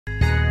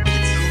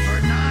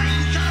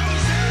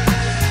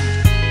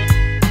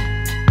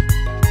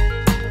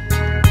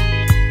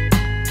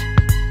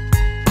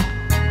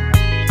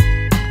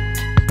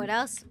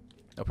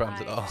No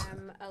problems at all.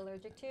 I'm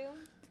allergic to,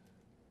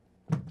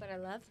 but I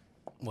love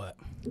What?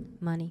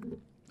 money.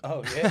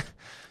 Oh yeah.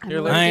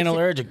 I ain't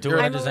allergic to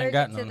it. I I'm just ain't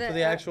got allergic to none. For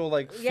the actual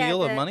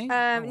feel of money.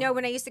 No,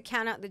 when I used to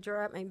count out the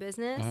drawer at my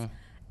business,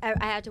 I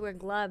had to wear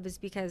gloves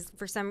because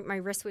my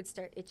wrists would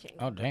start itching.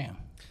 Oh damn.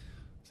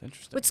 It's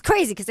interesting. Which is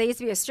crazy because I used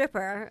to be a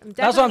strper.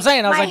 That's what I'm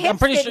saying. I was My like, I'm hips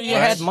pretty didn't sure you itch.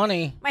 had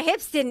money. My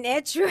hips didn't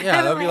itch.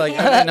 Yeah, that'd be like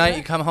every night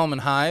you come home in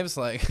hives.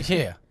 Like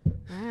Yeah.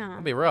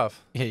 that'd be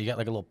rough. Yeah, you got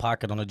like a little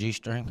pocket on a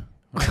G-string.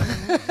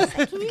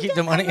 Can you Keep the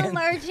just, money I'm in.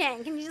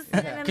 allergic. Can you just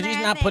sit in Could you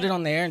there not and put it think?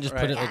 on there and just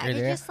put it like right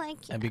you there? just like,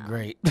 That'd be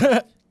great.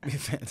 Be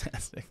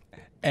fantastic.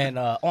 And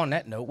on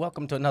that note,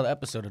 welcome to another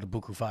episode of the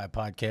Buku 5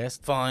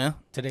 podcast. Fine.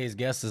 Today's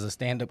guest is a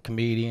stand-up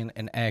comedian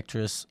and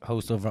actress,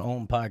 host of her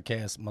own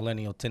podcast,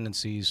 Millennial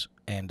Tendencies,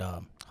 and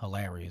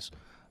hilarious.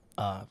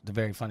 The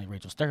very funny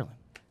Rachel Sterling.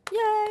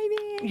 Yay,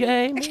 me.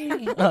 Yay,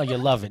 me. Oh, you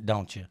love it,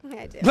 don't you?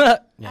 I do. Yeah.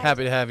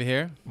 Happy to have you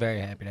here.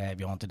 Very happy to have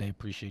you on today.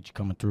 Appreciate you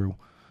coming through.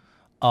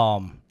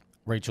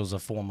 Rachel's a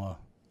former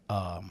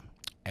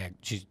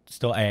she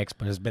still acts,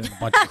 but has been in a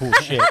bunch of cool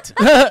shit.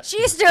 She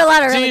used to do a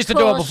lot of She really used to do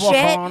cool it before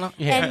shit, Corona.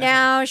 Yeah. and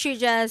now she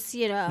just,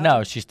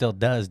 No, she still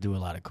does do a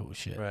lot of cool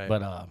shit. Right.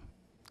 But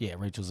yeah,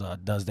 Rachel's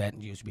does that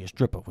and used to be a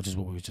stripper, which is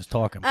what we were just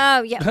talking about.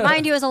 Oh, yeah.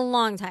 Mind you, it was a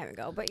long time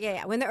ago. But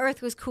yeah, when the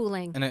earth was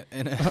cooling.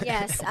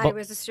 Yes, I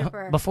was a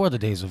stripper. Before the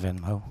days of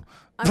Venmo.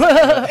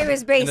 It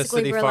was in basically a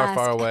city burlesque.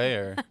 far, far away,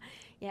 or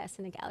Yes,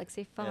 in a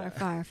galaxy far,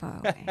 far, far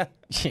away.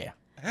 Yeah.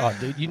 Oh,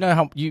 dude, you know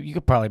how you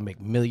could probably make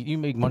you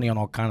make money on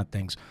all kind of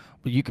things,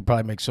 but you could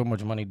probably make so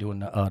much money doing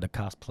the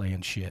cosplay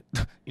and shit.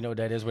 You know what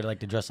that is, where they like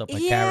to dress up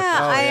like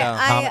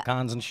characters, Comic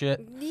Cons and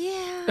shit.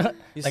 Yeah.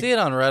 you see it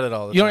on Reddit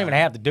all the time. You don't even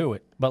have to do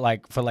it, but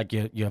like for like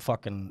your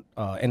fucking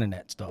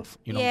internet stuff.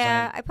 You know what I'm saying?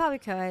 Yeah, I probably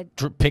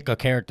could. Pick a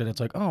character that's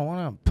like, oh, I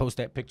want to post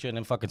that picture and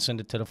then fucking send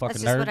it to the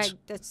fucking nerds.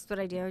 That's what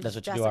I do. That's Just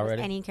what you dress do up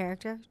already? As any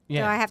character.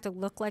 Yeah. Do I have to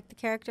look like the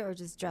character or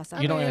just dress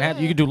up? You don't even have.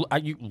 You could do.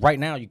 Right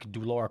now, you could do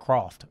Laura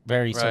Croft.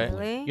 Very simple.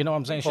 Really? You know what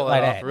I'm saying? Pull Shit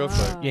that like off that. real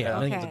quick. Yeah, Oh,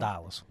 millions okay. of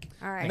dollars.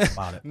 All right. Think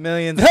about it.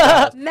 Millions. Of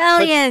dollars.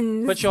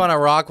 Millions. Put you on a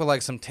rock with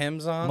like some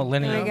Timbs on.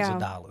 Millennials go. of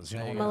dollars. You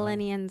know?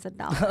 Millennials of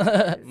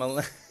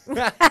dollars.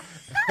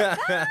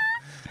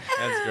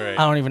 That's great.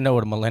 I don't even know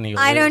what a millennial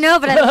is. I don't know,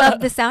 but I love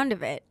the sound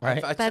of it.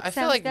 Right? I That feel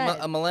sounds like good.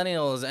 a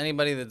millennial is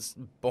anybody that's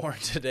born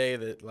today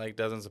that like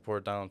doesn't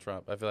support Donald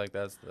Trump. I feel like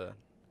that's the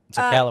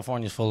So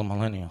California's full of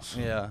millennials.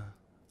 yeah.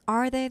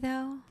 Are they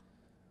though?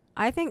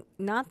 I think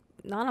not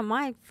on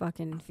my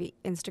fucking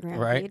Instagram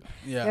Right.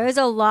 feed. Yeah. There's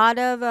a lot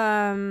of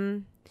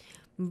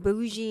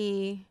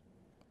bougie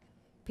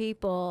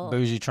people.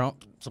 Bougie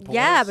Trump supporters.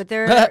 Yeah, but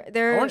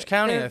they're Orange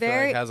County, they're I feel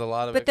very, like has a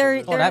lot of but it 'cause they're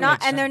it's- Oh, that not,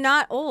 makes and they're sense.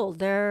 not old.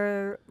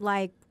 They're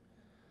like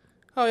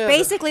Oh yeah.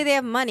 basically they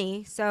have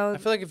money. So I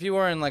feel like if you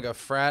were in like a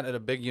frat at a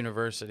big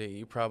university,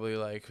 you probably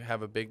like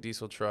have a big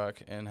diesel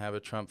truck and have a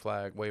Trump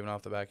flag waving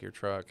off the back of your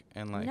truck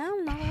and like no,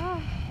 not at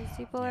all. These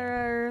people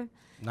are.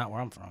 Not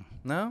where I'm from.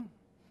 no.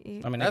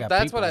 I mean, they got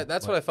That's people, what I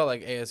but felt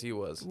like ASU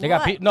was. They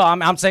got What? people. No,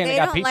 I'm saying They they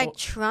got don't people. like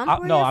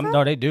Trump.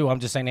 No, they do. I'm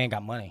just saying they ain't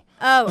got money.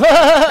 Oh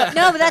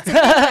no, but that's the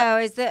thing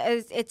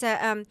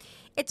though.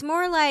 It's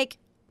more like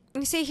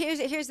you see.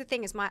 Here's the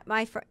thing. Is my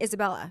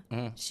Isabella.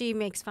 She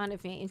makes fun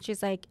of me and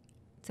she's like,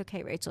 "It's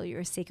okay, Rachel. You're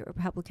a secret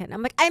Republican."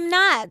 I'm like, I'm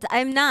not.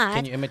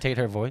 Can you imitate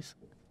her voice?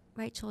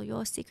 Rachel,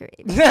 you're a secret.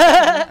 You're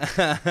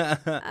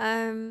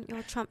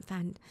a Trump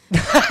fan.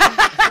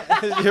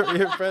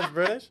 your friend's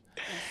British?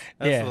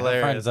 That's yeah,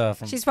 hilarious. my friend's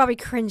from. She's probably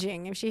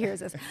cringing if she hears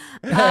this.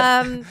 You're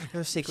a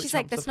secret She's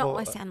Trump like, that's not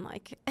what I supporter." sound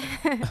like.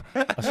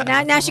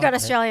 now she got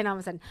Australian all of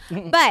a sudden.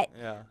 But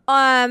Yeah.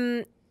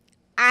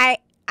 I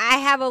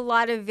have a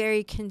lot of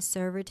very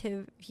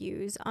conservative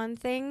views on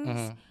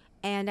things,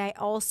 and I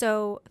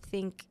also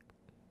think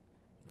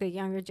the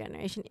younger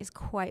generation is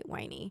quite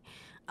whiny.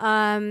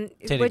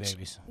 Titty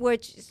babies.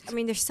 Which I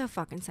mean, they're so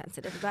fucking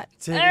sensitive about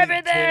Titty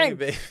everything.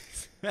 babies.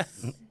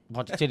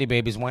 Bunch of titty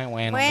babies wham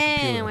wham on the Wah,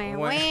 computer.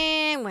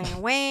 wah, wah, wah,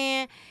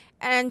 wah.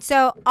 And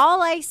so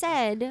all I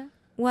said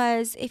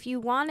was, if you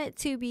want it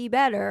to be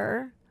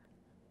better,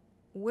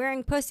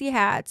 wearing pussy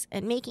hats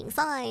and making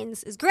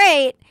signs is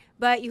great,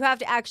 but you have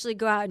to actually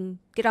go out and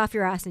get off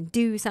your ass and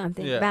do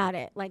something Yeah. about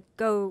it. Like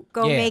go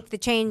Yeah. make the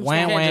change.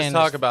 Wham, that- You can't just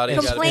talk about it. you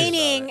gotta do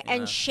Complaining about it, you and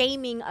know?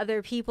 shaming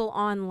other people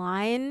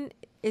online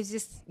is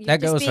just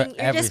That goes for you're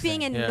just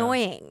being everything. Yeah.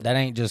 annoying. That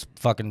ain't just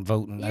fucking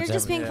voting. You're That's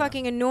just being everything.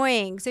 fucking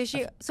annoying. So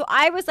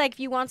I was like, if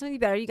you want something to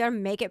be better, you gotta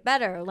make it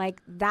better.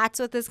 Like that's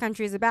what this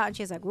country is about. And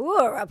she's like, ooh,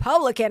 a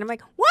Republican. I'm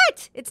like,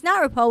 what? It's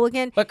not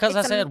Republican. Because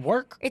I It's said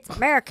work. it's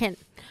American.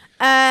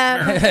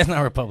 It's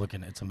not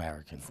Republican. It's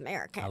American. It's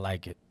American. I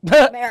like it.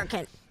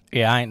 American.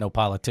 Yeah, I ain't no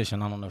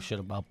politician. I don't know shit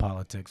about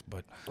politics,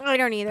 but I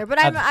don't either. But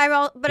I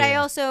yeah.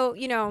 also,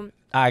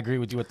 I agree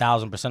with you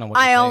 1,000% on what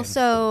I you're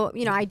saying. also,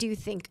 I do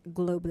think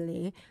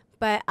globally,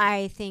 but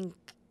I think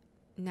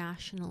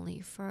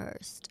nationally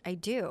first. I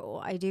do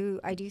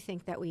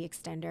think that we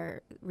extend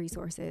our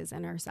resources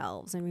and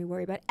ourselves, and we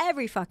worry about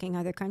every fucking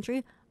other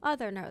country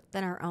other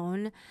than our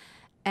own.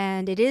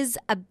 And it is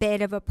a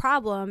bit of a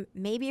problem.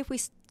 Maybe if we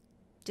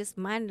just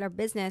minded our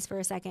business for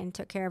a second,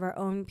 took care of our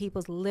own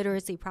people's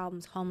literacy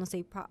problems,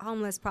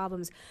 homeless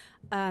problems,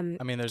 I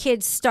mean, there's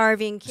kids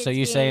starving. Kids So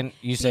you saying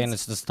kids,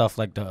 it's the stuff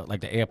like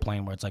the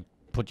airplane where it's like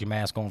put your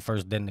mask on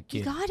first, then the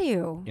you kid. got to.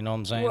 You know what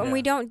I'm saying? And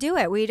we don't do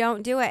it. We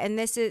don't do it. And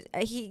this is,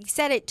 he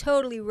said it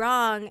totally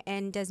wrong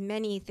and does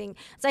many things.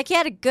 It's like he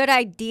had a good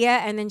idea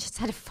and then just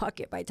had to fuck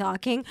it by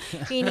talking.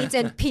 He needs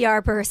a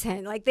PR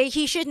person. Like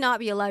he should not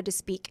be allowed to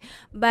speak.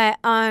 But,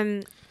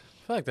 I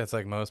feel like that's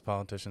like most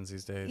politicians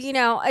these days. you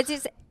know, I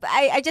just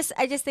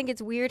think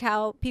it's weird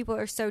how people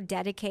are so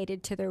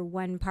dedicated to their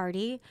one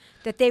party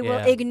that they will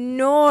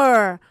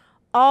ignore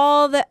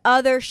all the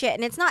other shit.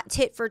 And it's not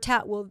tit for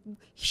tat. Well,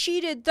 she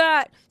did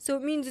that, so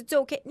it means it's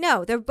okay.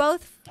 No, they're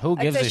both Who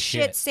gives a a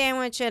shit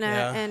sandwich and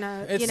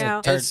a It's you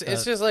know. it's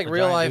just like a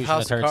real giant life douche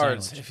House and a of turd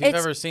Cards. sandwich. If you've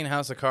It's- ever seen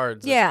House of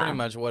Cards, Yeah. that's pretty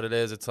much what it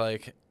is. It's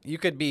like you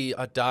could be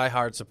a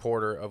diehard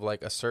supporter of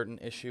like a certain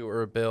issue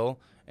or a bill,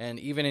 and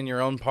even in your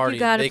own party,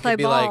 gotta they play could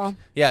be ball. like,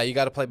 "Yeah, you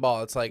got to play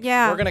ball." It's like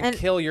Yeah, we're gonna and-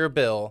 kill your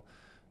bill,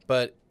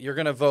 but you're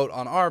gonna vote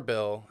on our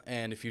bill,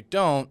 and if you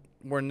don't,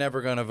 we're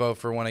never gonna vote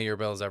for one of your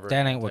bills ever.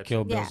 That ain't what Type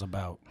Kill shit. Bill's Yeah.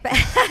 about.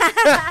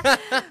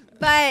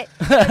 But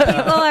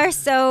people are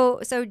so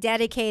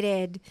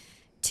dedicated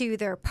to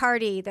their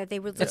party that they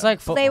would It's like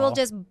they will football.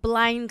 just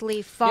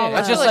blindly follow. Yeah,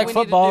 it's feel just like like we need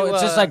to football. do,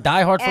 It's just like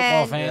diehard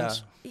football and-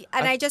 fans.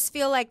 And I just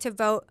feel like to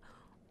vote,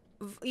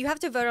 you have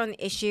to vote on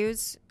the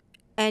issues.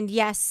 And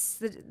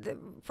yes,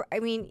 I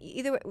mean,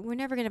 either way, we're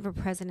never gonna have a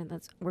president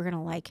that's we're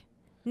gonna like.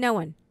 No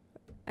one.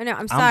 I know.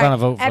 I'm sorry. I'm gonna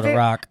vote for The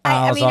Rock.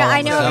 I mean, all I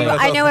I'm know. saying.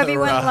 I know The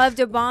everyone Rock. loved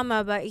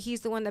Obama, but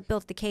he's the one that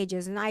built the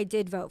cages, and I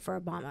did vote for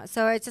Obama.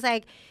 So it's just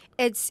like,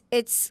 it's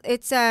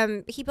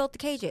he built the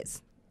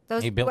cages.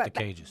 He built the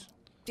cages.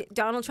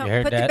 Donald Trump You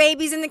heard put the that?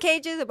 babies in the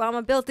cages.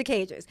 Obama built the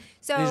cages.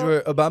 So These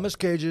were Obama's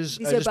cages.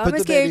 These I are just put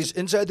Obama's the babies cages.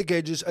 inside the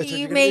cages. I said,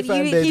 he you're made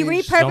gonna be he fine,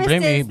 babies. Don't repurposed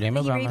blame me, this- blame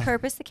he Obama.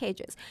 repurposed the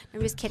cages.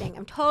 I'm just kidding.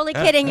 I'm totally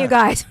kidding, you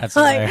guys. That's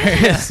Like-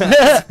 hilarious.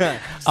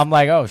 I'm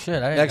like, oh shit.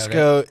 I didn't know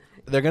Mexico,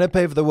 they're going to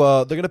pay for the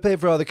wall. They're going to pay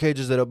for all the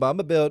cages that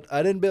Obama built.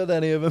 I didn't build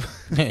any of them.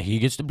 that. He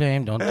gets the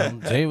blame. Don't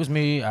say it was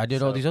me. I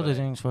did all these other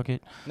things. Fuck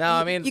it. No,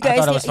 I mean, You I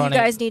thought it was guys, you funny.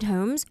 guys need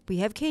homes. We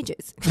have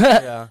cages.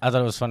 yeah. I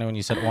thought it was funny when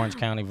you said Orange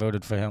County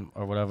voted for him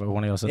or whatever.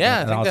 One of y'all said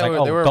Yeah, that. I And think was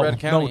like, they were no, Red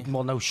County. No,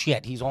 well, no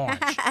shit. He's orange.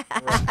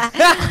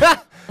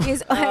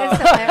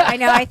 I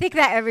know. I think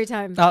that every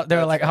time. No, they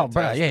were like, oh,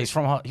 bro, yeah, he's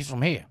from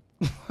here.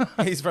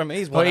 he's Well,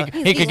 one,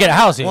 he could get a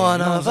house here. one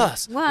You know of what I'm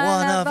us.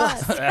 One of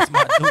us. saying? That's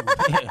my dude.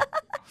 Yeah.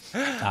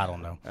 I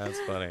don't know. That's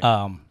funny.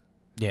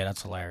 Yeah,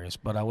 that's hilarious.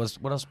 But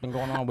what else been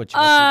going on with you?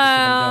 What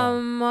you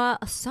been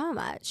doing? So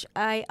much.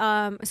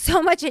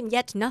 So much and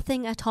yet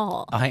nothing at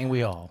all. Ain't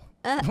we all?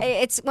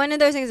 It's one of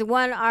those things.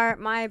 My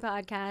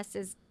podcast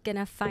is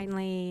gonna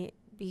finally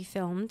be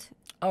filmed.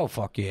 Oh,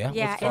 fuck yeah.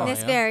 Yeah, Let's in go, this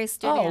yeah. very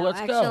studio. Oh, let's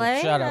actually.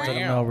 go. Shout out to the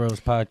Wow. Melrose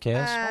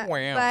Podcast.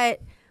 Wow.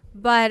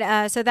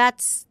 But so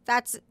that's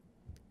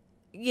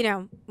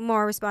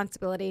more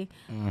responsibility.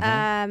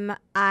 Mm-hmm.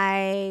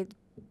 I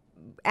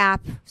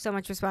so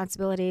much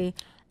responsibility.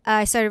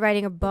 I started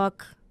writing a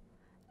book.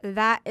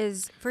 That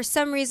is, for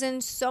some reason,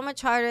 so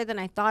much harder than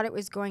I thought it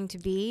was going to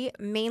be.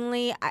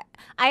 Mainly,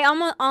 I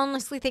almost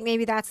honestly think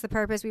maybe that's the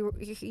purpose.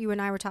 You and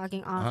I were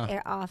talking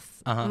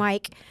off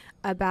mic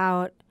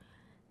about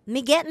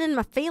me getting in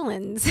my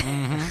feelings.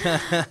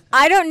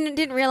 I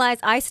didn't realize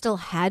I still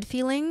had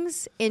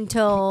feelings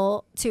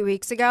until 2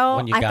 weeks ago.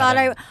 When you I got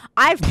thought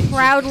I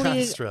proudly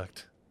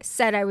Construct.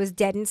 said I was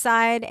dead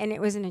inside, and it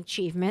was an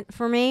achievement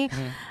for me.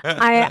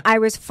 I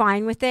was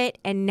fine with it,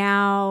 and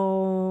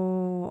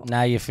now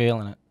Now you're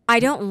feeling it. I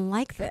don't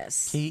like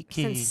this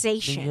Kiki, do you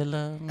sensation.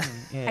 love me?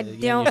 Yeah, I you're in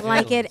don't your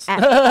like it feelings.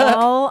 at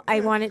all. I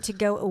want it to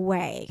go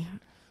away.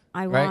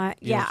 I Right? want,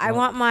 You just I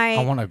want my,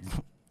 I want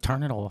to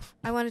turn it off.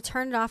 I want to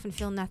turn it off and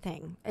feel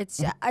nothing.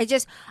 It's,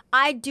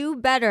 I do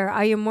better.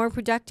 I am more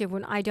productive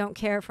when I don't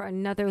care for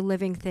another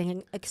living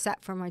thing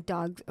except for my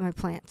dogs and my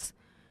plants.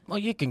 Well,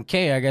 you can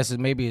care. I guess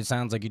maybe it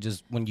sounds like you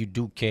just, when you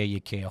do care,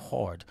 you care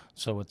hard.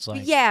 So it's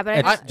like, Yeah, but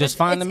it's just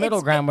find the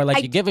middle ground where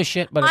like you give a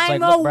shit, but it's I'm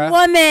like, look, a bruh.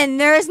 woman.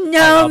 There's I no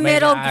know, maybe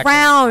middle I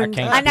ground.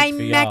 can't And speak I'm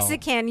for y'all.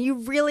 Mexican. You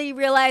really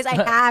realize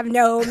I have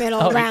no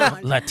middle Oh,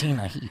 ground.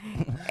 Latina heat.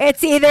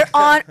 It's either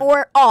on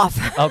or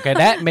off. Okay,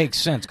 that makes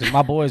sense because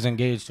my boy's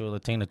engaged to a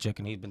Latina chick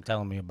and he's been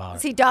telling me about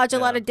Does it. he dodge a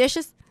lot of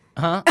dishes?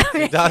 Huh?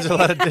 You dodge a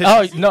lot of dishes.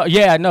 Oh no,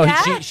 yeah, no.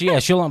 Yeah?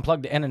 She'll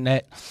unplug the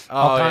internet,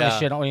 all Oh, kind of yeah.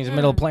 shit. When he's in the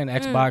middle of playing the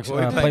Xbox,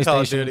 Boy, playing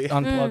Call of PlayStation, Duty.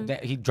 unplug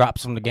that. He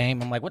drops from the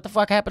game. I'm like, what the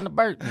fuck happened to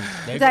Bert? And there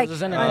He's goes like,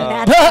 his and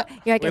internet.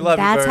 you're like, We and love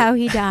you, that's Bert. how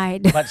he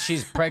died. But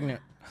she's pregnant,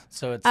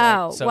 so it's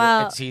Oh, like, so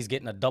well- he's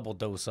getting a double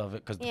dose of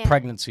it because Yeah. the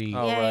pregnancy,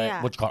 Oh, yeah, right.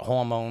 yeah. which called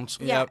hormones,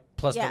 Yeah. Yep.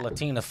 plus Yeah. the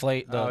Latina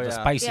the Oh, yeah.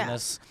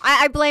 spiciness.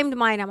 I blamed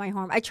mine on my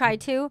hormone. I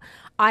tried to.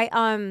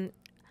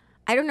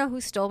 I don't know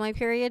who stole my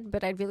period,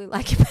 but I'd really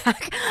like it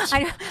back.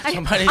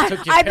 Somebody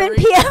took your I've been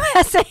period?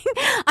 PMSing.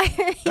 I've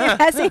been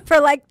PMSing for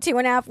like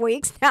 2.5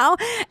 weeks now,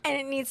 and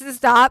it needs to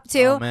stop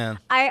too. Oh, man.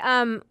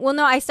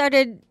 I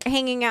started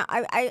hanging out.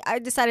 I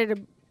decided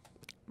to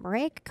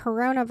break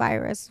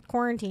coronavirus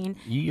quarantine.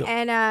 Yeah.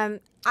 And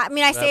I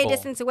mean, I stay a Rebel.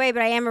 distance away,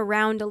 but I am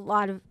around a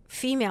lot of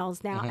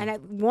females now, and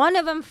one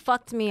of them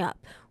fucked me up.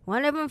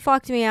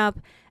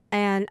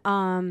 And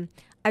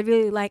I'd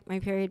really like my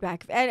period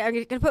back. And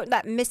I'm gonna put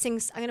that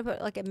missing. I'm gonna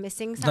put like a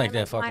missing sign. Like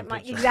that fucking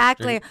picture.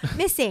 Exactly.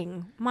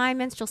 Missing my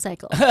menstrual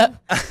cycle.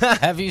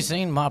 Have you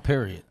seen my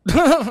period?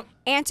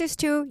 Answers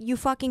to you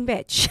fucking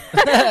bitch.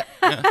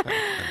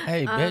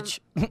 Hey, bitch,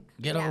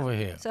 get yeah. over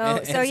here.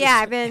 So yeah,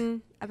 I've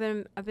been a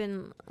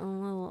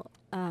little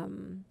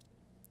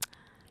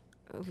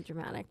over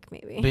dramatic,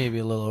 maybe. Maybe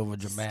a little over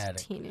dramatic.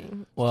 Teeny.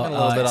 Well, Kinda a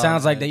little bit it on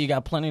sounds the like that edge. you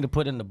got plenty to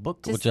put in the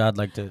book, Just- which I'd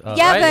like to. Yeah, Right?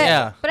 but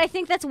Yeah. but I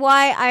think that's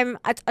why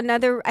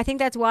I think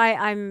that's why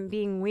I'm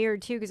being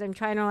weird too, because I'm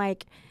trying to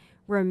like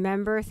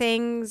remember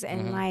things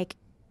and like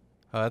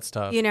Oh, that's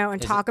tough. you know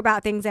and Is talk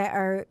about things that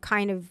are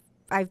kind of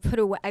I've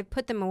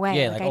put them away.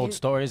 yeah, like I old didn't-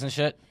 stories and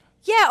shit.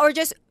 Yeah, or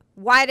just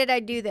why did I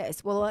do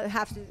this? Well, I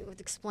have to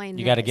explain.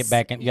 You got to get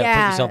back in. You got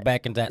to put yourself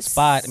back in that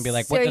spot and be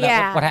like, So,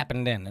 what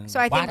happened then? And So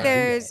I why think did I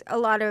do there's a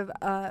lot of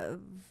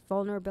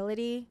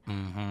vulnerability that?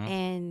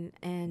 Mhm.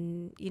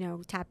 and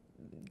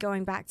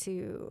going back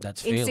to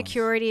That's feelings.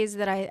 insecurities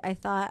that I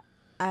thought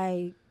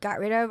I got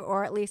rid of,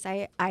 or at least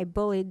I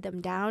bullied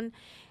them down,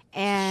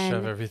 and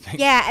Shove everything.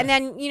 yeah, and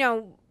then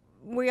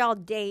we all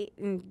date,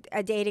 and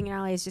dating in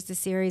LA is just a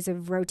series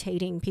of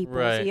rotating people, so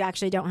Right. you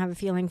actually don't have a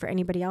feeling for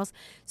anybody else.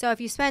 So if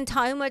you spend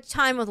too much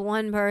time with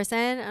one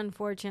person,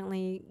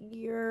 unfortunately,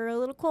 your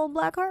little cold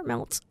black heart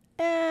melts.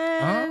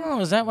 And Oh,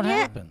 is that what yeah,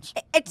 happens?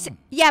 It's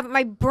but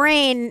my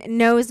brain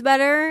knows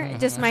better.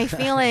 Just my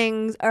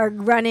feelings are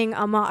running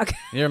amok.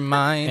 Your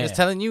mind is Yeah.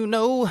 telling you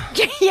no.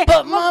 Yeah,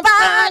 But my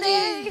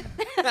body.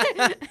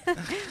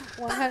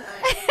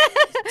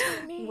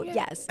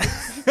 Yes,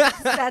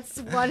 that's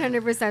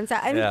 100%. So,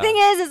 and Yeah. the thing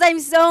is I'm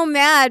so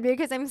mad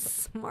because I'm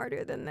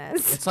smarter than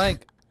this. It's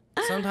like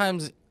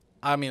sometimes,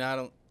 I mean, I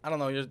don't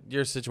know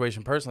your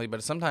situation personally,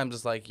 but sometimes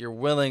it's like you're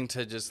willing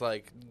to just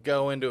like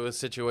go into a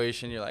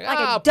situation. You're like, Like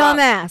a "Ah,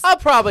 dumbass." I'll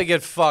probably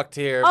get fucked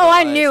here. Oh, but,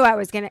 I like, knew I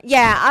was gonna.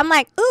 Yeah, I'm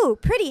like, ooh,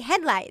 pretty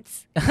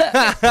headlights.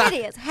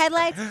 Prettiest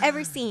headlights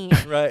ever seen.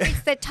 Right.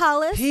 It's the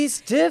tallest. He's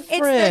It's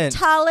different. the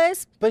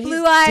tallest But he's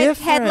blue-eyed different.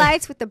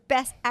 headlights with the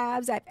best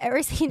abs I've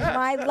ever seen in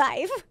my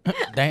life.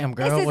 Damn,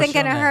 girl. This what's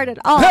isn't gonna your hurt name?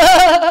 at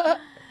all.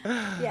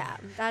 Yeah,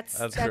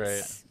 that's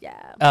great.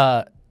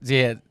 Yeah.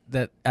 Yeah,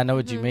 that I know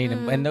what you mean.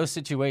 Mm-hmm. In those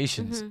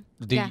situations,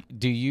 Yeah.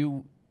 do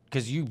you?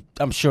 Because you,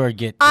 I'm sure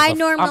get. I'm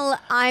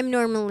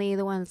normally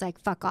the one that's like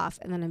fuck off,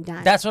 and then I'm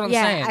done. That's what I'm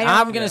Yeah, saying. I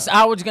I'm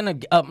don't- gonna.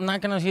 I'm not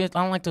gonna hear. I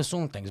don't like to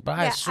assume things, but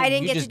I assume I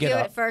didn't you get just to do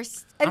get it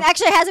first, and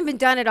actually it hasn't been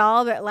done at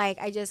all. But like,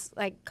 I just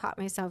like caught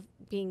myself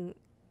being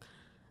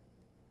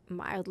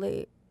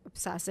mildly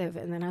obsessive,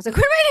 and then I was like,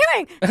 "What am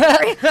I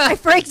doing?" I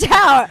freaked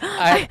out.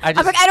 I I'm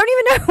just- like, I don't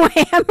even know who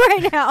I am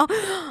right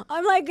now.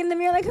 I'm like in the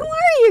mirror, like, "Who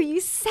are you? You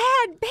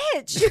sad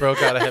bitch."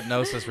 Broke out of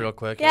hypnosis real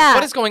quick. Yeah.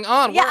 What is going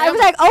on? Yeah, Where I am was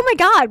like, "Oh my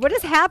god, what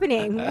is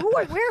happening? Who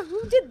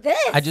did this?"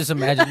 I just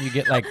imagine you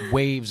get like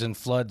waves and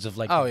floods of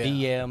like Oh, yeah.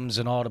 DMs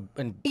and all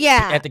the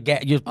Yeah. at the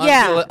you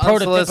Yeah.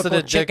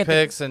 Unsolicited chick dick at the-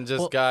 pics and just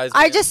Well, guys.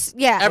 I just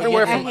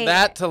everywhere I from hate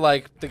that it. to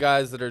like the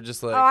guys that are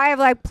just like, Oh, I have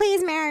like,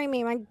 please marry me.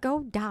 I'm like,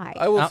 go die.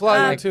 I will fly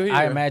you like, to here.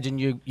 I imagine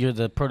you're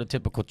the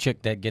prototypical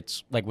chick that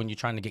gets like when you're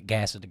trying to get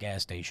gas at the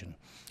gas station.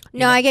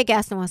 No, I get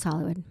gas in West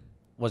Hollywood.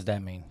 What's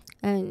that mean?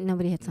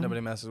 Nobody hits on.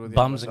 Nobody messes with you.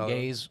 Bums in and West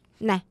Hollywood. gays.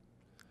 Nah.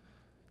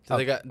 Do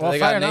they got, do Well, they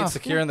got fair Nate enough.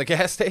 secure in the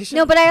gas station?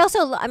 No, but I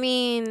also, I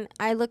mean,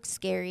 I look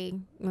scary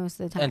most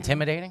of the time.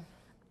 Intimidating.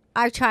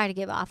 I try to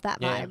give off that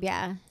Yeah. vibe.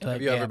 Yeah.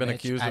 Have you ever been bitch,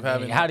 accused I of mean,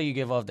 having? How do you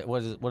give off that?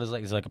 What is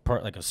like? Is it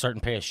like like a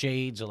certain pair of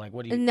shades or like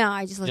what do you? No,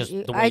 I just look Just at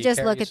you. the way I you just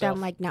carry look at yourself?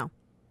 them like no.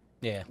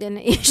 Yeah. Then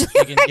it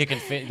usually You can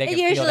fit. They it can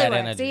feel usually that works.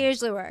 energy. It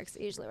usually works.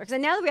 It usually works.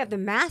 And now that we have the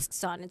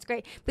masks on, it's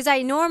great. Because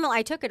I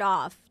took it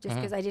off just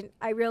Mm-hmm. because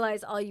I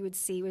realized all you would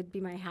see would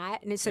be my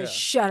hat, and it says Yeah.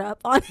 "shut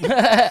up" on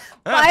it.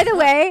 By the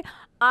way,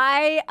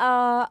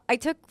 I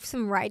took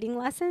some riding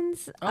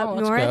lessons Oh, up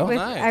let's north go. with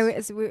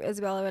Nice.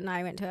 Isabella and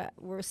I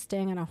we're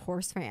staying on a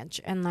horse ranch,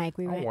 and like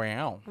we Oh went.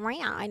 wow, Wow,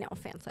 I know,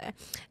 fancy.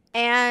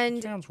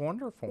 And sounds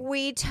wonderful.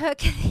 we took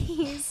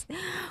these.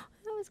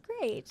 That was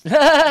great.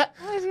 That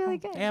was really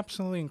good.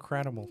 Absolutely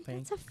incredible thing.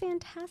 It's a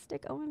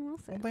fantastic Owen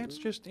Wilson. That's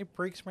just it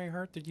breaks my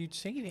heart that you'd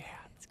say that.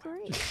 It's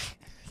great.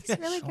 He's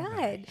really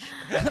good.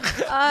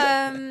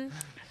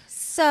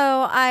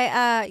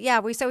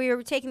 So we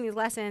were taking these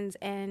lessons,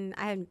 and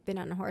I hadn't been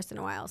on a horse in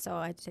a while, so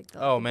I had to take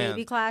the Oh, the man.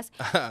 baby class.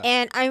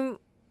 And I'm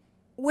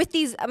with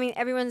these. I mean,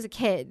 everyone's a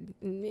kid,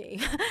 me,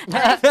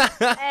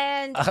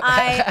 and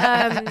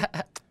I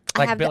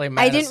like have Billy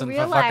I didn't Madison for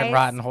fucking realize-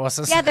 riding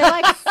horses. Yeah,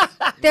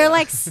 they're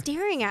like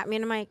staring at me,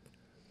 and I'm like,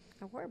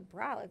 I wore a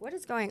bra. Like, what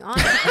is going on?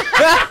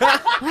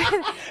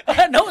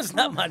 No, it's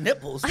not my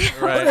nipples.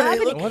 Right.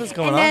 What is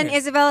going on? And then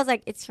Isabella's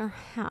like, "It's your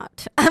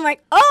hat." I'm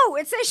like, "Oh,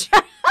 it says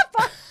shut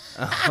up."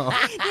 These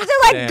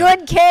are like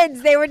good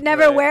kids. They would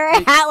never wear a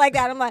hat like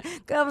that.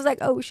 I was like,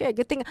 "Oh shit,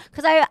 good thing,"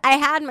 because I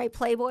had my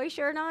Playboy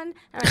shirt on.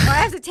 And I'm like,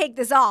 I have to take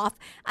this off,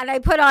 and I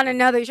put on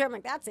another shirt. I'm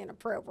like, that's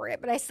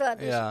inappropriate, but I still have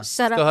this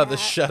shut up. Still have the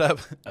shut up.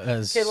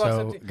 That's Kid walks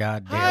up so to you,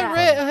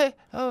 goddamn.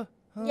 Oh.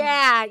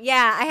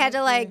 Yeah. I had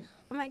to like.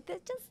 I'm like,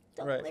 just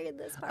don't read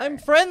this part. I'm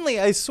friendly,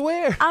 I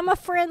swear. I'm a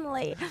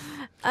friendly.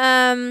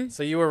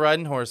 So you were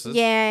riding horses.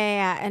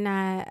 Yeah. And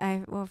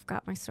I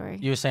forgot my story.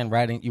 You were saying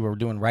writing. You were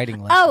doing writing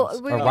lessons.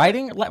 Oh, or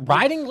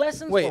riding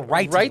lessons. Wait, or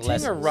writing writing or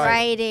lessons?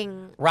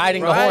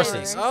 Riding The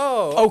horses.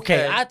 Oh,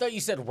 Okay, I thought you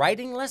said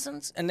riding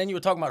lessons, and then you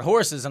were talking about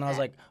horses, and I was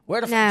like,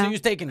 where the No. fuck? So you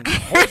was taking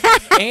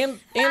horses and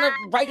a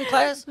writing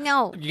class?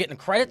 No. You getting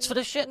credits for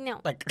this shit? No.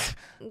 Like,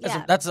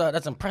 Yeah.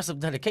 that's impressive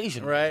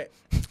dedication. Right.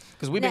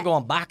 Because we've been No.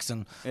 going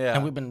boxing, Yeah.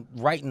 and we've been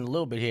writing a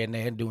little bit here and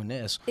there and doing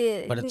this.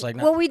 But it's like,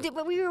 well, we did,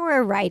 but we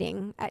were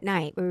writing at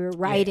night. We were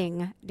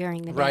writing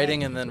during the day.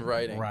 Writing and then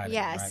writing. riding.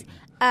 Yes.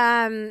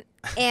 riding.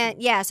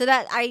 And yeah, so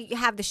that I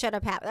have the shut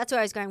up hat. That's where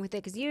I was going with it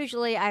because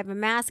usually I have a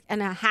mask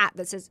and a hat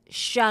that says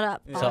shut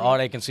up. So all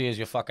they can see is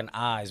your fucking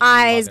eyes.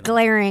 Eyes bugging them.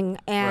 glaring,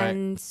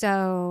 and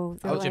so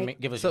they're What's your like,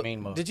 give us So, your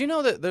mean mode. did you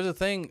know that there's a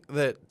thing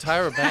that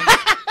Tyra Banks?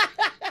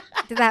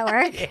 did that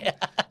work?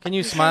 Can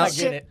you smile? I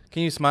get it.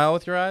 Can you smile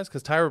with your eyes?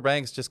 Because Tyra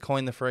Banks just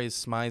coined the phrase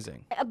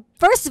 "smizing."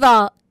 First of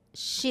all,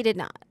 she did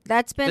not.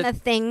 That's been Did- a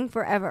thing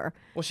forever.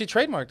 Well, she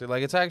trademarked it.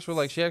 Like it's actually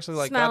like she actually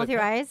like Smile got with it.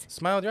 your eyes?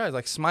 Smile with your eyes,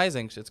 like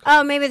smizing. It's called.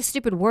 Oh, maybe the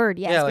stupid word,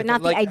 yes, Yeah, but like-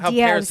 not like the how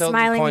idea of Paris Hilton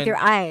smiling with coined- your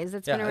eyes.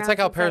 That's been Yeah, around. it's like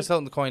how since, Paris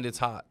Hilton coined "it's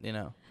hot." You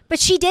know. But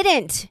she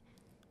didn't.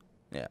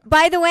 Yeah.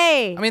 By the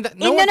way, I mean,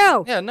 no,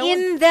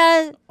 in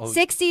the Oh.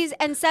 60s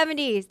and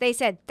 70s, they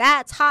said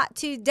that's hot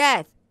to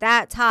death.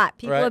 That's hot.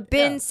 People Right. have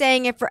been Yeah.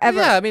 saying it forever.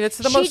 Yeah, I mean, it's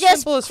the She most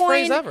just simplest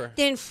phrase coined ever.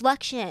 The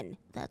inflection.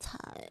 That's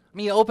hot. I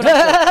mean, you open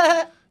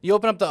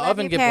up the Love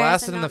oven, you, get Paris,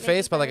 blasted I'm in the not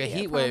face by like making a fun of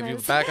heat you, I wave. You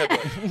promise. back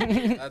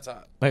up. That's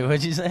hot. Wait,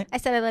 what'd you say? I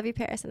said I love you,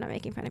 Paris. I'm not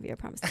making fun of you. I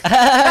promise.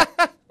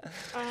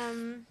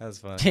 That's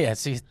funny. Yeah,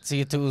 see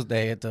you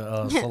Tuesday at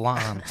the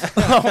salon.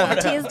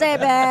 Tuesday,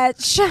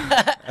 bitch.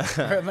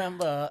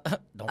 Remember,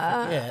 don't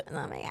forget.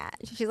 Oh my god.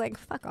 She's like,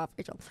 fuck off,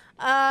 Rachel.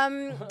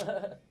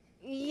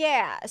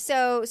 Yeah.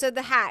 So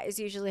the hat is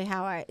usually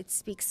how it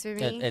speaks for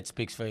me. It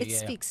speaks for you. It yeah.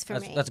 speaks for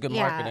that's, me. That's good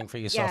Yeah, marketing for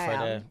yourself yeah, right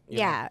there. you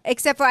know. Yeah.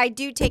 Except for I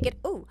do take it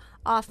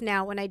off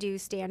now when I do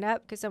stand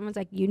up because someone's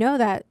like,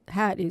 that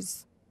hat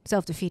is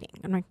self defeating.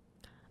 I'm like,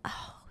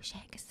 oh shit,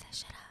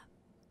 shut up.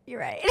 You're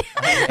right.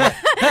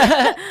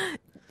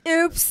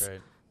 Oops.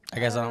 Great. I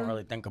guess I don't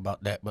really think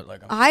about that, but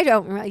like I'm I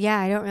don't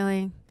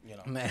really.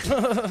 Man.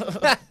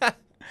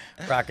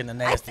 rocking the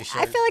nasty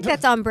shirt. I feel like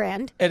that's on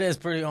brand. it is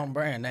pretty on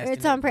brand. Nasty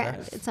It's on Nick, brand.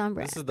 right? It's on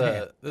brand.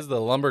 This is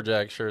the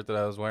lumberjack shirt that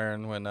I was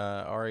wearing when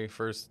Ari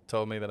first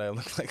told me that I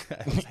looked like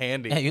I was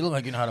handy. Yeah, you look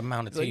like you know how to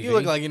mount a He's TV. like, you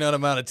look like you know how to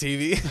mount a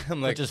TV.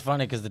 I'm like, Which is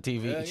funny because the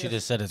TV, Yeah, she yeah.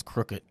 just said it's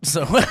crooked.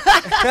 So no,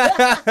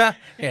 I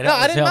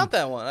didn't him. mount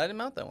that one. I didn't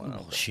mount that one. I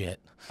don't Oh, think. shit.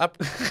 I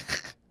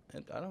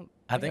don't.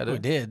 I think we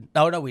did. did.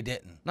 Oh, no, we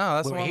didn't. No,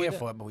 that's we the were one we here did.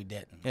 for it, but we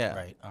didn't. Yeah.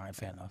 Right. All right,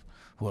 fair enough.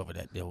 Whoever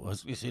that deal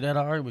was. You see that,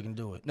 Ari? We can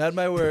do it. Not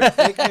my word.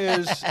 Fake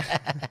news.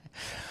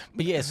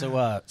 But yeah,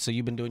 so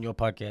you've been doing your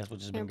podcast,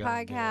 which has Your been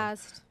going good.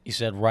 podcast, You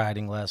said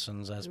writing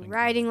lessons. That's been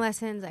writing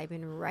lessons. I've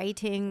been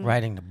writing.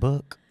 writing the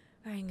book.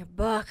 Writing a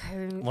book.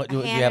 What do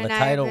you have a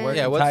title? Working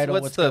Yeah, what's- title?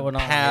 what's What's the going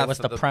on? path What's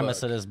of the the premise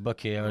book? of this book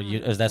here? Or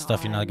is that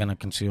stuff you're not God. gonna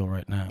conceal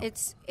right now?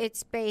 It's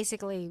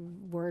basically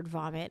word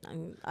vomit.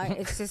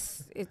 It's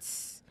just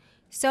it's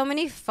so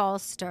many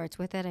false starts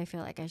with it. I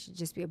feel like I should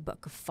just be a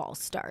book of false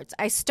starts.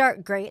 I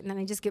start great and then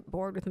I just get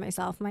bored with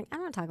myself. I'm like, I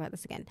don't want to talk about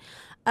this again.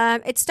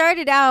 It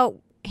started out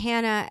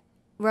Hannah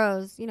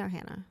Rose, you know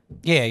Hannah.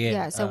 Yeah, yeah.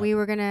 Yeah. So we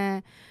were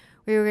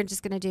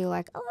just gonna do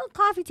like a little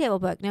coffee table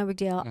book, no big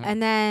deal. Mm-hmm.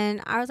 And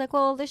then I was like,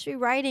 well, there should be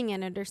writing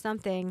in it or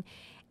something.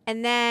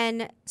 And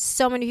then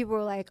so many people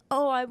were like,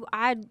 oh,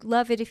 I'd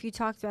love it if you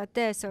talked about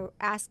this or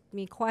asked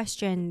me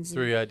questions.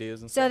 Three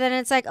ideas and So stuff. then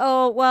it's like,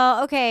 oh,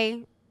 well,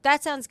 okay,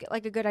 that sounds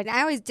like a good idea.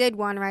 I always did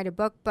want to write a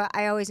book, but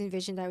I always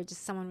envisioned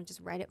someone would just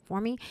write it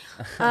for me.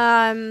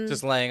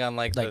 Just laying on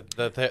like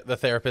the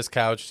therapist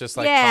couch, just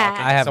like Yeah.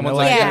 talking. I have Someone's no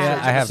like, idea. Yeah.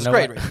 I have this is no.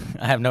 great.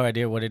 I have no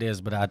idea what it is,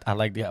 but I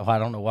like the. I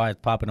don't know why it's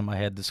popping in my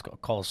head. This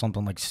called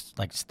something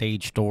like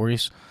stage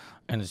stories,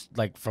 and it's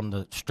like from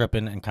the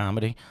stripping and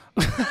comedy,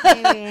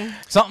 Maybe.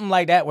 something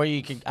like that. Where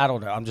you can. I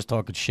don't know. I'm just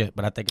talking shit,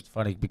 but I think it's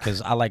funny because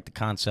I like the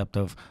concept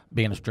of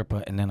being a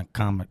stripper and then a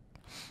comic.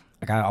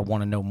 Like I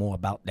want to know more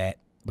about that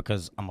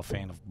because I'm a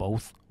fan of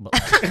both. But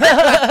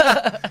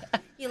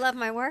You love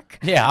my work?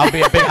 yeah, I'll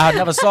be a big. I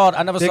never saw it.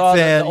 I never Big saw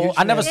fan, the. huge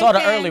I never fan. saw the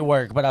Big fan. early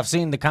work, but I've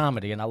seen the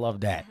comedy, and I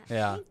love that.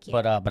 Yeah. Thank you.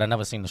 But I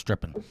never seen the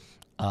stripping.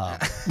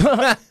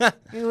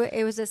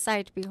 It was a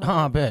sight to behold. Oh,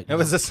 I bet. It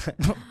was this.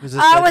 Oh,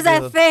 it was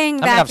a thing I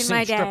mean, back I've in seen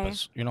my day.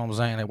 strippers. You know what I'm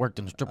saying? They worked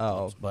in the strip Oh.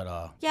 clubs,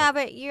 but Yeah,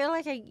 but you're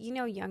like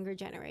younger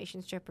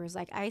generation strippers.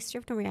 Like I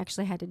stripped when we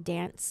actually had to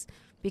dance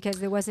because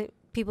there wasn't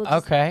people.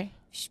 Just, Okay.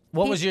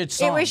 What was your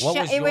song? It was, What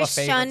was it your was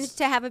shunned favorites?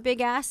 to have a big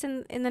ass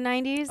in the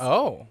 90s.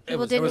 Oh, People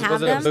was didn't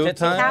have it a them. boob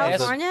time?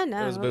 California,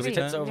 no. It was booby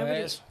time?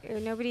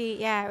 Nobody,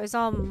 yeah, it was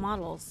all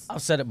models.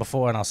 I've said it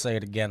before and I'll say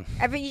it again.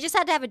 You just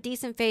had to have a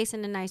decent face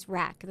and a nice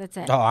rack. That's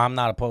it. Oh, I'm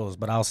not opposed,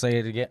 but I'll say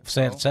it again.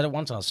 Said it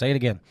once, I'll say it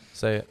again.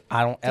 Say it.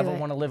 I don't ever it.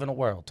 want to live in a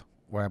world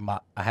where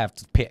I have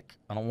to pick.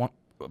 I don't want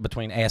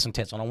between ass and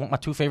tits. I don't want my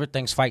two favorite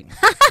things fighting.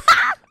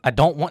 I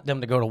don't want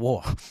them to go to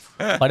war.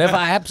 But if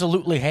I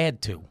absolutely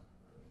had to,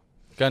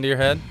 Gun to your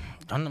head.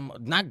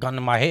 not gun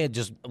to my head,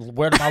 just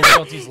where do my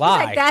loyalties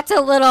lie? Like, that's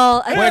a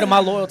little. Where do my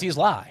loyalties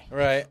lie?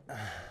 Right.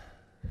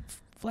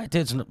 Flat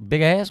tits,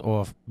 big ass,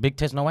 or big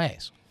tits, no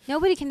ass?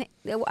 Nobody can.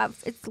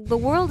 The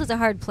world is a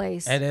hard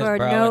place. It is, for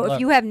bro. no, And if look-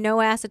 you have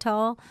no ass at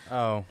all.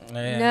 Oh.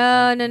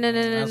 Yeah. No.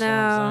 That's what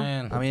I'm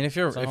saying. I mean,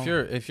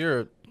 if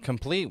you're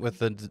complete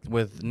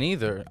with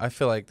neither, I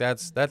feel like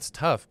that's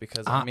tough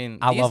because I mean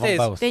I these love them days,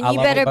 both. Then I you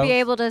love them better both. be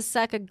able to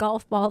suck a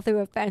golf ball through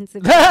a fence.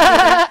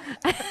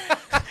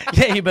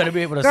 Yeah, you better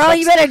be able to. Girl, suck-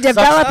 you better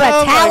develop a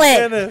Oh my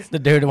talent. goodness. The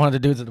dude, one of the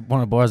dudes at one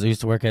of the bars I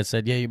used to work at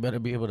said, "Yeah, you better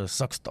be able to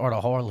start a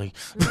Harley."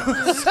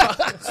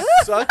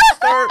 Suck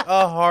start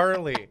a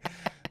Harley.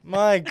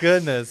 My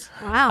goodness.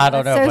 Wow, I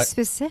don't that's know, so but-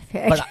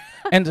 specific. But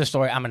end of the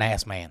story. I'm an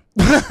ass man.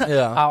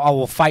 Yeah. I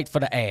will fight for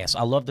the ass.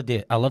 I love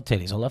I love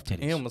titties. I love He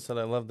titties. almost said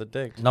I love the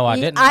dick. No, I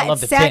didn't. I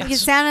love the You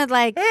tits. sounded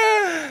like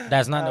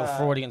That's not no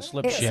Freudian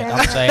slip it shit. sounds-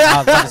 I'm saying I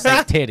was gonna say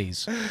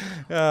titties.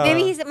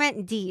 maybe he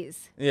meant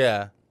D's.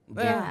 Yeah.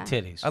 Yeah.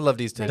 Titties. I love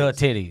these The titties.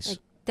 titties. Like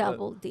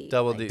double D.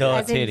 Double like, D. The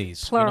as in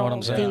titties. You know what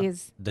I'm plural saying?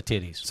 Ds. The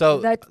titties. So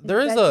That- there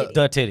is that- a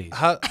The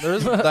titties. there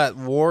is that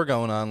war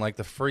going on, like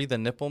the free the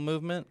nipple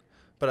movement.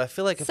 But I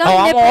feel like if Some Oh,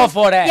 I'm nipples- all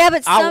for that. Yeah,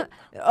 but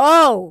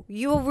I'll-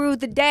 you'll rue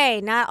the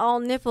day. Not all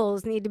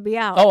nipples need to be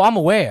out. Oh, I'm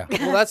aware.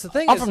 well, that's the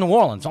thing. I'm is- from New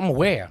Orleans. I'm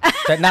aware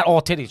that not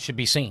all titties should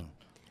be seen.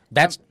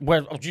 That's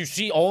where you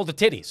see all the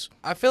titties.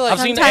 I feel like I've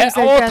seen Sometimes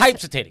they're all just-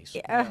 types of titties.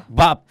 Yeah.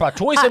 By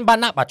choice and by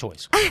not by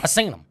choice. I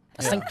seen them.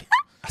 I seen them.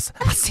 I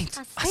seen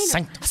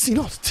I seen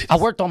all the titties. I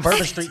worked on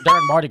Bourbon Street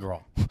during Mardi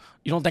Gras.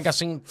 You don't think I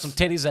seen some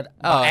titties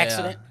by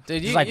accident? Yeah.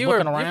 Dude, Just you, like you were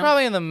looking you're around?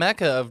 probably in the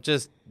mecca of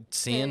just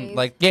seeing Titties.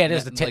 like Yeah, it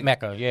is the tit like,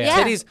 mecca. Yeah.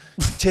 Yeah.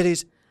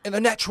 titties in a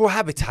natural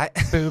habitat.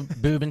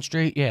 Bourbon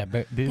Street. Yeah.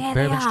 they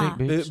Bourbon are. Street.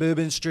 boobs.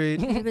 Bourbon Street.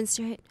 Ribbon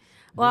straight.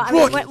 Well, I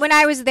mean, when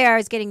I was there, I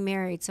was getting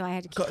married, so I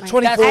had to keep my,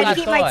 24 I had I to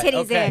keep my thought, titties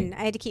okay. in.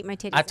 I had to keep my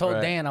titties. I told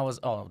Right. Dan I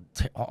was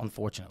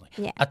unfortunately.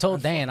 Yeah. I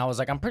told Dan I was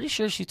like I'm pretty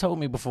sure she told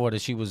me before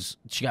that she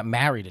got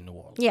married in New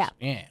Orleans. Yeah.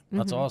 Yeah.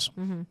 That's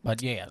awesome.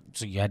 But yeah,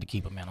 so you had to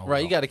keep them in.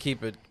 Right, you got to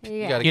keep it.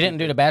 Yeah. gotta You keep didn't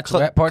do it the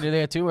bachelorette party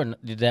there too, or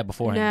did that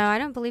beforehand? No, I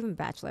don't believe in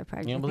bachelor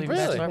parties. You don't I think believe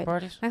in it's Really? bachelorette stupid.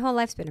 parties? My whole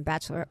life's been a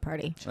bachelorette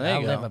party. There I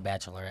you live go. a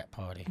bachelorette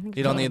party.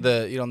 You don't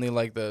need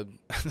like the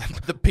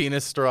the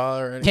penis straw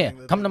or anything.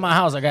 Yeah, come to my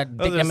house. I got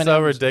Those dick are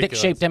so M&Ms,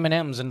 ridiculous. dick-shaped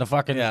M&Ms in the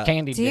fucking Yeah.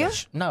 candy Do you?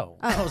 dish. No,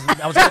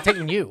 I was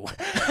imitating you.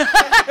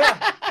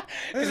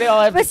 'Cause they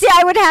all have. But see,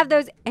 I would have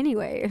those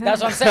anyway.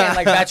 That's what I'm saying.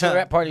 Like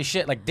bachelorette party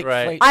shit. Like dick.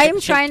 Right. I am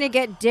trying to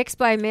get Dicks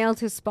by Mail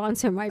to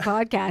sponsor my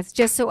podcast,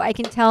 just so I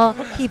can tell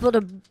people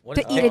to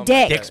eat a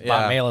dick. Dicks by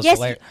Yeah. mail is Yes,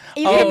 hilarious.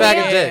 you Oh, can bag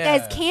of mail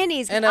dicks. as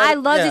candies. And, I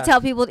love yeah. to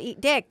tell people to eat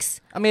dicks.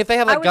 I mean, if they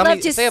have I like would gummy, love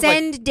to if they have, like,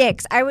 send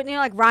dicks. I would,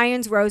 like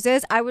Ryan's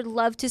Roses. I would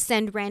love to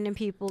send random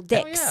people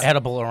dicks. yeah.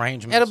 Edible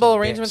arrangements. edible of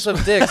arrangements dicks.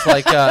 of dicks,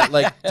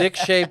 like dick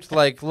shaped,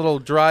 like little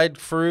dried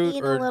fruit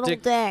Eat or a little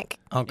dick. dick.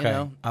 Okay,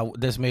 you know?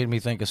 this made me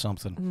think of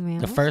something.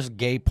 The Yes? first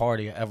gay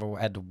party I ever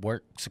had to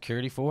work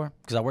security for,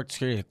 because I worked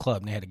security at a club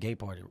and they had a gay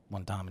party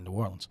one time in New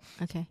Orleans.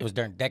 Okay. It was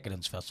during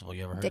Decadence Festival.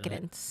 You ever heard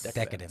Decadence. of it?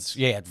 Decadence.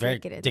 Yeah, it's very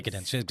Decadence.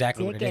 decadence. It's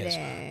exactly what it is.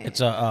 Decadence.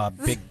 It's a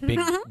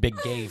big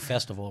gay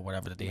festival or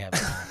whatever that they have.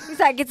 It's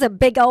like it's a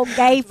big old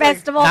gay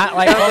festival. Not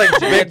like, Sounds like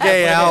Big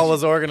Gay That's what Al it is.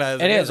 was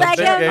organizing. It is. Like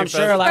I'm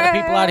sure a lot of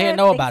people out here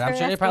know about it. I'm Thanks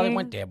sure for they probably asking.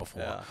 went there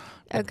before. Yeah.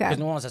 Okay. Because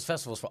New Orleans has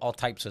festivals for all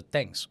types of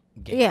things.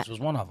 Gays Yeah. was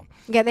one of them.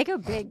 Yeah, they go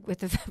big with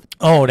the.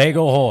 Oh, they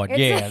go hard. It's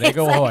Yeah, like- they it's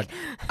go like-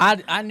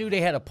 hard. I knew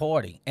they had a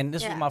party, and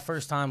this Yeah. was my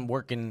first time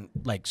working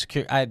like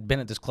security. I had been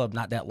at this club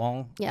not that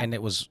long, Yeah. and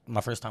it was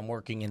my first time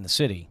working in the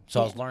city. So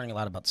I was learning a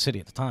lot about the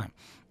city at the time,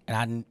 and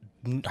I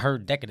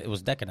heard Decadence. It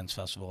was Decadence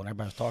Festival, and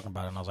everybody was talking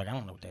about it, and I was like, I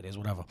don't know what that is.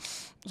 Whatever.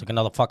 It's like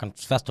another fucking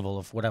festival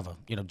of whatever.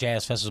 You know,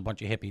 Jazz Fest is a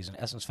bunch of hippies, and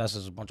Essence Fest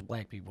is a bunch of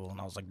black people, and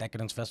I was like,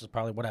 Decadence Fest is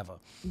probably whatever.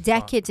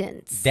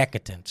 Decadence.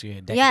 Decadence, yeah.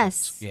 Decadence.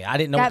 Yes. Yeah, I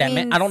didn't know That what that meant.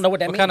 I means- don't know what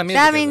that What means. kind of music?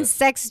 That is means it?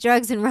 sex,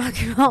 drugs, and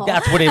rock and roll.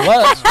 That's what it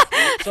was.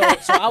 so I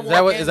Is that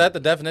walk what? in- Is that the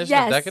definition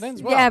Yes. of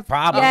decadence? Wow. Yeah,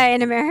 probably. Yeah,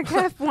 in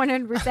America,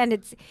 100%.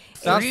 It's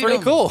Sounds Freedom.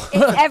 pretty cool.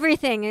 it's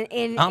everything.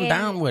 I'm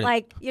down with it.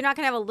 Like you're not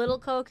gonna have a little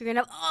Coke. You're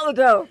gonna have all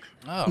the Coke.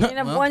 Oh, You're gonna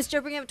have well. one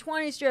stripper. You're gonna have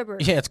 20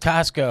 strippers. Yeah, it's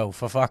Costco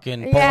for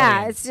fucking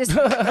Yeah, partying. it's just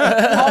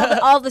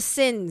all the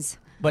sins.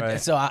 But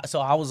Right. so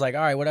I was like,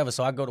 all right, whatever.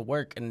 So I go to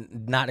work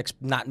and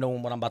not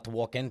knowing what I'm about to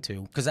walk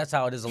into, because that's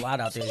how it is a lot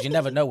out there. Is you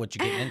never know what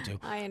you're getting into.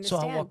 I So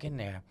I understand. walk in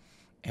there,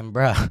 and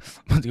bruh,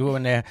 I go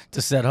in there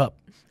to set up.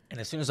 And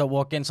as soon as I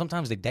walk in,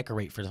 sometimes they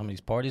decorate for some of these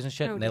parties and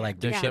shit, Oh, and they yeah. like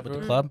do Yeah. shit with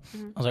the club. I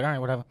was like, all right,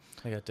 whatever.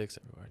 They got dicks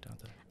everywhere, don't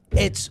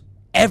they? It's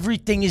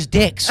everything is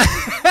dicks.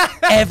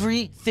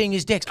 Everything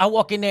is dicks. I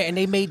walk in there and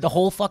they made the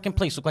whole fucking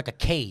place look like a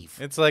cave.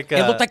 It's like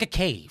it looked like a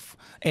cave.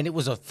 And it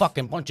was a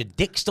fucking bunch of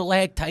dick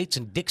stalactites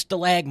and dick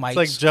stalagmites.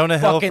 It's like Jonah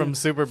Hill from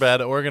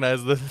Superbad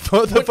organized the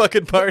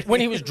fucking party.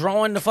 When he was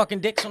drawing the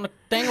fucking dicks on the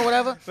thing or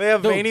whatever. They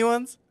have veiny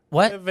ones?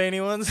 What? They have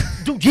veiny ones?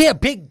 Dude, yeah,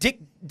 big dick.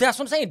 That's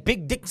what I'm saying.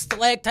 Big dick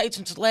stalactites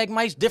and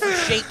stalagmites, different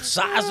shapes,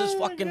 sizes,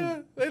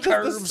 fucking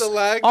curves.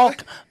 All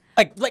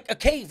like a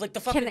cave, like the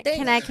fucking thing.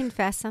 Can I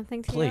confess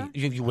something to you?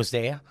 Please, you was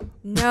there?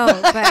 No,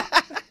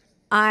 but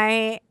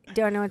I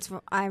don't know.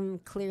 I'm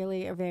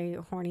clearly a very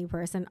horny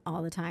person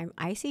all the time.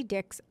 I see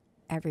dicks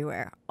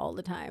everywhere all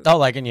the time. Oh,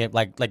 like, and you see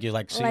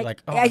oh,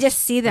 I just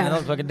see them. that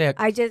looks like a dick.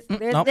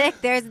 There's dick,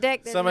 there's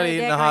dick. There's Somebody no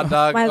eating dick. a hot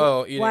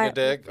dog. Eating why- a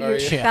dick. Are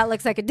you? Yeah. That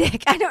looks like a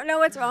dick. I don't know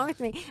what's wrong with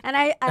me. And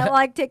I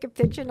like take a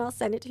picture and I'll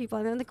send it to people.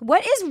 And I'm like,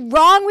 what is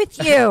wrong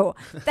with you?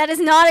 That is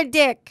not a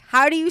dick.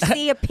 How do you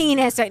see a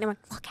penis right now? I'm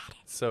like, look at it.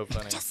 So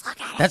funny. Just look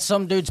at it. That's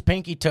some dude's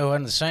pinky toe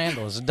in the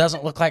sandals. It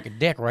doesn't look like a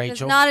dick, It's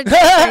Rachel. not a dick,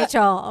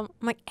 Rachel.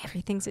 I'm like,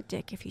 everything's a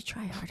dick if you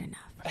try hard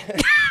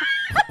enough.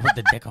 Put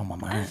the dick on my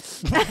mind.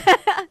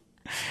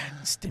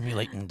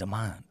 Stimulating the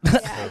mind. Yeah,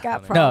 I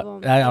got No,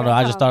 problems. I don't know.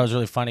 I just thought it was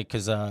really funny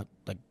because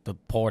like the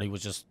party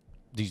was just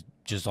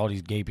all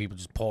these gay people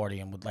just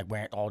partying with like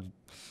wearing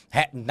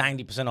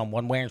 90% on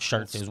one wearing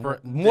shirts. There was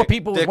more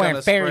people was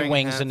wearing fairy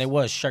wings than there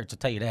was shirts. I'll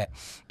tell you that.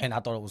 And I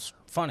thought it was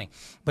funny.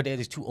 But they had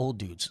these two old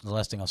dudes. The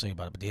last thing I'll say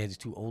about it. But they had these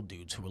two old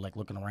dudes who were like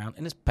looking around,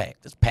 and it's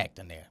packed. It's packed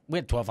in there. We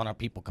had 1,200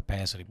 people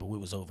capacity, but we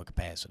was over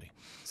capacity.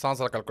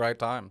 Sounds like a great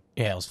time.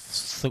 Yeah, it was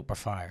super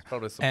fire.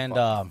 Probably super and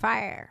fun.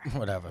 Fire.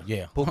 whatever.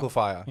 Yeah. Buku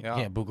fire. Yeah,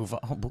 Yeah.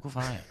 Buku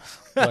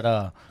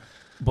fire.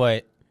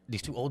 But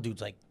these two old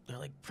dudes, like they're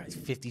like probably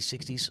 50s,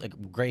 60s, like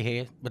gray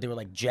hair, but they were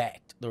like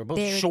jacked. They were both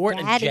short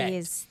and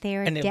jacked. They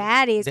were And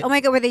daddies. Oh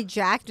my god, were they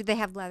jacked? Did they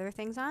have leather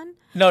things on?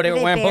 No, they Were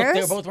were wearing bears? both.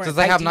 They were both wearing. Does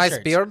they tight have nice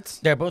t-shirts. beards?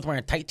 They're both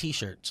wearing tight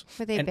t-shirts.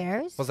 Were they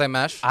bears? Was they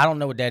mesh? I don't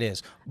know what that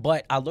is,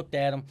 but I looked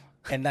at them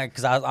and then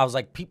because I was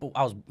like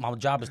my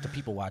job is to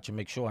people watch and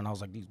make sure, and I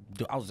was like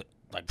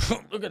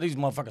look at these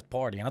motherfuckers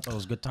partying. I thought it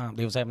was a good time.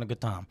 They was having a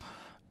good time.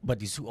 But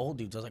these two old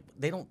dudes, I was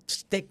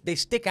like, they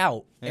stick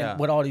out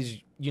with all these,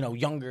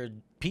 younger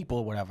people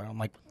or whatever. I'm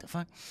like, what the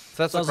fuck?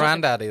 So that's So I what was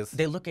like, granddaddies.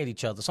 They look at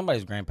each other,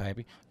 somebody's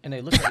grandpappy, and they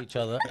look at each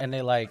other and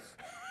they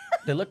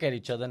look at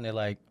each other and they're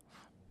like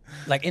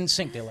in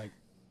sync, they're like,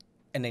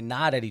 and they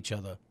nod at each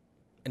other.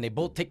 And they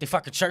both take their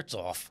fucking shirts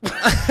off.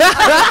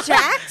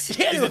 Jacked?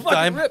 Yeah, they were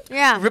fucking ripped.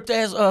 Yeah. Ripped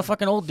ass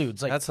fucking old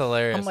dudes. Like, That's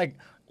hilarious. I'm like,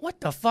 what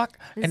the fuck?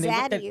 And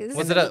Zaddies.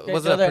 Was it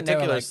a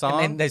particular song?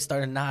 And then they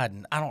started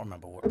nodding. I don't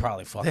remember what.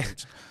 Probably fucking.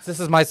 This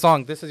is my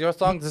song. This is your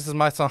song. This is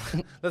my song.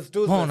 Let's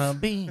do Wanna this.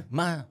 be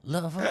my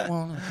lover?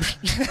 Wanna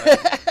be.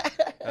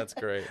 That's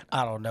great.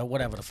 I don't know.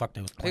 Whatever the fuck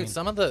they was playing. Dude,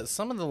 some of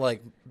the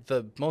like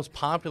the most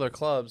popular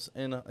clubs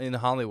in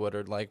Hollywood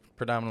are like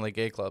predominantly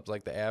gay clubs,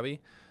 like the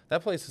Abbey.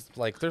 That place is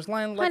like there's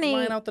line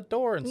out the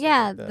door and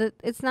Yeah, stuff like that.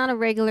 it's not a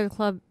regular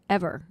club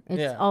ever. It's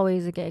Yeah.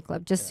 always a gay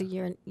club. Just so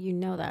you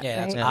know that,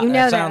 Yeah, right? that's- You know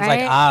that that, sounds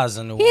right? like Oz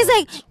in the He's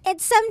like,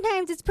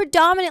 woods. it's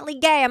predominantly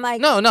gay. I'm like,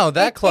 No,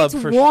 that club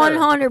it's for sure.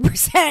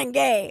 100%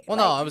 gay. Well,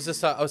 no, I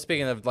was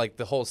speaking of like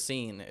the whole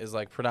scene is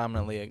like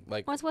predominantly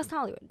like What's West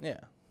Hollywood? yeah.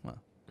 Well,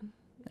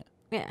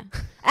 Yeah.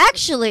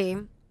 Actually,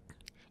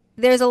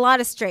 there's a lot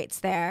of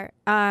straights there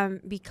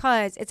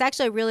because it's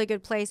actually a really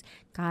good place.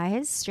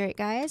 Guys, straight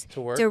guys.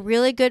 To work? It's a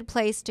really good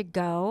place to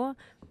go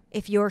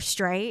if you're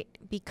straight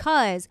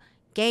because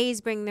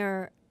gays bring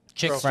their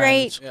Chick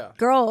straight friends Yeah.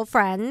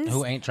 girlfriends.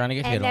 who ain't trying to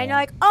get hit and on. then you're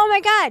like, oh my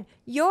God,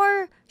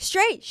 you're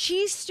straight.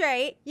 She's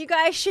straight. You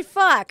guys should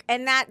fuck.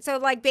 And so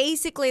like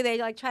basically they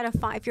like try to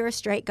find, if you're a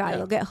straight guy, Yeah.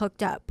 you'll get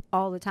hooked up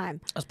all the time.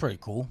 That's pretty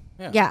cool.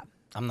 Yeah.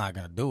 I'm not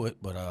gonna do it,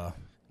 but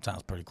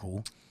sounds pretty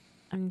cool.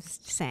 I'm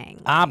just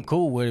saying. I'm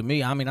cool with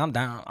it. I'm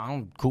down.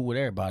 I'm cool with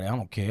everybody. I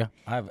don't care.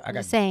 I I'm got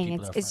just saying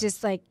people it's that are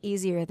just like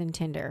easier than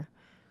Tinder.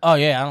 Oh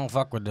yeah, I don't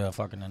fuck with the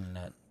fucking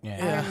internet.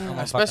 Yeah, I'm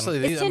not especially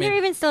fucking- these. Is I Tinder mean,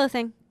 even still a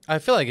thing? I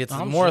feel like it's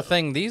I'm more a sure-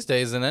 thing these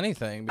days than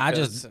anything.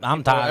 because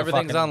I'm tired.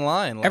 Everything's of fucking,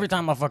 online. Like, Every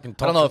time I fucking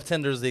talk, I don't know if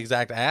Tinder's the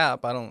exact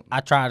app. I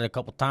tried it a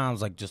couple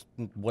times, like just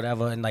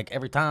whatever, and like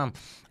every time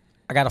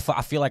I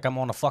feel like I'm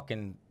on a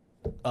fucking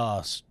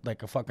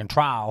like a fucking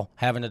trial,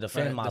 having to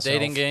defend the myself.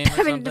 dating game or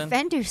Having to something.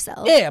 defend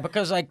yourself. Yeah,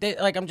 because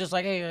I'm just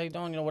like, hey, how you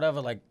doing?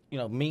 Whatever, like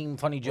meme,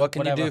 funny joke. What can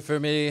whatever. you do for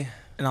me?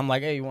 And I'm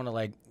like, hey, you want to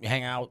like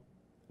hang out,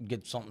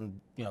 get something,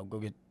 go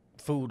get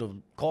food or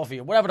coffee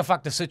or whatever the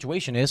fuck the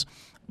situation is.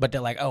 But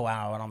they're like, oh,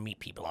 wow, I don't meet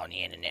people on the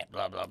internet,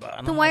 blah, blah, blah.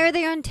 And Then I'm why like, are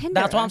they on Tinder?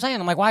 That's what I'm saying.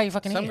 I'm like, why are you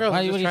fucking Some here? girls Why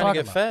are just what are you trying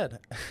to talking get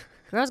about? fed.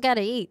 Girls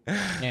gotta eat.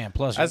 Yeah,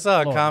 plus I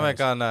saw a Lord comic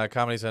knows. on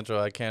Comedy Central.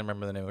 I can't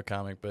remember the name of the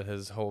comic, but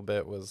his whole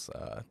bit was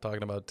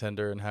talking about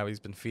Tinder and how he's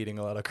been feeding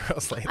a lot of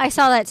girls lately. I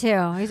saw that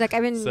too. He's like,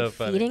 I've been So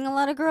funny. feeding a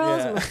lot of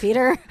girls. Yeah. I'm a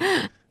feeder.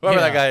 Whoever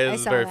that Yeah. guy I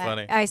is saw very that.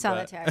 funny. I saw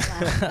but- that too. I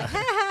was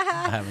laughing.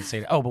 I haven't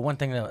seen it. Oh, but one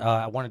thing that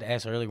I wanted to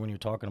ask earlier when you were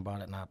talking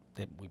about it,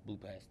 and we blew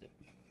past it,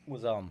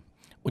 was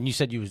when you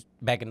said you was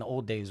back in the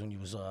old days when you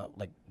was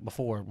like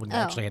before when you Oh.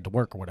 actually had to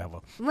work or whatever.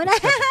 When I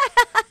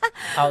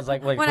I was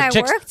like, when when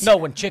chicks, worked? No,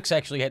 when chicks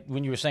actually had,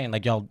 when you were saying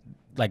like y'all,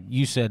 like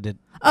you said that.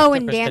 Oh,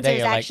 and dancers dancers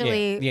today are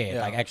actually, like,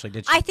 like actually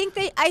did. I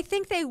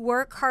think they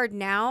work hard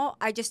now.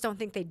 I just don't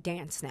think they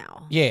dance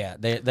now. Yeah,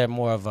 they're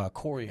more of a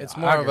choreography. It's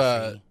more of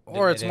a,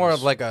 or it's more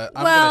of like a.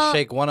 I'm gonna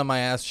shake one of my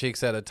ass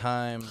cheeks at a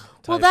time.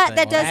 Well,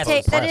 that does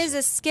take, that is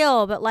a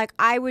skill, but like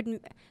I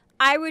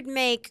would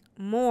make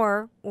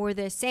more or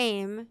the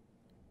same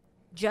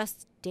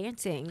just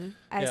dancing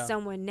as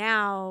someone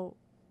now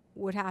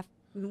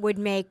would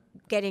make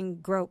getting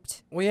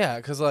groped. Well, yeah,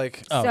 because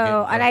like and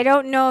I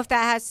don't know if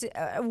that has to,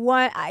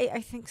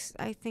 I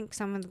think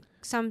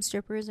some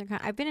strippers are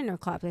I've been in their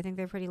clubs. I think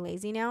they're pretty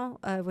lazy now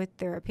with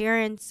their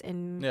appearance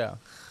and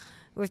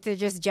with their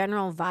just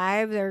general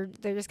vibe.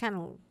 They're just kind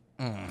of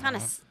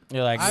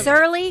like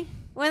surly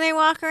when they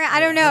walk around. I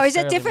don't know. Is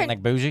it different?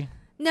 Like bougie?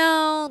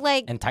 No,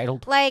 like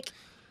entitled. Like.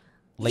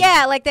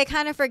 Yeah, like they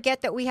kind of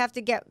forget that we have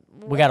to get.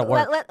 We got to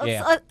work.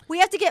 We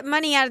have to get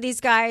money out of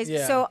these guys.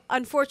 Yeah. So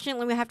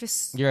unfortunately, we have to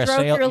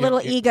stroke your little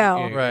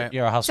ego. Right.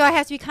 You're a hustler. So I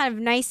have to be kind of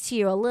nice to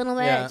you a little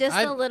bit, just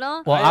a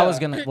little. Well, I was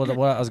gonna. Well,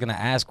 what I was gonna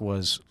ask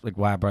was like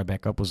why I brought it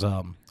back up was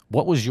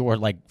what was your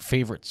like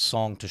favorite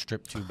song to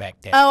strip to back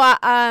then?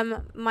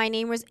 Oh, my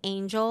name was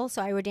Angel,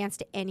 so I would dance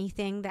to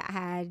anything that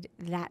had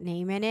that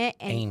name in it.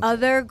 And Angel.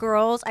 Other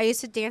girls, I used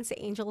to dance to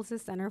Angel to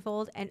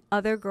Centerfold, and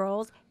other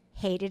girls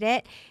hated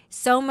it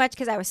so much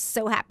because I was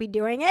so happy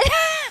doing it.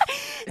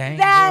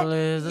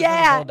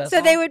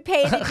 So they would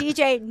pay the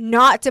DJ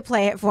not to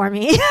play it for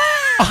me.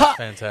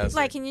 Fantastic.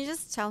 Like, can you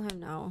just tell him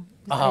no?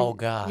 Oh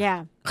God.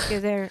 Yeah,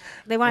 because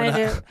they wanted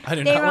to. I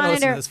do not want to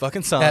listen to this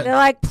fucking song. They're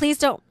like, please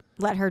don't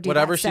let her do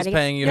whatever that she's setting.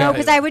 paying you. No,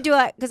 because I would do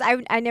it because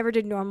I never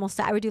did normal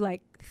set. I would do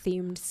like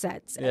themed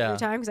sets every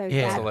time because I was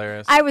that's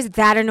hilarious. I was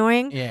that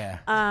annoying. Yeah.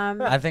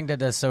 I think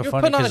that's so You're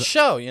funny. Putting on a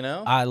show, you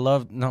know. I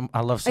love so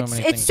many things.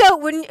 It's so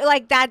when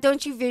like that.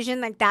 Don't you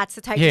vision like that's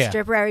the type of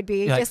stripper I would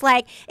be? Just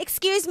like,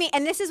 excuse me.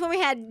 And this is when we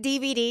had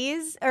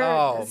DVDs or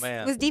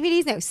was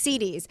DVDs? No,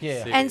 CDs.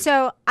 Yeah. And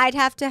so I'd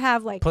have to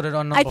have like put it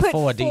on number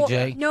 4,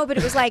 DJ. No, but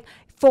it was like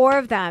 4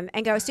 of them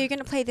and go. So you're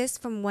gonna play this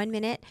from 1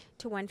 minute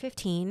to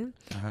 1:15.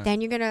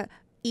 Then you're gonna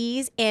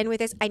ease in with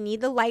this. I need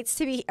the lights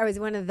to be. I was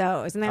one of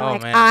those, and they're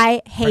like, man.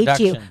 I hate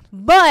you,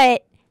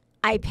 but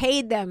I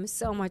paid them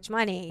so much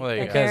money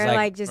that they're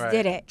like just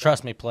did it.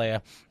 Trust me,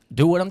 player.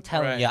 Do what I'm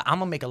telling you. I'm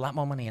gonna make a lot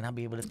more money, and I'll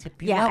be able to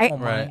tip you out more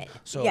money.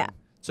 So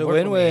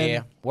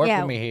win-win. Work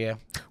with me here.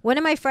 One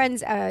of my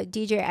friends,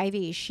 DJ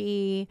Ivy,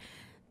 she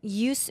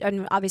used,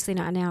 and obviously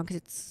not now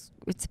because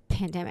it's a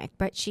pandemic,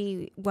 but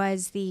she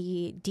was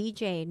the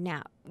DJ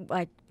now,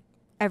 like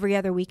every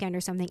other weekend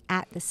or something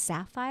at the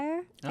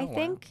Sapphire. I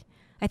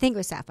think it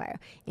was Sapphire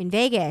in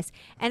Vegas.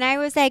 And I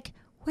was like,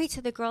 wait,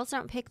 so the girls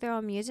don't pick their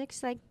own music?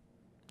 She's like,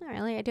 not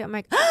really, I do. I'm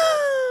like,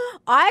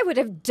 I would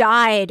have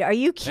died. Are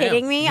you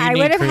kidding me? I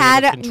would have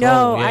had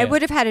I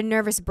would have had a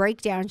nervous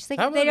breakdown. She's like,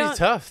 that would be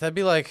tough. That'd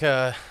be like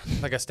a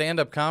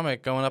stand-up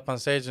comic going up on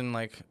stage and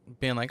like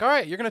being like, all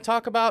right, you're gonna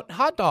talk about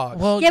hot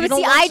dogs. Well, yeah, but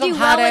see, I do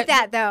well with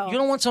that though. You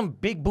don't want some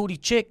big booty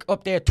chick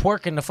up there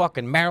twerking the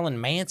fucking Marilyn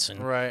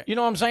Manson, right? You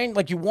know what I'm saying?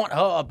 Like you want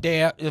her up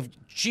there. If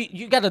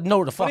you got to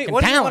know the fucking talent.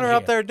 What do you want her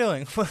up there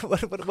doing? What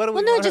do we?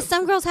 Well, no, just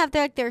some girls have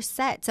their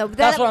set. So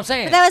that's what I'm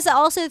saying. But that was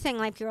also the thing.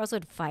 Like girls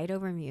would fight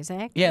over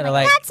music. Yeah, they're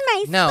like, that's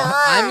my song. No,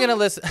 I'm gonna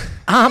listen.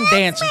 I'm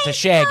dancing to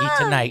Shaggy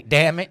tonight.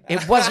 Damn it!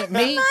 It wasn't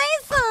me. My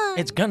song.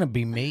 It's gonna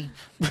be me.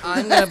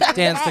 I'm gonna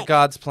dance to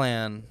God's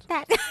plan.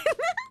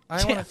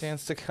 I want to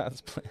dance to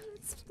God's plan.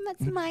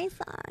 That's my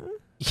song.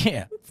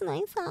 Yeah, it's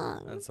my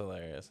song. That's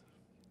hilarious.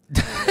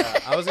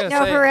 I was gonna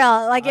say, for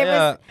real. Like it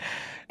was.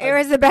 It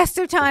was the best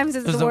of times.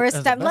 It's the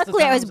worst time.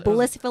 Luckily, I was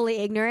blissfully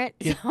ignorant,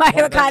 so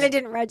I kind of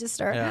didn't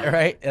register. Yeah.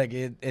 Right? Like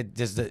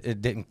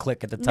it didn't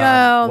click at the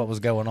time what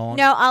was going on.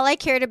 No, all I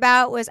cared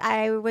about was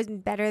I was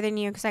better than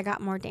you because I got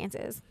more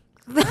dances.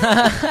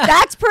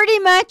 That's pretty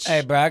much.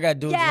 Hey, bro, I got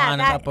dudes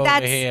lining up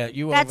over here.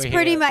 That's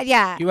pretty much.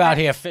 Yeah, you out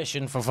here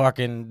fishing for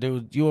fucking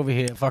dude. You over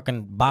here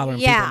fucking bothering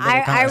people.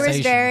 Yeah, I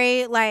was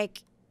very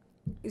like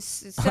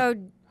so.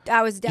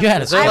 I was dumb.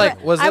 Was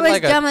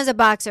it dumb as a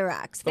box of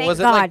rocks. Thank was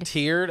it God. like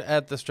tiered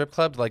at the strip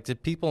club? Like,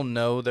 did people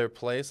know their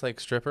place?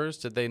 Like strippers,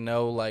 did they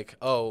know like,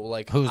 oh,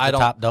 like who's the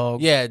top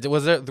dog? Yeah,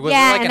 was there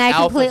like an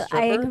alpha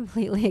stripper? I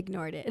completely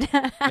ignored it.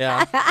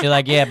 Yeah, you're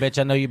like, yeah, bitch.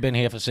 I know you've been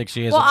here for 6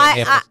 years. Well,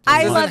 this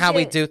isn't how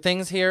we do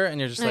things here, and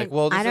you're just like,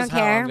 well, this is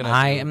how I'm gonna.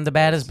 I am the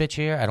baddest bitch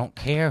here. I don't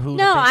care who.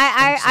 No,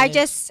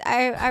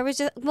 I was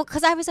just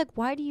because I was like,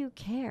 why do you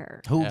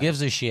care? Who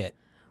gives a shit?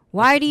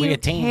 Why do you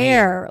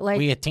care? Like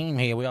we a team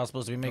here. We all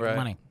supposed to be making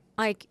money.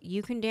 Like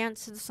you can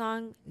dance to the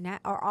song,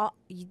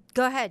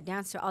 go ahead,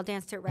 dance to. I'll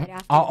dance to it right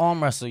after. I'll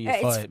arm wrestle you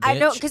for it, bitch. I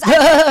don't because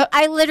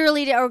I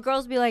literally did, or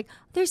girls be like,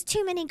 "There's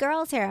too many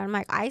girls here." I'm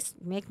like, I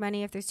make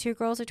money if there's 2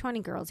 girls or 20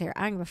 girls here.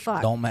 I don't give a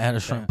fuck. Don't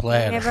matter, shrimp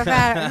platter.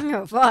 I don't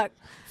give a fuck.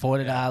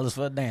 $40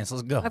 for a dance.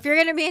 Let's go. If you're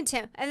gonna be into,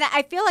 and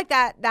I feel like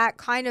that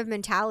kind of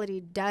mentality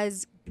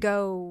does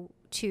go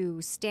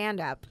to stand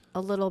up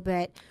a little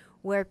bit,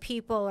 where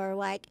people are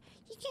like,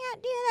 you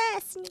can't do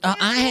this.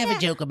 I have a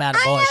joke about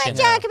abortion. I have a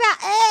joke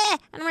about,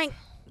 and I'm like,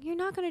 you're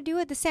not gonna do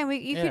it the same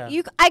way.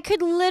 I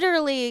could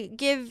literally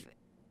give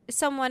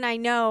someone I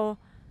know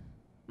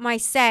my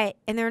set,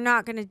 and they're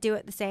not gonna do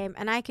it the same,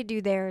 and I could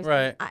do theirs.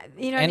 Right.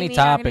 You know Any what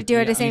I mean? topic do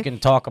it the same. you can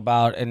talk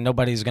about, and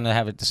nobody's gonna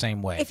have it the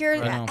same way. If you're,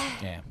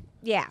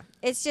 yeah,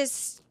 it's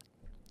just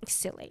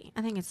silly.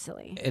 I think it's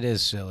silly. It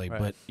is silly,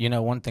 Right.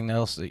 but one thing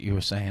else that you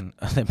were saying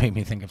that made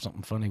me think of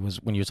something funny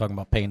was when you were talking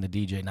about paying the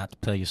DJ not to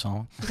play your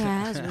song.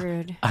 Yeah, that's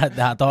rude. I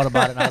thought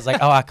about it, and I was like,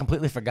 oh, I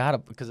completely forgot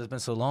it because it's been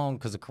so long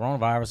because of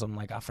coronavirus. I'm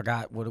like, I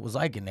forgot what it was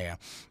like in there,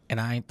 and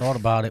I ain't thought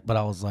about it, but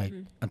I was like,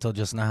 until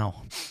just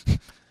now.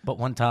 But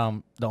one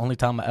time, the only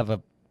time I ever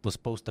was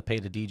supposed to pay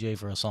the DJ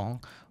for a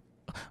song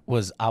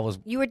was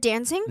You were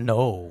dancing?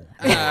 No.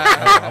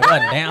 I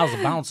wasn't. I was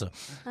a bouncer.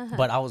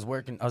 But I was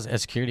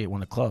at security at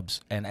one of the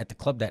clubs. And at the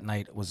club that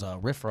night, it was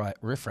Riff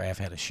Raff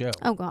had a show.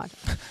 Oh, God.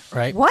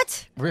 Right?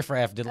 What? Riff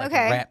Raff did like a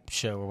rap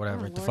show or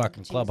whatever at the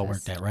fucking club I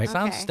worked at, right?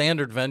 Sounds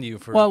standard venue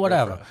for. Well,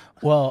 whatever.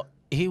 Well,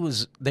 I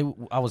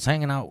was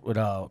hanging out with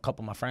a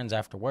couple of my friends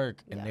after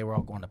work, and they were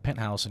all going to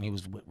Penthouse, and he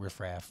was with Riff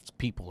Raff's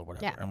people or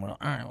whatever. Yeah. And we're like,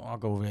 all right, well, I'll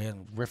go over there.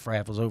 And Riff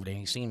Raff was over there, and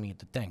he seen me at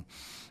the thing.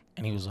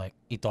 And he was like,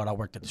 he thought I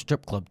worked at the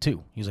strip club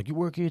too. He was like, you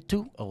work here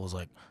too? I was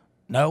like,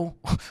 no.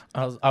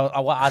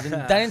 I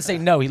didn't say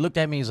no. He looked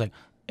at me. He's like,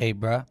 hey,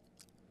 bruh.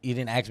 He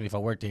didn't ask me if I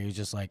worked there. He was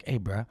just like, hey,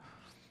 bruh,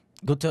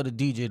 go tell the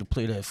DJ to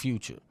play that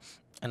Future.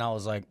 And I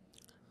was like,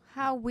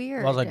 how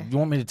weird. I was like, you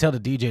want me to tell the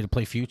DJ to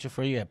play Future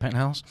for you at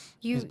Penthouse?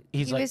 He like,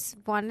 just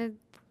wanted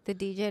the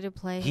DJ to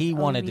play. He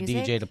wanted the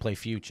music? DJ to play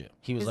Future.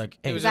 He was like,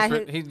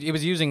 hey, he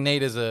was using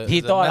Nate as a. He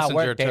as thought a I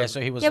worked there, to, so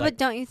he was Yeah, like, but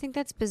don't you think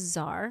that's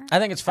bizarre? I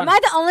think it's funny. Am I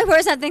the only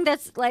person that think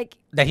that's like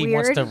that he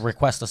weird? wants to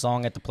request a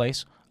song at the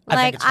place?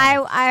 Like, I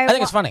think it's funny. I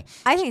think it's funny.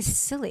 I think it's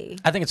silly.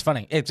 I think it's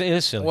funny. It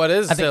is silly. What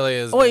is I think, silly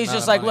is. Oh, he's the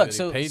just amount like, of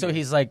look. money that he So paid you.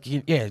 he's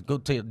like, yeah, go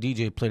tell the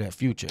DJ to play that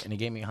Future, and he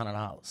gave me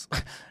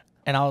 $100,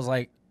 and I was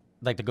like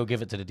to go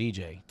give it to the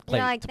DJ to play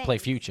like, play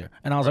thanks. Future,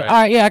 and I was like, Right.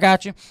 all right, yeah, I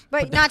got you.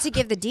 But not to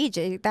give the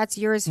DJ. That's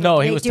yours. For No,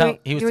 he was doing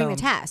he was doing telling-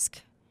 the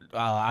task.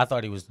 I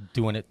thought he was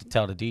doing it to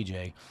tell the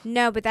DJ.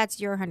 No, but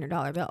that's your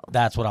 $100 bill.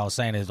 That's what I was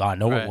saying. Is I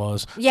know Right. it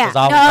was. Yeah. 'Cause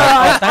No,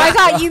 I I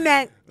thought you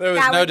meant There was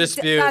that no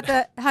dispute. Not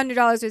the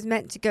 $100 was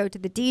meant to go to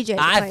the DJ. to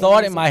I play thought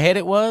in music. my head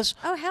it was,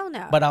 Oh hell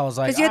no! but I was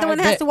like, because you're the one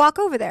that has to walk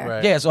over there.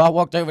 Right. Yeah, so I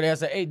walked over there and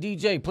said, hey,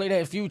 DJ, play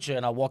that Future,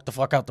 and I walked the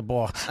fuck out the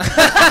bar.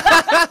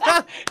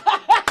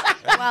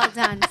 Well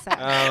done, sir.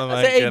 Oh my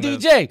I said, hey,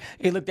 goodness. DJ.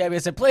 He looked at me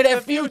and said, play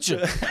that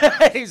Future.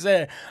 He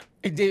said,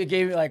 he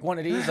gave me like one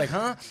of these, like,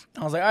 huh?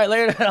 I was like, all right,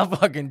 later. And I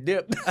fucking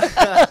dipped. So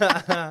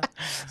I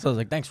was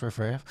like, thanks, Riff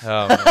Raff.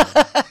 Oh, man.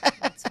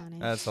 That's funny.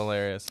 That's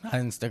hilarious. I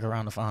didn't stick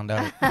around to find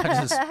out. I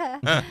just,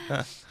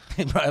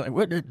 he probably like,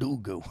 where'd that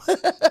dude go?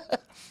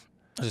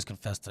 I just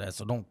confessed to that,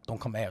 so don't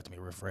come after me,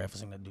 Riff Raff, for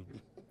saying that dude.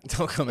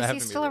 Don't come Is after he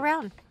me. still dude.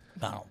 around?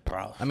 No,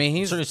 bro. I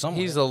mean, Sure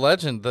somewhere. he's a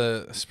legend.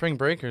 The Spring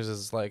Breakers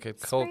is like a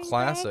cult Spring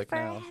classic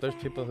break now. There's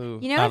people who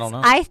You know, I don't know.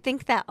 I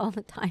think that all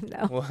the time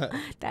though. what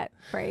That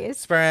phrase.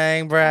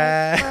 Spring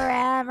Break.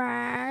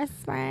 Forever,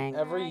 spring.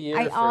 Every break.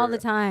 year all for- the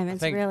time. I It's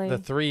think really. the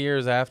 3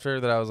 years after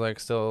that I was like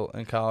still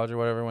in college or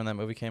whatever when that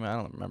movie came out.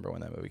 I don't remember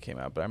when that movie came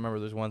out, but I remember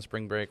there's one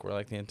spring break where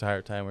like the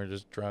entire time we were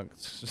just drunk.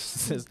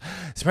 It's just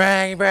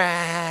spring break.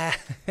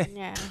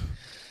 yeah.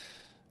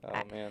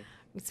 Oh man.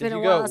 It's Did been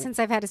a you while go- since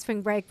I've had a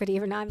spring break, but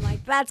even I'm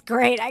like, that's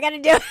great. I got to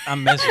do it. I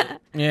miss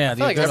it. Yeah,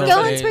 feel like these every- good Go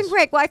on days. spring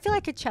break. Well, I feel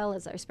like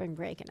Coachella's our spring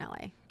break in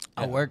LA.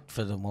 I worked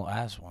for the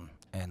last one,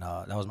 and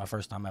that was my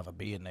first time ever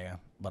being there.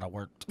 But I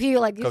worked. You're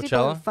like, these people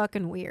are Coachella?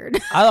 fucking weird.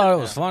 I thought it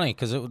was funny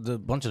because a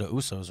bunch of the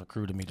Usos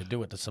recruited me to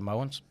do it, the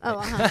Samoans. Oh,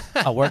 uh-huh.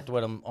 I worked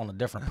with them on a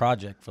different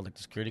project for like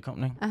the security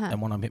company,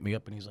 and one of them hit me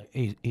up and he's like,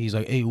 "Hey,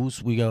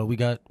 Us, we got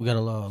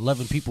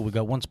 11 people. We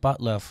got one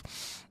spot left,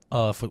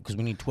 because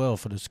we need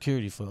 12 for the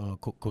security for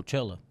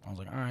Coachella." I was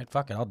like, "All right,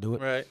 fuck it, I'll do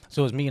it." Right.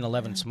 So it was me and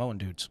 11 Samoan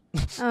dudes,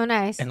 Oh,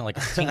 nice. and like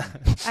a team.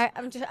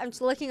 I'm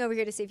just looking over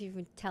here to see if you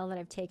can tell that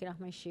I've taken off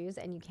my shoes,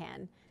 and you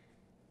can.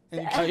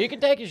 Oh, you can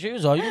take your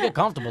shoes off. You can get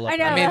comfortable. Up I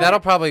know. there. I mean, that'll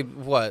probably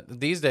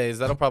these days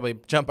that'll probably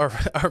jump our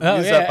Oh,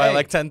 views yeah, up by hey.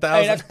 like Hey,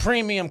 10,000. that's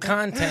premium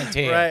content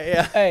here. Right,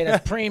 yeah. Hey,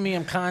 that's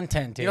premium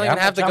content here. You don't even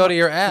have to go to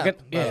your app.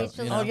 Yeah. Rachel's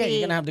Oh, yeah,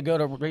 you're going to have to go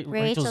to Rachel's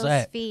Rachel's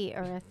app. feet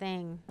are a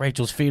thing.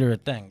 Rachel's feet are a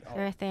thing.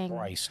 They're a thing.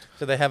 Christ.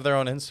 Do they have their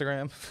own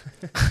Instagram?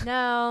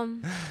 No,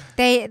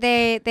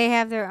 they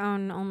have their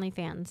own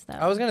OnlyFans though.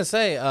 I was gonna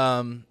say,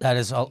 That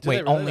is, Do wait, they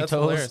really? only That's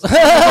toes? hilarious.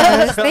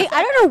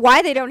 I don't know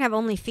why they don't have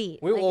only feet.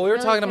 we Like, were really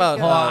talking could about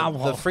go-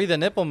 the free the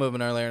nipple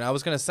movement earlier, and I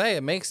was gonna say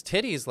it makes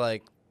titties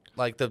like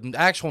the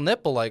actual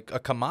nipple like a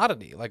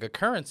commodity, like a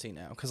currency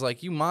now, because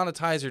like you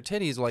monetize your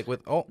titties like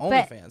with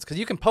OnlyFans, because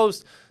you can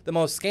post the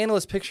most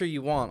scandalous picture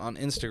you want on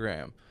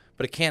Instagram,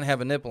 but it can't have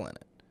a nipple in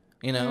it.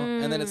 You know,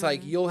 and then it's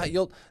like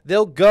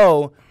they'll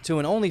go to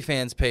an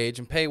OnlyFans page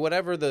and pay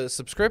whatever the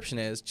subscription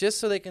is just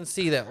so they can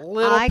see that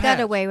little. I got patch.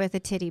 away with a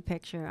titty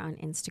picture on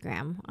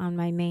Instagram on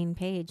my main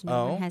page. No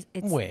Oh? one has.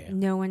 It's, Where?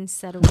 No one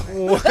said a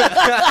word.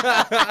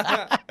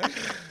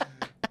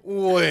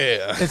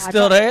 Where? It's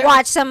still there?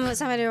 Watch somebody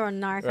will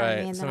narc Right, on me,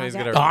 and then somebody's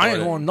I'll gonna go. Oh, I ain't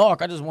Record it. going to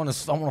knock. I want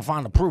to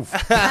find the proof.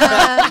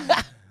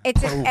 It's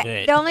Prove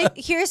it. the only.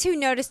 Here's who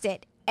noticed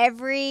it.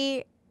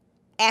 Every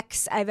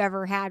ex I've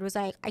ever had was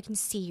like, I can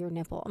see your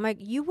nipple. I'm like,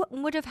 you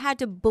would have had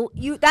to.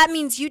 That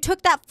means you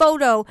took that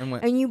photo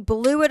and you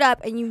blew it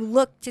up and you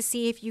looked to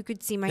see if you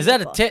could see my. Is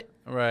nipple. that a tit?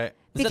 Right.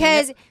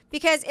 Because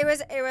it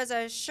was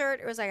a shirt.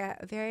 It was like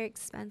a very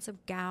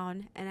expensive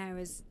gown, and I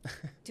was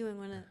doing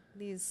one of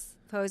these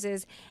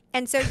poses.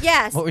 And so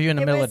yes. What were you in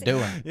the middle of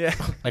doing? Yeah.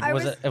 Like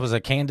it was a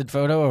candid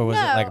photo or was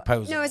it like a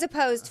pose? No, it was a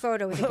posed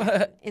photo with a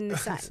gown in the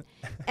sun.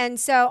 And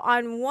so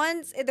on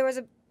there was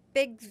a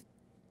big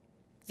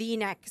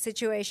V-neck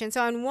situation.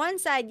 So on one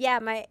side, yeah,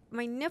 my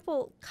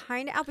nipple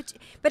kind of out,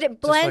 but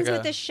it blends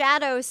with the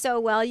shadow so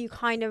well. You'd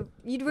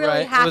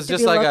really have to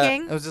be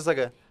looking. It was just like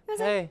a.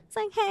 Hey. It's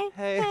like,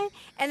 hey.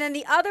 And then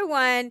the other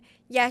one,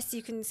 yes,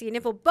 you can see a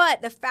nipple,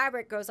 but the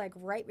fabric goes like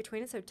right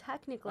between it, so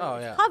technically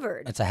it's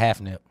covered. It's a half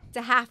nip. It's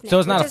a half nip. So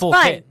it's not a full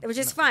tit. Which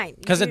is fine.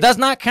 Because it does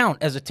not count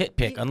as a tit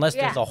pic unless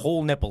there's a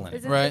whole nipple in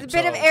it. Right. It's a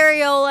bit of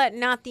areola,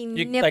 not the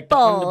nipple like the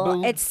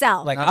underboob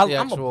itself. Like Not the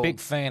I'm actual- a big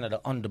fan of the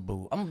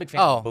underboob. I'm a big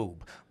fan of the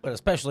boob. But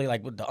especially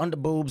like with the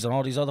underboobs and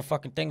all these other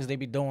fucking things they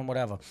be doing,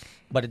 whatever.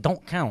 But it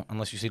don't count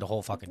unless you see the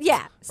whole fucking thing.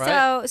 Yeah.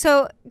 Right?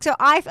 So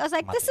I was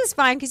like, this is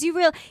fine because you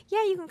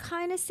can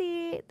kind of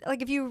see,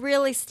 like if you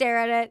really stare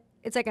at it,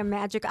 it's like a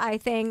magic eye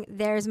thing.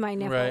 There's my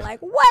nipple. Right. Like,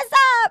 what's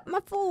up, my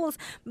fools?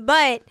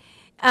 But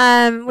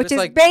which is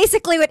like-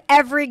 basically what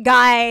every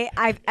guy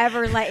I've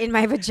ever let in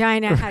my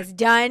vagina has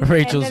done.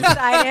 Rachel's- And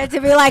decided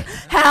to be like,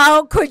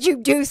 how could you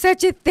do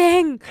such a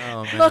thing?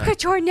 Oh, man. Look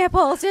at your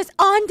nipples just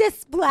on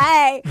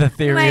display. The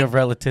theory Like- of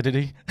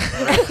relativity.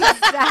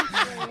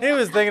 Exactly. He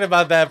was thinking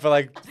about that for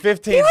like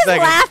 15 He was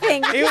seconds.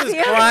 laughing. He was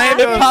He crying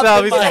to laughing.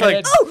 himself. He's in just my like,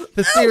 head. oh,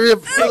 the theory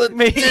of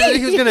relativity.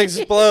 He was going to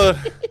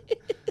explode.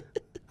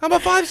 I'm a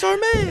 5-star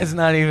man. It's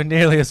not even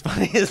nearly as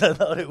funny as I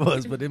thought it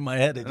was, but in my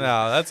head it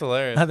No, that's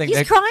hilarious. I think He's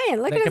that,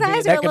 crying. Look that at could his be,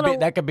 eyes that are a could little. be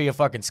that could be a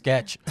fucking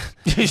sketch.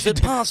 Is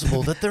it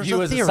possible that there's You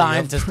a as theory a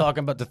scientist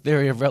talking about the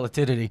theory of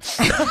relativity.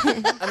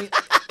 I mean,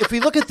 if we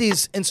look at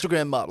these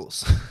Instagram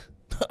models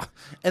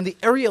and the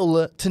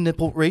areola to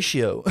nipple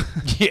ratio,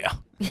 Yeah.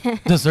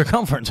 The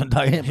circumference and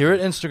diameter. here at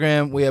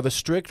Instagram we have a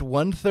strict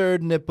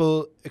 1/3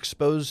 nipple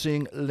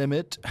exposing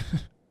limit.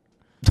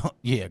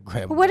 Yeah,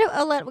 grab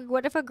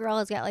What if a girl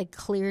has got like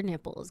clear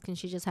nipples? Can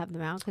she just have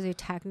them out because they're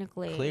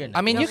technically Clear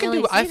I mean, don't you can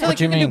really do. I see feel them. like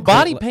you What can you do mean,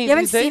 body clear- paint. You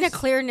haven't these seen a days.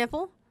 clear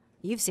nipple?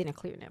 You've seen a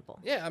clear nipple.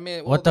 Yeah, I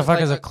mean, What the fuck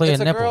like is a clear it's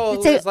nipple? A girl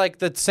It's who a- is like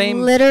the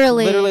same,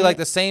 literally like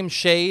the same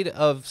shade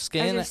of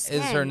skin As your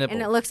as her skin, nipple.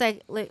 and it looks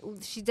like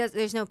she does.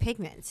 There's no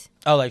pigment.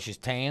 Oh, like she's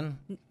tan?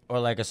 Or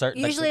like a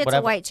certain Usually like, it's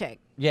whatever. a white chick.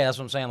 Yeah, that's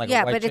what I'm saying. Like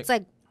Yeah, a white but chick. it's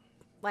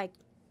like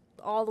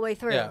all the way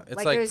through. yeah, it's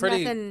like there's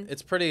pretty. nothing.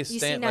 It's pretty see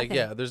stand. Like nothing.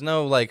 yeah, there's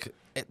no like.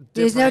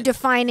 There's no different-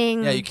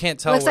 defining. Yeah, you can't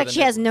tell Looks where like the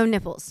she has no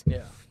nipples.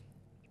 Yeah,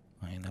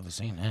 I ain't never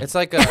seen that. it's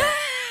like a.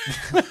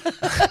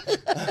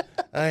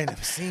 I ain't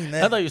never seen I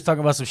that. thought you was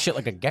talking about some shit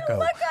like a gecko. Oh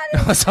my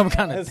God, Or some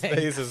kind of His thing.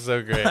 face is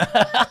so great. Look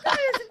at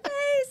his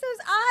face,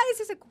 those eyes.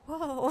 He's like,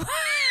 whoa.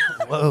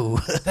 Whoa.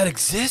 that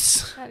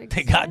exists.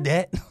 They got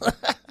that?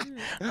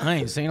 I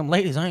ain't seen them.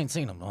 Ladies, I ain't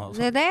seen them.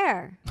 They're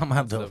there. I'm going to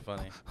have So to,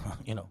 funny.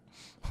 you know,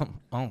 I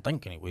don't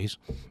think anyways.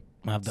 I'm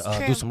going to It's have to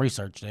do true. some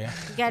research there. You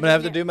I'm gotta gonna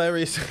have to it. do my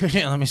research.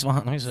 Yeah, let me see.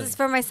 This is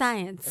for my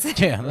science.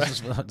 Yeah, this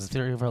is the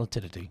theory of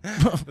relativity.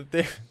 The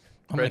theory-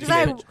 I'm gonna He's do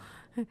like,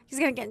 he's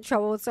gonna get in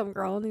trouble with some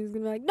girl, and he's gonna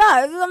be like, "No,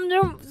 I'm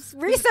doing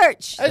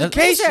research.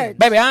 Education.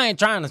 Baby, I ain't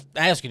trying to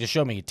ask you to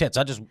show me your tits.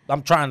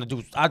 I'm trying to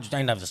do. I just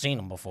ain't never seen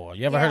them before.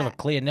 You ever heard of a Yeah.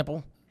 clear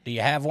nipple? Do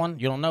you have one?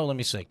 You don't know? Let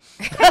me see.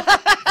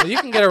 Well, you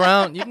can get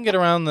around. You can get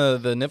around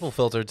the nipple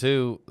filter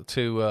too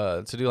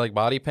to do like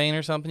body paint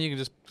or something. You can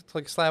just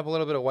like slap a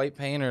little bit of white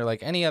paint or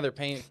like any other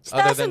paint Just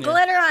other throw than some your,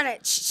 glitter on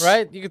it.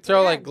 right. You could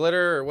throw Yeah. like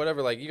glitter or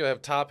whatever. Like you could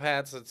have top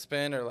hats that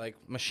spin or like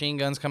machine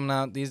guns coming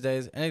out these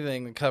days.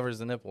 Anything that covers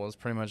the nipple is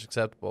pretty much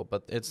acceptable.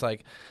 But it's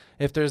like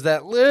if there's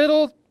that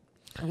little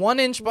 1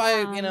 inch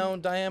by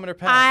diameter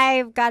patch.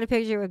 I've got a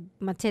picture with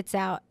my tits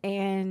out,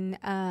 and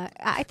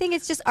I think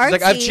it's just artsy.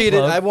 It's like I've cheated.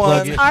 Plug- I plug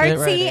won. it. Artsy,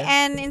 Right there.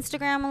 and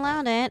Instagram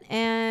allowed it,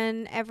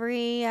 and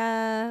every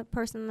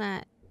person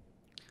that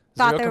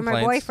thought Zero they were my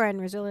complaints.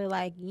 boyfriend was really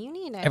like, "You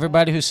need it."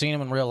 Everybody who's seen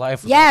him in real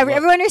life. was Yeah, like, "Look,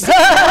 everyone who's seen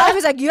it in real life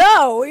was like,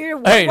 "Yo,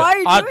 Hey,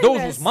 why are you doing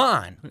those this?" was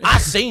mine. I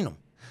seen them.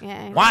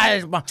 Yeah. Why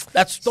is my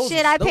that's those?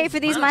 Shit, I those paid for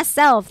these mine.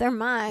 myself. They're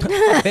mine.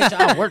 Bitch,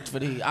 I worked for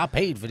these. I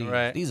paid for these.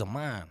 Right. These are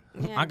mine.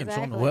 Yeah, I can show them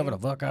to exactly. whoever the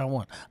fuck I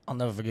want. I'll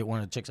never forget one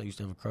of the chicks I used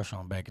to have a crush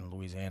on back in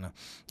Louisiana.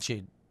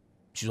 She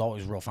was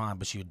always real fine,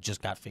 but she had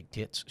just got fake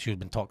tits. She had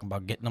been talking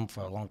about getting them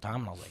for a long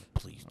time, and I was like,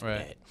 please do Right.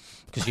 that.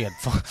 Because she had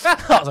fun.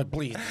 I was like,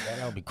 please do that.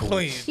 That would be cool.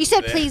 Please. You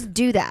said, "Please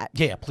do that."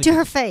 Yeah, please. To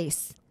her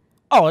face.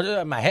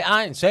 Oh, my head.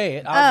 I didn't say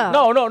it. I was,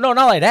 Oh. No,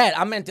 not like that.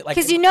 I meant it like.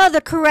 Because you know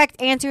the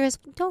correct answer is,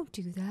 "Don't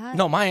do that."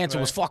 No, my answer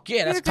was fuck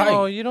yeah, that's You're tight. good.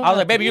 Oh, you don't I was have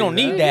like, baby, to you do don't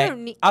that. need You that.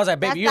 don't need- I was like,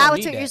 baby, you That's don't what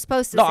need you're that.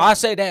 supposed to no, say. I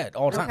say that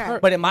all the time. Okay.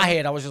 But in my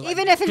head, I was just like,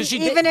 Even if 'cause she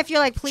even didn't. if you're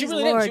like, She "Please,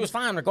 really Lord, didn't. She was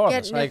fine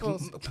regardless. get Like,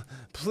 nipples."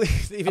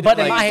 please. Even But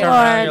if, in my like, head- turn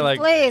around, Lord, you're like,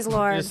 please, you're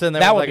Lord. just sitting there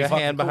That with would like be a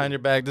fucking hand cool. behind your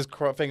back, just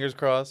fingers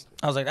crossed.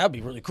 I was like, that'd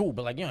be really cool.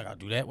 But like, you ain't gotta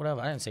do that,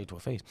 whatever. I didn't say it to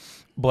her face.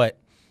 But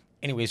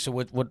Anyway, so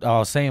what I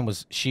was saying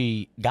was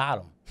she got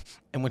him.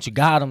 And when she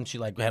got him, she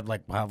like had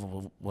like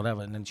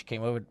whatever, and then she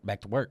came over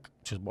back to work.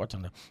 She was a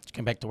bartender. She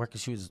came back to work and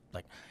she was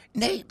like,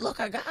 "Nate, look,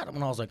 I got him."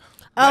 And I was like,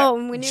 "Oh,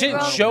 when she you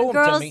didn't show him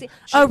girls, to me."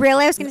 Oh,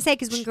 really? I was gonna say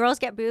because when girls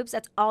get boobs,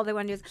 that's all they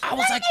want to do. I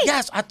was like,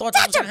 "Yes, I thought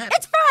that was gonna happen."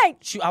 It's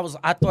fine.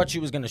 I thought she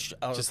was gonna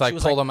just like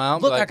pull them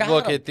out. Look, like, I got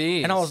look him. at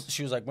these. And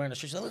she was like wearing the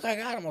shirt. She's like, "Look, I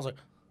got him." I was like,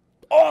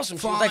 "Awesome."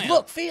 She was like,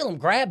 "Look, feel him."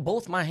 Grab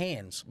both my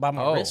hands by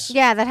my wrists.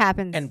 Yeah, that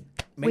happens. And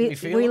make me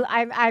feel him.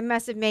 I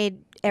must have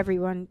made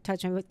everyone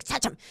touch him.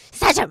 Touch him.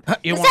 Touch him.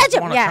 You touch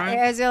him. wanna Yeah, try?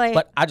 it was really.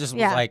 But I just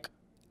was like,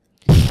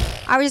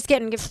 I was just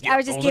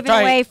those giving are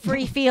tight. away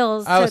free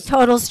feels to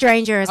total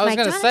strangers. I was like,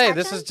 gonna "Do you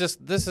wanna say touch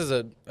him?" this is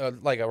a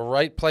like a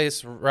right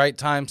place, right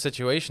time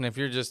situation. If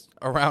you're just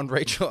around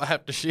Rachel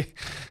after she,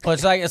 well,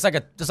 it's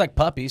like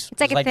puppies.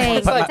 It's like a thing.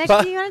 It's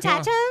like, do you want to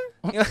touch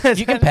him?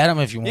 You can pet him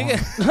if you want.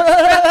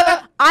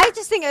 I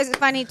just think it was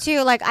funny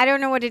too. Like I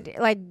don't know what it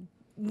like.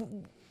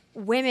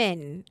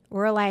 Women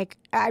were like,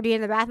 I'd be in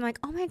the bathroom like,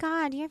 "Oh my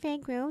god, do you have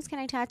fake boobs? Can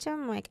I touch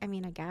them?" I'm like, I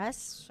mean, I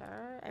guess,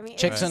 sure. I mean,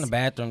 Chicks in the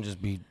bathroom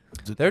just be.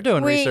 They're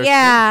doing research.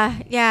 Yeah.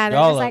 They're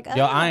Y'all just like,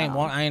 yo, I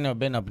ain't never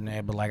been up in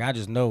there, but like I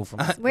just know from.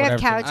 We have whatever-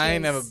 couches. I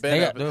ain't never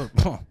They been.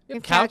 got, We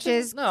have Couches?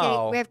 couches.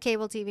 No. We have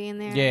cable TV in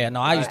there. yeah, no,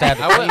 I used to have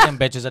to clean them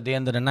bitches at the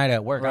end of the night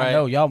at work. Right. I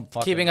know y'all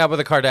fucking. Keeping up with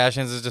the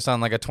Kardashians is just on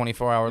like a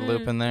 24-hour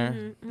loop in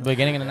there.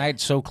 Beginning of the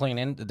night, so clean.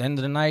 At the end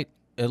of the night,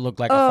 it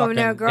looked like a Oh fucking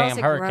no, girls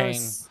damn are hurricane.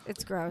 gross.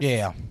 It's gross.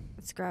 Yeah.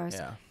 It's gross.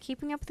 Yeah.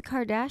 Keeping up with the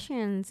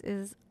Kardashians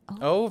is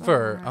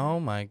Over. Oh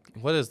my!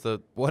 What is the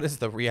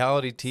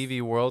reality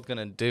TV world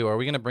gonna do? Are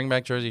we gonna bring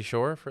back Jersey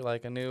Shore for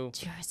like a new?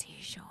 Jersey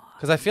Shore.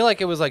 Because I feel like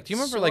it was like, do you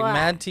remember like Sure.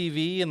 Mad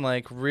TV and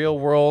like Real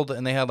World,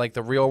 and they had like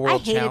the Real I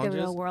World hated challenges.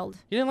 the Real World.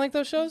 You didn't like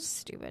those shows?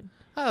 Stupid.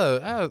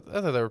 I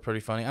thought they were pretty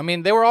funny. I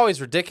mean, they were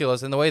always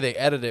ridiculous, and the way they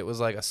edited it was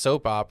like a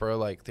soap opera.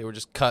 Like they were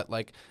just cut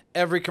like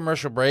every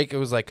commercial break. It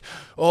was like,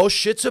 oh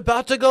shit's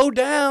about to go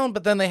down,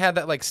 but then they had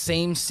that like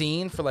same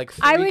scene for like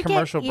 3 I would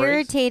commercial get breaks.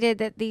 irritated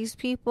that these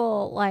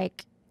people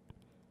like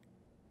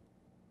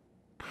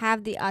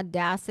have the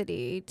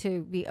audacity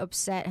to be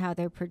upset how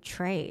they're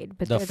portrayed,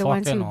 but The they're the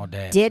ones fucking who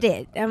audacity. did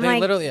it. I'm They like,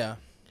 literally, yeah.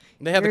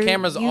 They have the You're-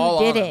 cameras you all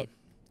did on, it.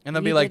 and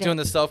they'll You be like did doing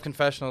it. the self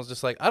confessionals,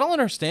 just like I don't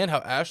understand how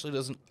Ashley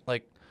doesn't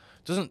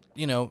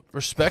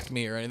respect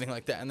me or anything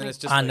like that. And then it's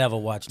just I like, never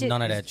watched Did-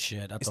 none of that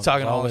shit. I thought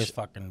talking it was all always this-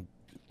 fucking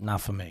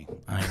not for me.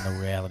 I ain't no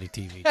reality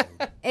TV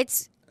dude.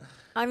 it's.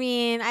 I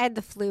mean, I had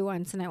the flu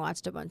once, and I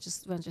watched a bunch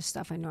of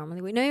stuff I normally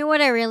would. You know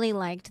what I really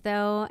liked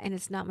though, and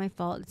it's not my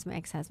fault. It's my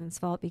ex-husband's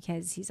fault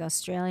because he's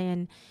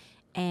Australian,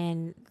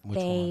 and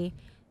Which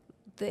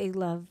they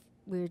love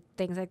weird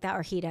things like that,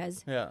 or he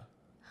does. yeah.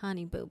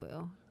 Honey Boo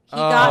Boo. He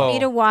got me Oh.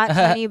 to watch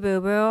Honey Boo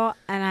Boo,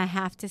 and I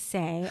have to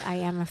say, I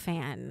am a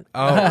fan.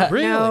 Oh,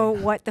 really? Know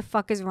what the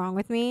fuck is wrong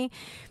with me?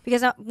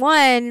 Because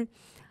one,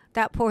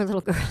 that poor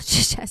little girl,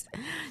 she's just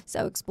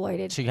so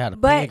exploited. She got a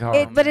big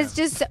heart. But it's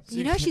just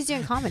she's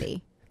doing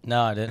comedy.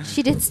 No, I didn't.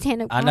 She did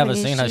stand up. I comedy.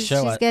 never seen her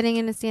show. She's getting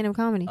into stand up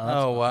comedy.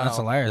 Oh, wow. That's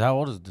hilarious. How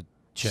old is the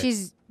chick?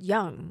 She's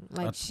young,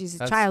 like That's- she's a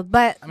that's- child.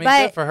 But I mean,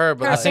 good for her,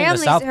 but her I seen the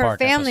family's South her Park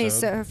family's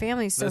episode. her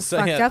family's so So,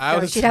 fucked yeah, up. I Though.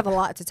 was- She'd have a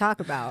lot to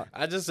talk about.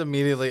 I just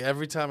immediately,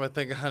 every time I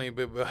think of Honey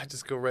Boo Boo, I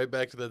just go right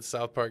back to that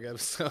South Park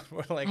episode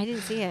where like, I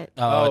didn't see it.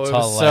 Oh, it's it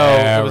was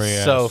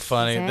hilarious. so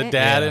funny. Is The it?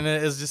 dad Yeah. in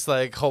it is just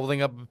like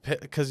holding up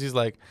because he's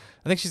like,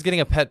 I think she's getting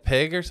a pet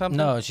pig or something.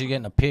 No, she's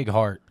getting a pig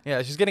heart.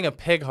 Yeah, she's getting a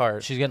pig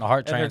heart. She's getting a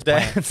heart and her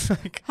transplant. dad's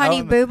like, Honey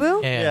out in Boo Boo.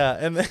 Yeah.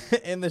 Yeah,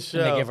 in the show.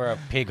 And they give her a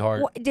pig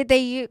heart. Did they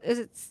use? Is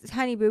it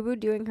Honey Boo Boo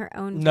doing her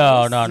own?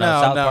 No, voice? no, no. No,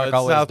 South no, Park it's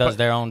always South does Park.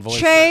 their own voice.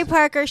 Trey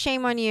Parker,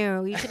 shame on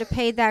you. You should have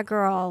paid that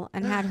girl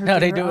and had her. No,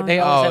 they her do. own They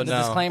voice. always Oh, have the no.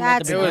 disclaimer at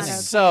That's the It not was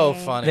beginning. so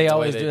okay. funny. They the way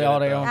always do did all it,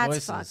 their though. own That's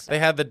voices. fucked They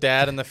had the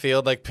dad in the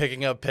field like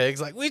picking up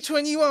pigs. Like, which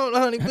one you want,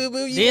 Honey Boo Boo?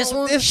 You This want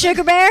one? This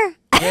Sugar Bear.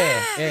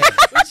 Yeah, yeah.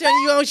 Which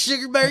one you want,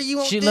 Sugar Bear? You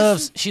want She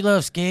this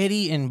loves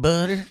sketty and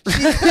butter. one?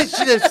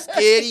 She loves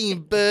spaghetti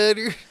and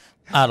butter.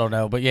 I don't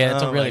know, but yeah,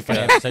 it's Oh a really my funny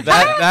God. episode.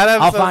 That I'll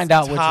episode's find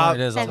out which top- one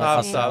it is. top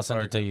I'll South send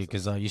it Park. to you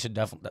because you should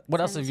definitely. What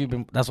else have you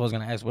been? That's what I was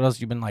gonna ask. What else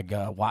you been like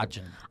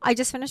watching? I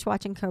just finished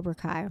watching Cobra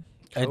Kai.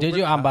 Did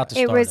you? I'm about to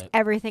It start was it.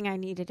 everything I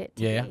needed it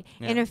to Yeah? be.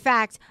 Yeah. And in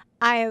fact,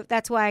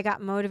 that's why I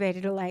got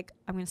motivated to like,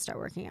 I'm gonna start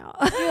working out.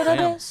 You're Damn.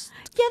 You're the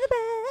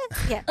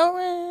best. Yeah.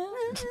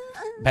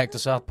 Back to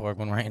South Park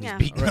when Randy's Yeah.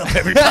 beating up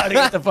everybody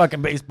at the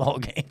fucking baseball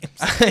games.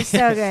 It was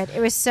so good. It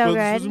was so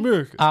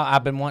good.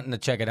 I've been wanting to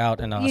check it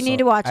out, and You need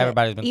to watch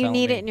everybody's it. been You telling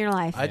need me. it in your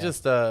life. I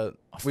just we just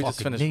fucking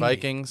finished need it.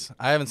 Vikings.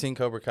 I haven't seen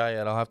Cobra Kai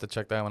yet. I'll have to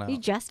check that one out. You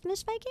just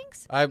finished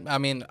Vikings? I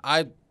mean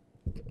I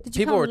Did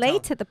you People were come late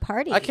telling- to the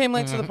party? came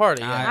late to the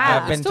party. Yeah.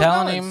 I've Wow. been Still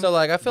telling going, him. So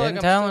like I feel like been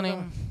I'm telling still him.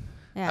 going.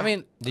 Yeah. I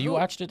mean, Do you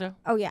watched it though?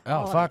 Oh yeah. Oh,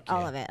 all fuck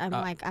All yeah. of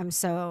it. I'm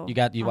so.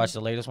 You watched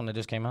the latest one that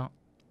just came out?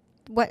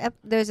 What?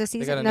 There's a got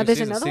season. a No, new there's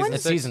season, another season one.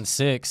 It's six. season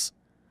 6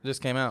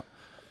 just came out.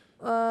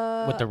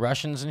 with the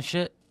Russians and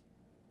shit.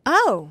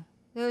 Oh,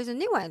 There was a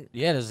new one.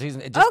 Yeah, the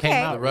season. It just came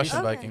Okay. out. The Russian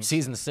Okay. Vikings.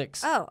 Season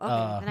 6. Oh,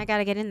 okay. Then I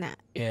gotta get in that.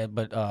 Yeah,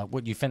 but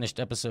what you finished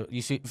episode?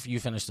 You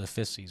finished the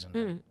 5th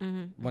season.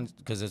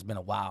 Because it's been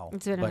a while.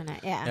 It's been a minute.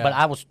 Yeah. But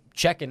I was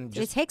checking It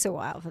just takes a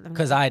while for them.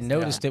 because I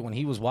noticed it when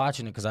he was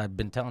watching it because I'd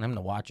been telling him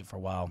to watch it for a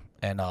while,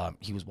 and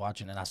he was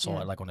watching it. And I saw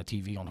it like on the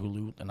TV on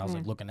Hulu, and I was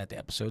like looking at the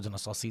episodes, and I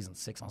saw season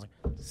 6. And I was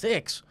like,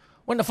 6?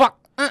 When the fuck?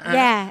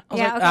 Yeah, I was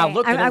yeah. like, I Okay.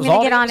 looked and it I'm was gonna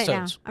all get the on it now.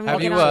 episodes. I'm gonna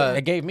Have get you, on it.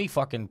 It gave me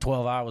fucking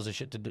 12 hours of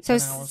shit to do. So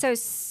 10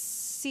 hours.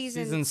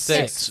 season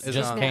six six is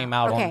just on. came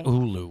out Okay. on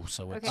Hulu,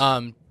 so it's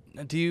Okay.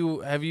 Do you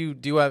have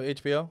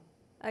HBO?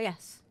 Oh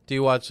yes. Do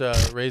you watch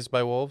Raised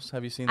by Wolves?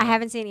 Have you seen I that?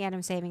 haven't seen it yet.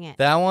 I'm saving it.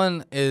 That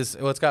one is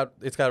it's got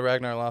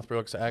Ragnar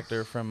Lothbrok's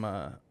actor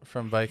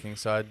from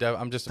Vikings. So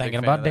I'm just a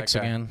thinking big fan about of that dicks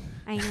guy. again.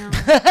 I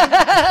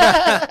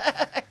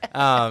know.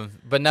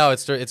 But no,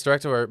 it's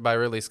directed by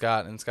Ridley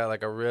Scott, and it's got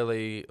like a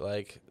really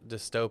like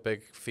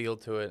dystopic feel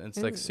to it, and it's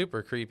like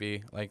super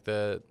creepy. Like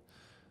the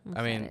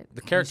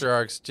character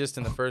arcs just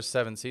in the first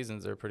 7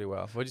 seasons are pretty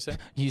well. What'd you say?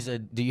 He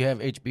said, "Do you have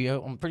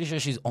HBO?" I'm pretty sure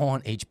she's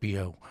on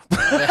HBO.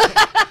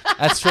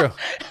 That's true,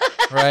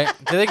 right?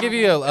 Do they give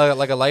you a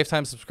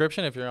lifetime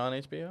subscription if you're on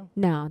HBO?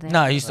 No.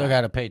 No, you still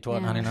got to pay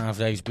 $12.99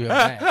 for HBO.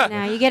 Max.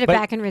 No, you get it But-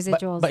 back in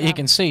residuals. But you though.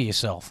 can see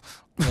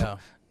yourself. Yeah.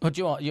 But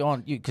you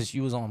because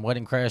you was on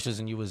Wedding Crashers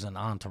and you was in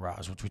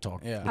Entourage, which we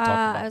talked. Yeah. We talked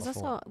about I was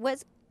before.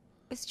 also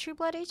is True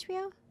Blood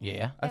HBO?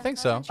 Yeah. I think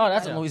so. Oh,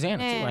 that's Yeah. in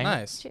Louisiana too. Yeah. ain't it?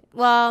 Nice.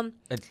 Well,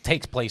 It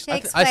takes place.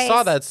 Takes- I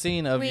saw place. that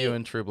scene of you We-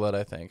 in True Blood.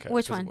 I think.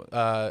 Which 'Cause,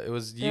 one? It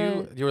was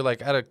you. You were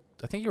like at a.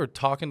 I think you were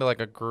talking to like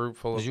a group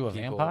full Was of you a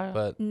people. vampire?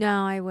 But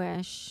no, I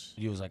wish.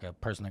 You was like a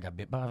person that got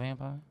bit by a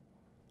vampire.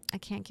 I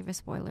can't give a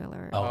spoiler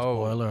alert.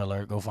 Oh, spoiler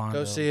alert! Go find.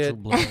 Go see True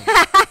it.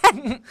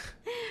 Blood.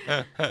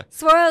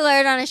 Spoiler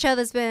alert on a show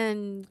that's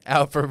been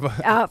out for.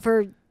 out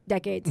for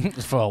decades.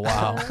 It's for a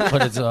while,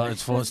 but it's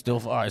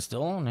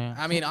still on there.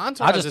 I mean,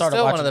 Entourage is started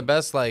still one of watching- the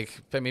best.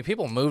 Like, I mean,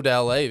 people moved to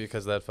LA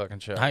because of that fucking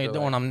show. How you They're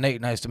doing? like- I'm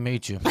Nate. Nice to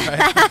meet you.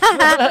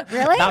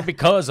 Really? Not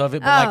because of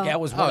it, but like Oh. that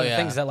was one Oh, of the yeah.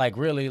 things that like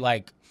really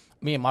like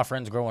me and my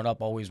friends growing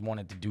up always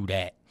wanted to do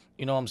that.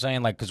 You know what I'm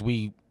saying? Like, cause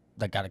we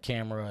like got a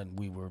camera and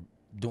we were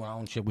doing our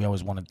own shit. We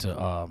always wanted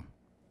to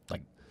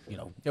like You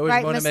always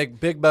Right, want to Miss- make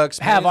big bucks,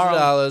 have millions our of own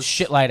dollars.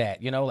 shit like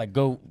that. You know, like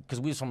go because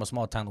we was from a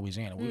small town,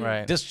 Louisiana.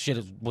 Right. This shit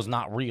was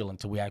not real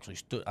until I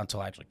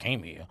actually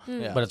came here.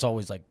 Yeah. But it's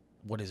always like,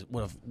 what is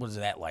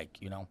that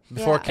like? You know?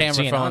 Before Yeah. camera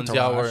Seeing phones,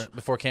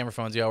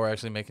 Entourage. y'all were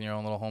actually making your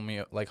own little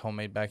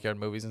homemade backyard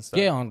movies and stuff.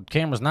 Yeah, on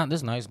camera's not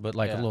this nice, but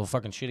like a Yeah. little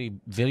fucking shitty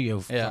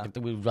video. Yeah.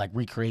 Fucking we would like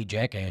recreate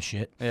Jackass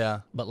shit.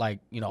 Yeah. But like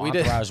We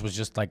Entourage did. was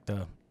just like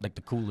the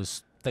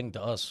coolest thing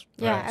to us.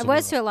 Yeah, right? it So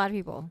was we to a lot of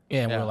people.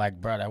 yeah, and we Yeah. were like,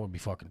 bro, that would be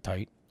fucking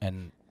tight,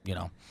 and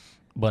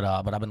but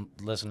I've been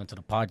listening to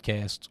the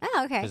podcast.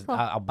 Oh, okay, 'Cause cool.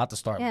 I'm about to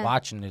start Yeah.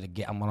 watching it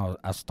again.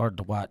 I started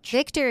to watch.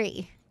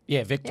 Victory.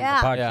 Yeah, Victor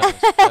Yeah. the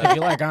podcast. If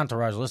you like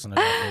Entourage, listen to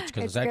that bitch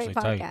because it's a actually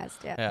great tight. podcast.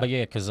 Yeah. Yeah. But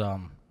yeah, because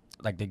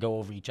like they go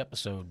over each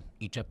episode,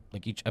 each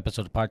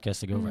episode of the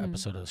podcast, they go over an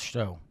episode of the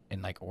show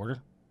in like order.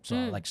 So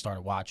I like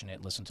started watching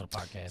it, listened to the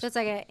podcast. So it's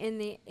like in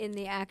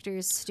the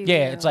actor's studio.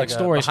 Yeah, it's like Like a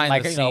stories, from, behind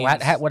like the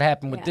what, scenes. what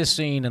happened with Yeah. this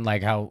scene and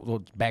like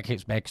how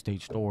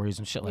backstage stories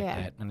and shit like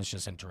Yeah. that, and it's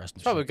just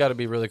interesting. Probably shit. got to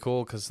be really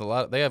cool because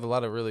they have a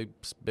lot of really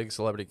big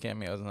celebrity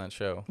cameos in that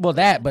show. Well,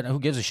 but who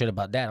gives a shit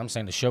about that? I'm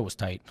saying the show was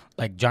tight.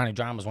 Like Johnny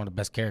Drama is one of the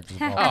best characters.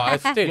 Of all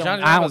time. Dude, You know,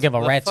 Johnny I don't Drama's give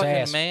a the rat's fucking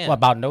ass man.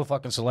 about no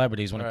fucking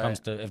celebrities when it Right. comes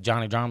to if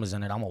Johnny Drama's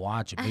in it. I'm gonna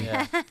watch it. B.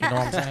 Yeah. You know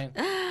what I'm saying?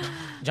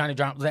 Johnny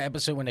Drama, that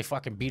episode when they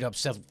fucking beat up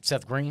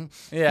Seth Green.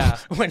 Yeah.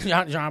 When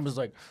Johnny Drama was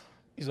like,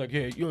 he's like,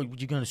 yeah, you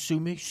gonna sue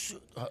me?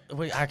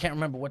 Wait, I can't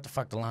remember what the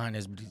fuck the line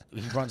is, but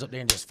he runs up there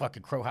and just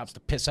fucking crow hops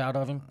the piss out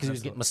of him because he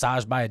was getting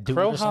massaged by a dude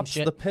Crow or some hops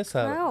shit. the piss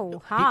out. of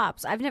Crow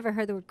hops. I've never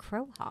heard the word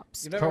crow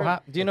hops. You never Crow heard-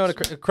 hop? Do you know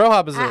what a crow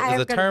hop is? I've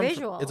Is a got a term.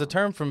 visual. It's a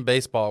term from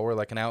baseball where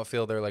like an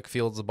outfielder like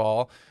fields the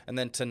ball and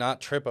then to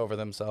not trip over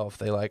themselves,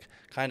 they like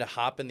kind of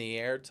hop in the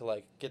air to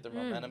like get their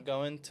momentum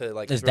going to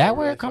like. Is throw that it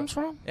where really it comes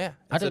far. from? Yeah,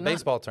 I it's a did not-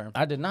 baseball term.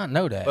 I did not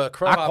know that. But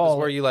crow I hop call is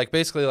where it- you like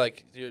basically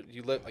like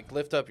you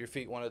lift up your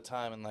feet one at a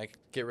time and like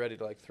get ready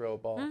to like throw a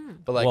ball.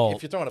 But like Well,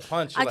 if you're throwing a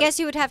punch, I you're, guess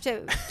you would have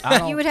to. I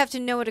don't- You would have to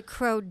know what a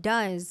crow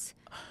does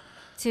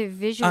to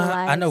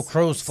visualize. I know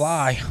crows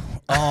fly,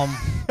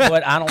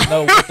 but I don't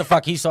know what the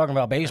fuck he's talking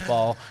about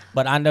baseball.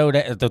 But I know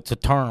that the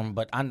term,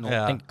 but I don't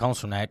Yeah. think it comes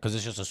from that because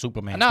it's just a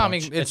Superman. No, I punch.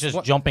 mean it's just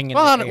one- jumping in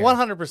the air.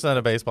 100%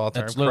 a baseball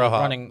term. That's crow literally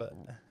hop. running, but-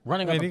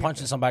 running I up mean, and you-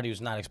 punching somebody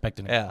who's not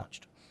expecting to Yeah. be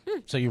punched.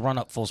 So you run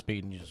up full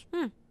speed and you just,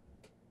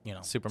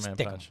 Superman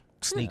stick punch. 'em,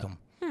 sneak them,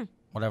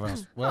 whatever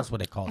else. What else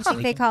would they call I it? think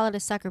they Sneak 'em? call it a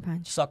sucker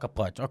punch. Sucker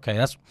punch. Okay,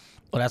 that's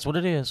what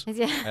it is.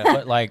 Yeah.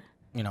 But like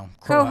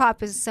Crow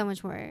hop is so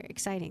much more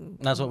exciting.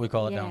 That's what we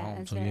call it Yeah, down home.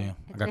 that's So right. yeah, I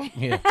That's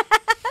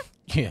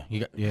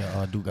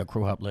got dude got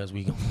crow hop last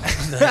week.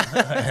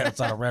 It's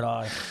out of red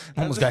eye.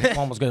 Almost got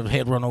his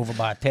head run over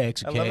by a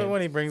taxi I cab. love it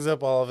when he brings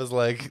up all of his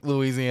like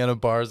Louisiana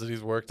bars that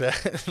he's worked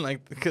at,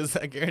 like because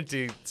I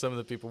guarantee some of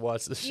the people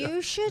watch this show.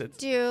 You should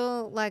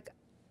do like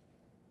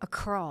a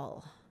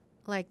crawl.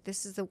 Like,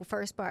 this is the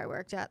first bar I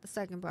worked at, the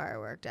second bar I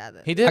worked at.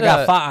 He did. I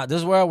got fired. This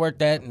is where I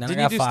worked at. And then Didn't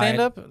I got you do fired.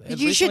 stand up?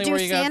 You should do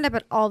stand up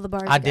at all the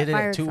bars. I you did get it at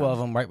fired 2 from. of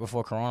them right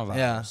before coronavirus.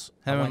 Yeah. I Him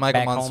and went Michael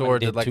back home Mansour and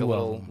did like a 2 of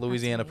little them.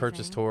 Louisiana That's Purchase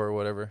amazing. tour or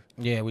whatever.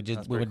 Yeah, we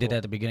That's did very that cool.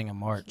 at the beginning of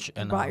March. You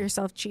And bought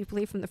yourself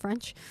cheaply from the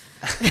French.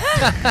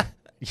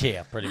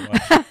 yeah, pretty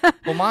much.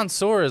 Well,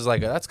 Mansour is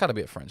like that's got to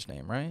be a French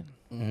name, right?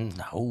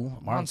 No,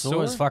 Mansour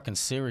Mansour? is fucking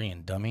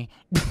Syrian, dummy.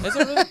 Is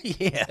it really?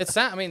 yeah, It's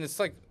I mean, it's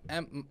like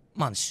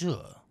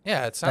Mansour.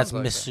 yeah, it sounds That's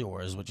like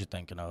Monsieur is what you're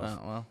thinking of. Oh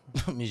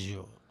well,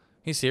 Monsieur.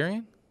 he's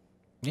Syrian.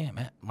 Yeah,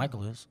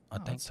 Michael is. I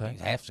think that's tight.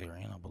 he's half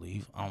Syrian, I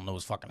believe. I don't know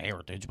his fucking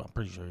heritage, but I'm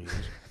pretty sure he is.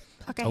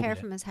 Pluck a Oh, hair yeah.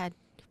 from his head.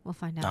 We'll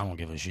find I out. don't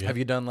give a shit. Have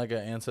you done like an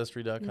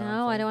Ancestry.com?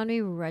 No, I don't want to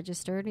be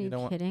registered. Are you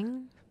don't want-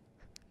 kidding?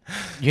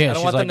 Yeah, I don't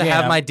she's want them like, to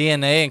yeah, have my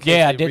DNA. In case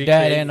Yeah, I they did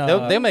that recreate-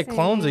 in, they'll make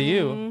clones of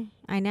you.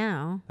 I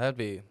know. That'd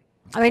be.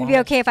 I mean, it'd be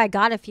Clones. okay if I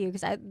got a few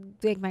because I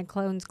make my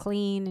clones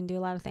clean and do a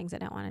lot of things I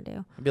don't want to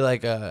do. It'd be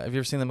like. Have you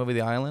ever seen the movie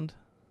The Island?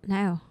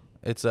 No.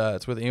 It's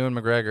with Ewan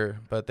McGregor,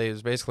 but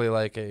it's basically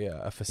like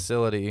a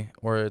facility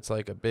where it's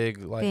like a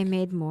big like. They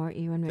made more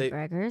Ewan They-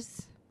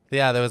 McGregor's.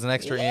 Yeah, there was an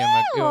extra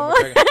Ewan Ew.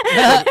 McGregor.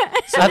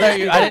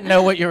 I didn't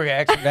know what your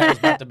reaction to that was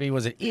about to be.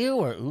 Was it ew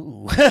or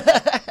ooh?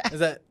 Is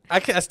that I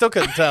still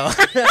couldn't tell.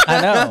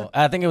 I know.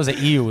 I think it was an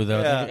ew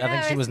though. Yeah. I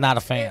think she was not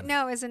a fan.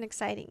 No, it wasn't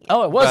exciting.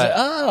 Oh, it wasn't. Right.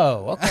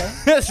 Oh,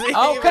 okay. See?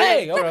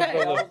 okay.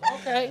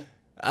 Okay.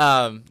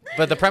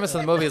 But the premise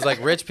of the movie is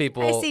like rich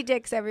people. I see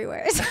dicks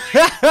everywhere.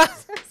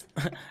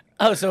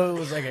 Oh, so it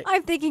was like a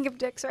I'm thinking of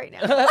dicks right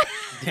now.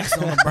 dicks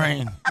on the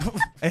brain.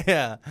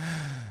 Yeah.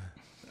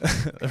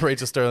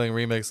 Rachel Sterling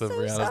remix of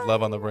Rihanna's sorry.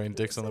 "Love on the Brain,"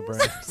 "Dicks on the Brain."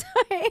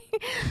 Sorry.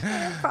 I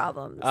have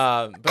problems.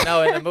 But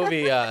no, in the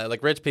movie,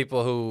 like rich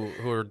people who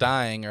are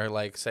dying, or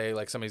like say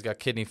like somebody's got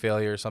kidney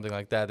failure or something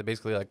like that, they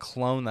basically like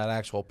clone that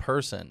actual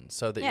person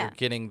so that Yeah. you're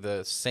getting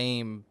the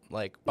same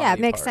like. Yeah, it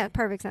body makes part.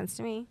 perfect sense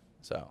to me.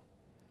 So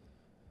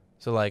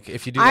like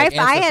if you do, like,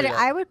 Ancestry.com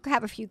I would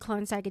have a few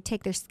clones so I could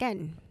take their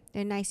skin.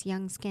 Their nice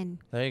young skin.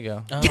 there you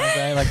go. Oh,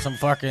 okay, like some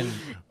fucking.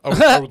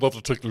 I would love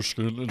to take their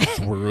skin and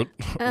just wear it,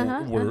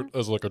 Uh-huh, it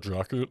as like a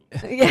jacket.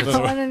 Yeah,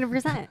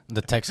 100%.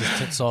 The Texas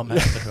Tit Saw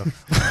Massacre.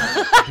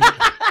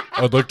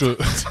 I'd like to.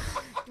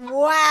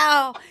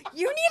 Wow,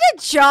 you need a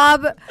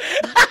job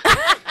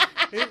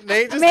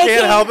Nate just Making-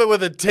 can't help it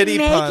with a titty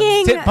pun.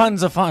 making Tit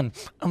puns are fun.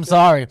 I'm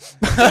sorry.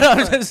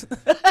 I'm just-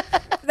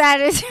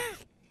 that is.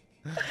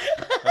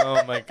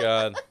 Oh my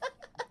god.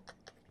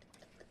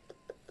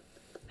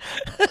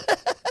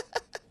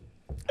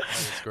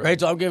 That's great.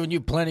 Rachel, I'm giving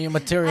you plenty of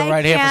material I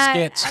right here for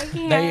can't- skits. I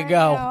can't There you right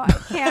go. now. I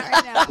can't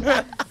right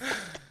now.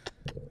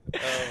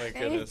 Oh my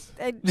goodness.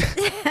 I-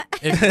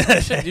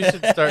 You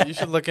should start. You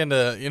should look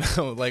into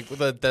like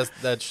that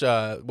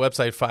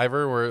website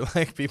Fiverr where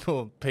like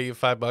people pay you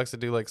 $5 to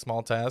do like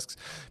small tasks.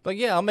 Like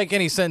yeah, I'll make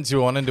any sentence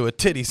you want into a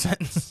titty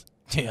sentence.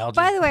 Yeah, I'll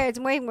By just, the way, it's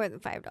way more than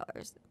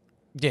 $5.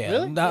 yeah,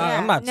 Really? no, Yeah,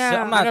 I'm not. no.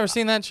 I'm I've not. never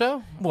seen that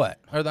show. What?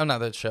 Or I'm not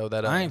that show.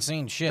 That I ain't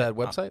seen shit. that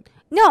website.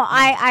 No,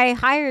 I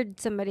hired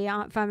somebody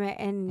from it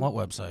in What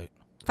website?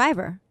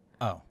 Fiverr.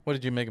 Oh, What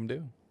did you make them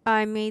do?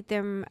 I made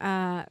them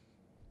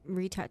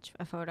retouch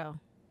a photo.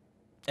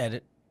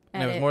 edit.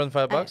 And it was Edit. more than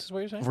 $5. Is what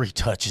you're saying?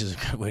 Retouch is a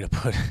good way to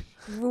put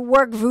it.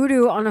 Work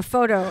voodoo on a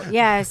photo.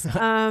 Yes.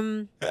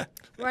 Run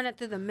it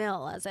through the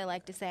mill, as I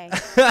like to say.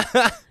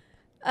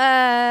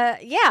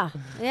 Yeah.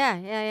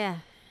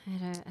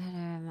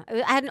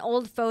 I had an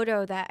old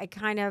photo that I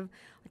kind of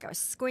like. I was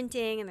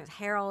squinting, and there's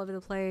hair all over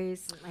the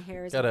place. And my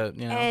hair is. Gotta,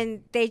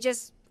 And they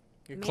just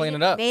you made clean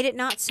it up, Made it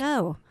not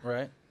so.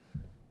 right?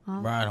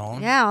 Well, Right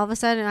on. Yeah. All of a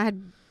sudden, I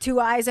had 2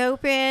 eyes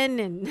open,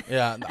 and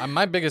Yeah,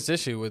 my biggest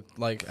issue with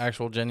like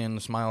actual genuine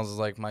smiles is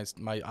like my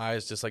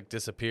eyes just like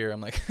disappear.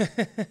 I'm like,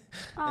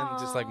 and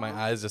just like my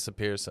eyes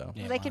disappear. So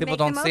Yeah, they mine can people make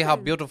don't them see how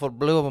open. beautiful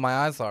blue my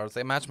eyes are.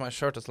 They match my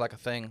shirt. It's like a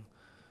thing.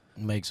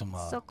 Makes them.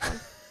 So cool.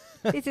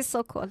 This is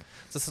so cool.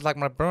 This is like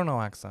my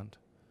Bruno accent.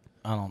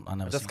 I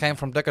never. It just seen came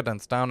from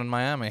Decadence down in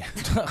Miami.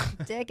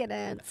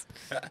 Decadence.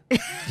 that.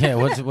 Yeah,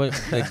 what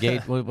the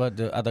gate? What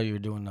the? I thought you were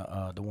doing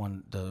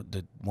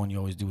the one you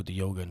always do with the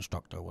yoga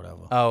instructor or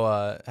whatever.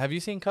 Oh, have you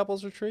seen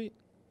Couples Retreat?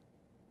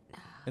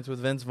 It's with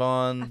Vince I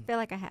Vaughn. feel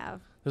like I have.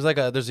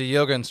 There's a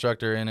yoga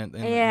instructor in it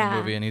in the Yeah.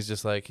 movie, and he's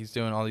just like he's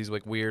doing all these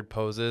like weird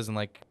poses and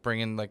like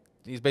bringing like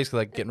he's basically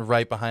like getting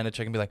right behind a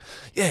chick and be like,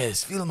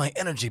 yes, feel my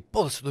energy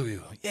pulse through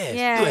you. Yes,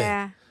 do it.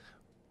 Yeah.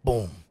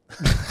 Boom.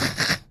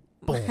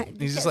 Boom.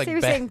 He's just like so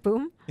you're saying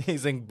boom?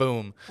 he's saying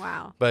boom,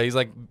 Wow. but he's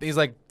like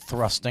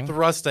Thrusting.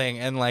 thrusting,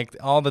 and like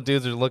all the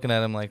dudes are looking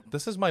at him like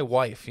this is my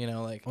wife,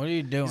 like. What are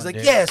you doing? He's like,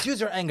 dude? yes, use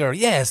your anger.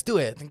 Yes, do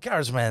it.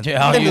 Encouragement.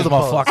 Yeah, I'll Then do use the my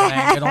pose. fucking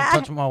anger. Don't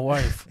touch my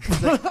wife.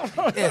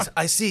 Yes,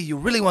 I see. You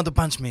really want to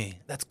punch me.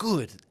 That's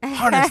good.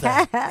 Harness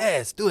that.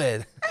 Yes, do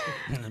it.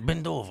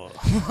 Bend over.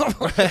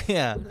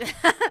 Yeah.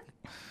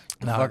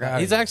 No, Fuck outta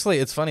he's here. actually.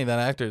 It's funny that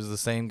actor is the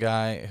same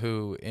guy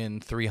who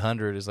in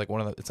 300 is like one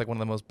of the. It's like one of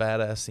the most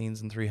badass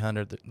scenes in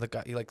 300. The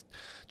guy he like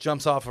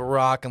jumps off a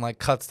rock and like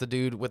cuts the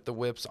dude with the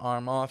whip's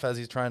arm off as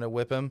he's trying to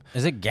whip him.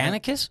 Is it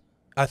Gannicus?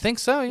 I think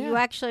so. Yeah. You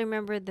actually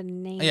remember the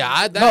name?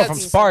 Yeah, No, from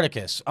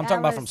Spartacus. I'm That talking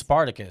about from was-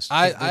 Spartacus.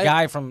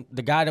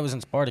 The guy that was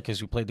in Spartacus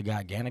who played the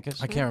guy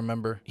Gannicus. I can't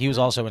remember. He was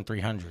also in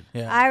 300.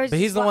 Yeah, I was. but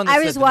he's the one. I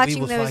That was said that we watching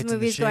will those fight in the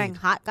movies, going,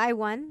 shade. "Hot Guy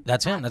 1."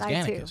 That's him. Hot That's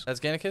Guy 2. Gannicus. That's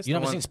Gannicus. You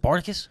never seen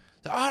Spartacus?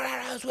 All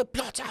right, will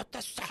blot out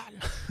the sun.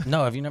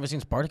 No, have you never seen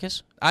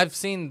Spartacus? I've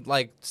seen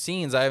like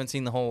scenes. I haven't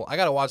seen the whole. I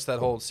gotta watch that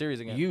whole series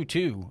again. You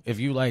too. If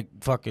you like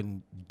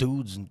fucking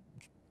dudes and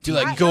Do you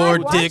I like Gore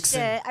watched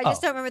Dixon? it. I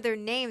just don't remember their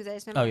names. I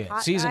just remember. oh yeah,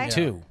 Hot season Guy.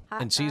 2.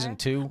 Hot In season Guy.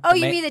 2. Oh,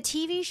 you mean the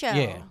TV show?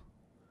 Yeah.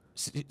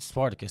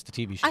 Spartacus, the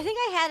TV show. I think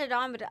I had it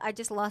on, but I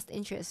just lost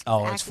interest.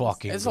 Oh, The it's acting was-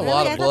 fucking It's a Really?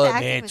 lot I of thought the blood.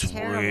 acting was It's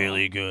terrible.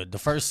 really good. The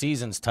first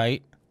season's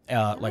tight.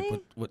 Like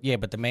Really? yeah,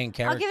 but the main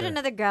character. I'll give it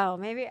another go.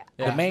 Maybe.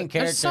 The main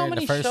There's so character in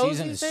many the first shows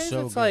season these is days,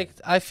 so it's good. like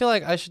I feel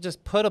like I should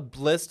just put a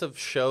list of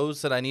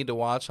shows that I need to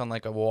watch on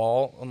like a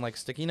wall on like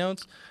sticky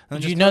notes.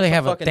 And You just know throw they some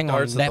have a fucking thing on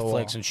darts at the wall.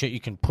 Netflix and shit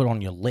you can put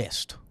on your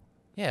list.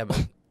 Yeah,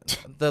 but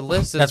the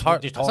list is That's what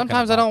hard. you're talking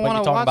Sometimes about. I don't But want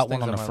you're to talking watch about things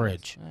one on the my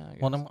fridge. list. Yeah, I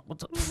Well, guess. then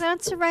what's up?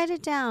 Let's write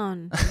it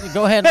down.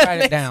 Go ahead and write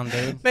it down,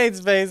 dude.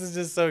 Nate's face is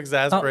just so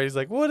exasperated. He's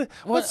like,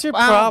 "What's your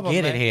I problem?"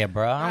 don't get it man? here,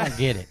 bro. I don't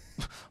get it.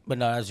 But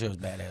no, that show's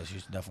badass. You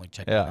should definitely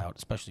check Yeah. that out,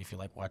 especially if you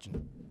like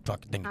watching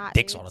fucking Hot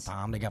dicks all the dudes.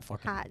 time. They got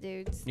fucking Hot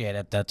dudes.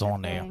 yeah, that's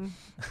on there. Thing.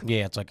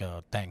 Yeah, it's like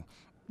a thing.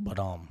 But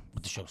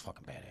the show's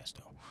fucking badass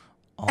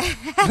though.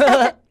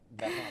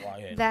 That's not why,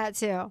 yeah. That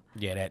too.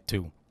 Yeah, that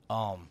too.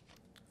 What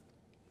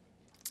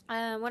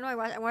do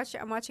I watch?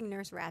 I'm watching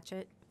Nurse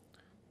Ratchet.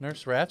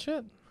 Nurse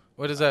Ratchet.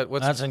 What is that?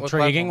 What's That's what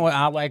intriguing. platform?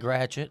 Well, I like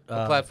Ratchet.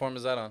 What platform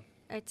is that on?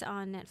 It's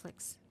on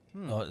Netflix.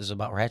 Is it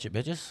about Ratchet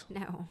bitches?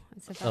 No,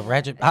 it's A about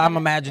Ratchet. it's I'm a-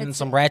 imagining it's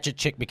some a- Ratchet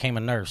chick became a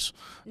nurse,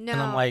 No,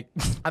 and I'm like,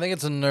 I think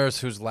it's a nurse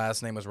whose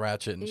last name was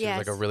Ratchet, and she's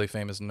like a Yes. really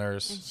famous and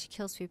nurse. she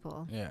kills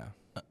people. Yeah.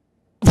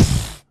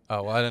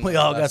 Oh, well, I didn't. we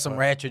know all that got some part.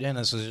 Ratchet in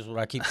us. Is just what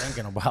I keep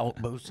thinking about,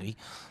 Boosie.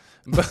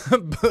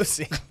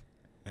 Boosie.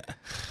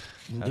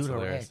 Do the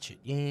hilarious. Ratchet,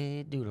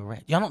 yeah, do the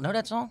Ratchet. Y'all don't know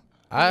that song?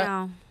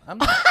 No. I'm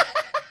not,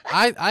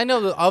 I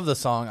know of the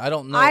song. I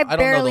don't know. I I don't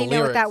barely know the know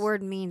what lyrics. that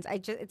word means. I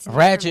just it's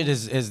Ratchet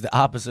normal. is the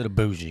opposite of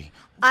bougie.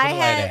 I Put it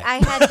like had that. I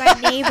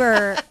had my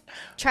neighbor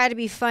try to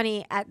be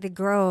funny at the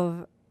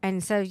Grove, and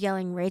instead of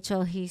yelling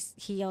Rachel, he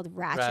yelled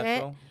Ratchet.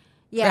 Ratchel?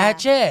 Yeah,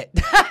 Ratchet.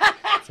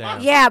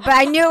 Damn. yeah, but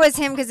I knew it was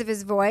him because of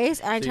his voice,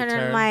 and I So you turned and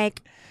I'm turned,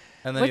 like,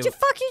 And then "What you, the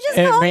fuck you just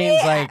It called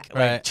means me?" like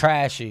Right.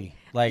 trashy.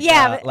 Like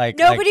Yeah, but like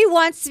nobody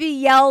wants to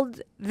be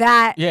yelled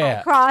that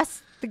Yeah.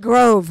 across the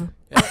Grove.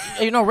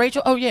 you know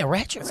Rachel. Oh yeah,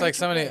 Ratchet. it's like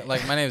somebody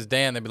like my name's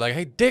Dan. They'd be like,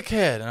 "Hey,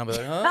 dickhead," and I'll be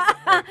like,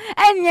 "Huh?"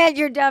 And yet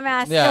your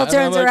dumbass Yeah. still and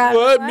turns I'm like, around.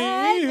 What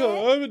me?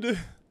 I'm a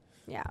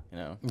Yeah. You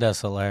know. That's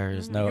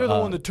hilarious. No, You're the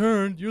one that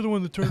turned. You're the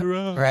one that turned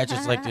around.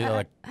 Ratchet's like the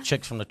like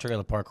chicks from the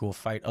trailer park who will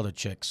fight other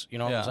chicks. You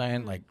know what I'm Yeah.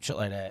 saying? Like shit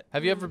like that.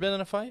 Have you ever been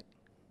in a fight?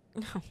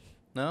 No.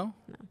 No.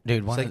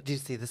 Dude, one It's of like, do you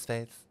see this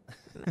face?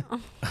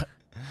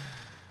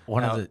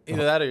 one No, of the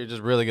either that or you're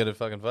just really good at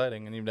fucking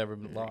fighting and you've never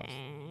been lost.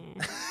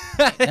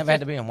 never had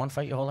to be in one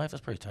fight your whole life.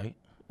 That's pretty tight.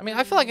 I mean,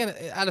 I feel like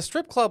at a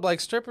strip club, like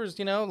strippers,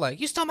 you know,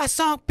 like you stole my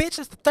song, bitch.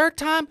 That's the third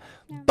time.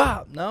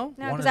 Bob, no.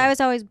 No, One because of I the-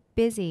 was always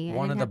busy. I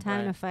One didn't of have the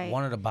time to fight.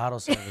 one of the bottle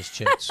service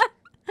chicks,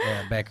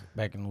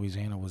 back in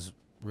Louisiana was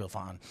real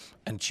fine,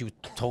 and she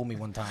told me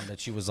one time that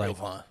she was like,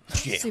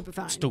 yeah, Super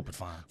fine. stupid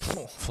fine,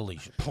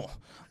 Felicia,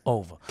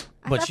 over.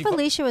 I But thought she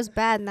Felicia was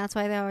bad, and that's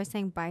why they always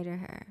saying bye to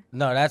her.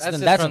 no, that's That's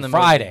just that's from in the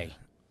movie. Friday,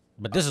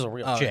 but this is a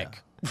real Oh,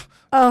 chick.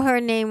 Oh, her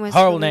name was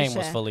Her Felicia. name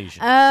was Felicia.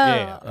 Oh,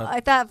 Yeah, I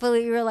thought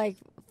you were like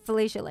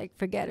Felicia, like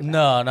forget about it.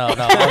 No, I was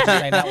just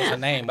saying that was her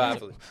name. Bye, But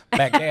Felicia.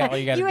 back there, all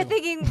you got You to were do.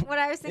 thinking what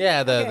I was thinking?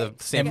 Yeah, Okay.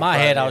 the In my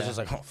head, I was yeah. just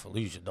like, oh,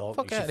 Felicia, dog.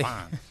 Fuck She's outta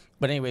fine.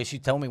 But anyway, she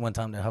told me one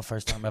time that her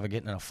first time ever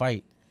getting in a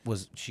fight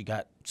was she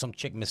got some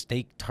chick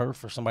mistaked her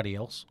for somebody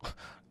else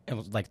and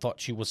was like thought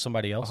she was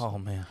somebody else. Oh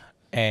man.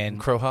 And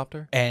Crow hopped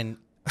her. and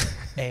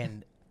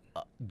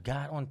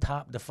got on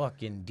top of the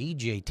fucking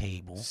DJ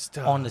table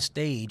Stop. on the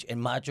stage,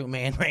 and Macho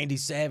Man Randy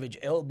Savage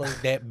elbowed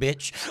that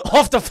bitch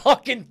off the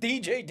fucking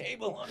DJ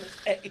table on the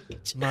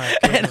stage. My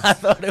And I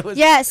thought it was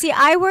Yeah, see,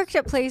 I worked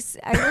in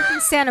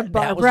Santa was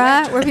Barbara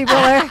Ratchet. where people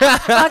are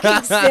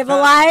fucking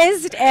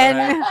civilized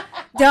and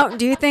don't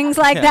do things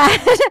like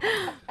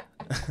that.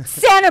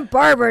 Santa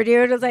Barbara,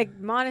 dude. It was like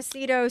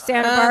Montecito,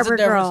 Santa There's a Barbara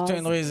difference girls.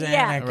 between Louisiana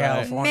Yeah. and Right.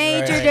 California.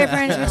 Major right?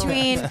 difference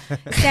between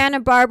Santa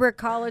Barbara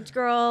college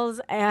girls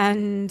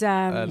and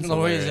That's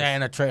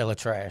Louisiana trailer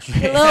trash. a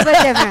little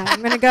bit different.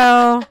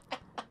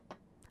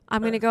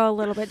 I'm gonna go a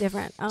little bit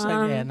different. It's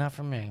like, yeah, not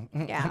for me.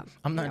 yeah,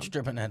 I'm not no.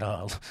 stripping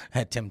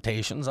at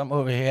Temptations. I'm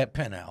over here at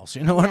Penthouse.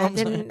 You know what I'm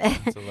saying?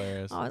 That's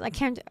hilarious. I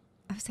can't.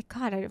 I was like,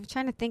 God, I'm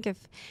trying to think of.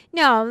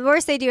 No, the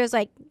worst they do is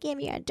like, give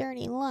me a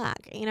dirty look.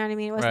 You know what I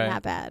mean? It wasn't Right.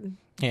 that bad.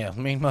 Yeah,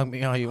 mean mug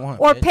me all you want.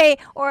 Or bitch. pay,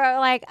 or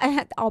like,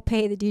 I'll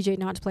pay the DJ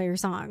not to play your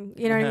song.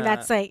 You know what I mean?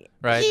 That's like,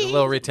 Right, a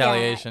little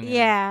retaliation.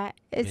 Yeah,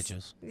 it's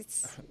Bitches.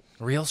 it's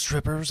Real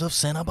strippers of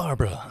Santa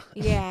Barbara.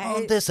 Yeah.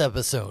 On this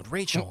episode,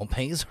 Rachel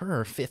pays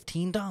her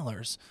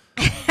 $15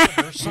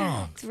 for her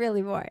song. It's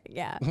really boring.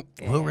 Yeah.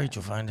 Will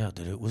Rachel find out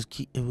that it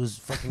was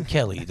fucking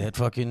Kelly that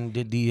fucking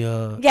did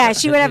the Yeah,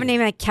 she would have a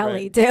name like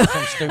Kelly too.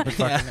 some stupid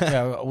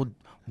fucking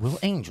will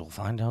Angel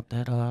find out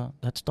that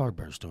that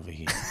Starburst over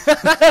here?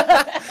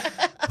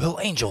 Will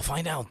Angel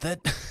find out that...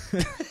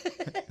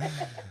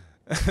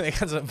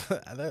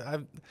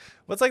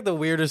 What's like the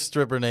weirdest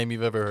stripper name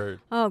you've ever heard?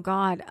 Oh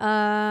God.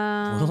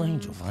 Will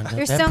Angel find out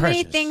There's that so many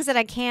Precious? things that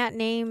I can't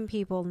name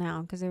people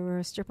now because they were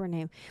a stripper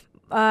name.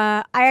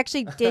 I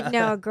actually did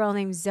know a girl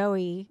named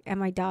Zoe, and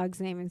my dog's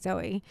name is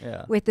Zoe,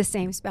 with the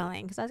same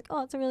spelling. Because I was like,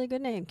 oh, it's a really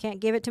good name. Can't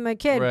give it to my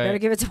kid. Right. Better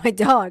give it to my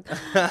dog.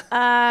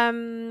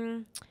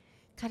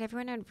 God,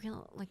 everyone had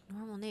real, like,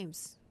 normal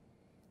names.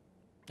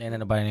 Ain't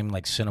anybody named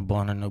like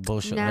Cinnabon or no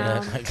bullshit No, like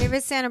that. Like, it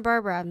was Santa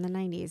Barbara in the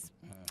 90s.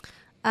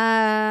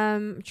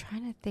 I'm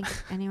trying to think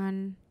of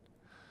anyone.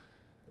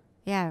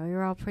 Yeah, we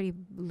were all pretty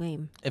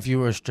lame. if you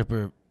were a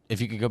stripper,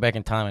 if you could go back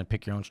in time and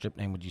pick your own strip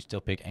name, would you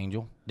still pick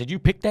Angel? Did you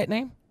pick that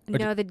name? Or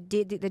No, the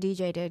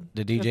DJ did.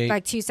 The DJ? For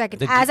like 2 seconds.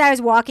 The As I was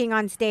walking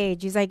on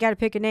stage, he's like, "Got to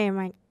pick a name."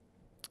 I'm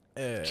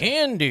like,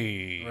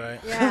 Candy. Right.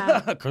 yeah,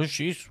 Because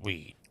she's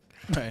sweet.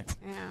 Right.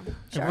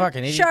 yeah. Fucking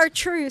idiots.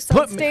 Chartreuse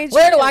on stage.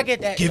 Where do I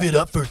get that? Give it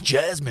up for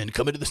Jasmine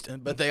coming to the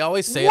stand. But they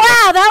always say Wow,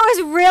 it. that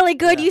was really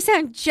good. You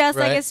sound just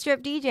like a Right?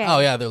 strip DJ. Oh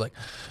yeah, they're like,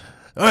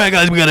 All right,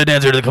 guys, we got a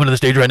dancer to come to the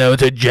stage right now.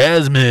 It's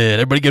Jasmine.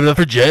 Everybody give it up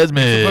for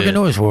Jasmine. Fucking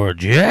noise for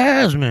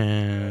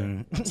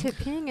Jasmine.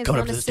 Tipping is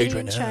Coming up not to a the stage city right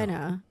in now.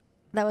 China.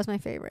 That was my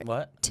favorite.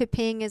 What?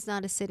 Tipping is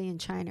not a city in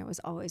China was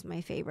always my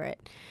favorite.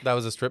 that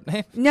was a strip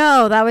name.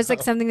 No, that was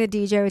like something the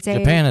DJ would say.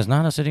 Japan is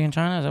not a city in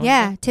China? Is that what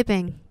Yeah,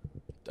 tipping.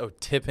 Oh,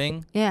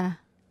 tipping. Yeah.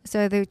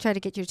 So they would try to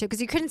get you to tip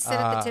because you couldn't sit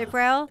at the tip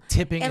rail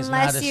Tipping is not a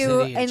unless city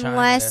you in China.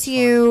 unless That's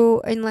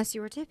you unless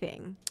you were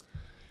tipping,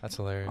 That's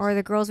hilarious. or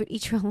the girls would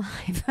eat you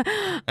alive.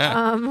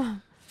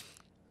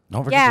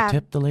 Don't forget Yeah. to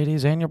tip the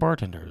ladies and your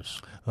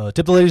bartenders.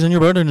 Tip the ladies and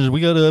your bartenders.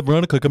 We got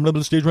Veronica coming up to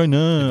the stage right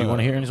now. If you want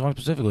to hear any song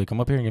specifically, come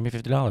up here and give me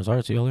 $50. All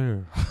right, see you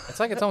later. It's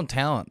like its own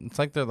talent. It's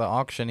like they're the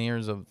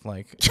auctioneers of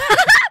like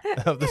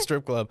of the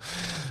strip club.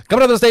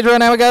 Coming up to the stage right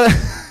now, we got.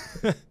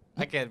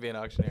 I can't be an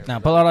auctioneer. Now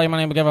pull out all your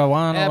money and give her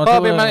one. Yeah, pull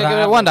up your money, give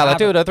it $1, $2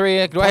 to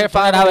 $3. Do I hear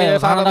 $5?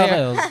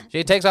 $5 here.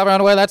 She takes off around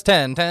the way. That's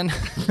 10.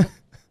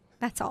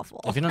 That's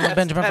awful. If you don't know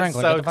Benjamin That's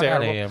Franklin, so get the fuck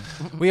out of here.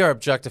 We are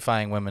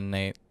objectifying women,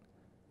 Nate.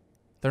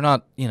 They're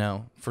not,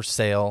 for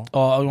sale.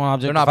 Oh, you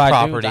want to They're not objectify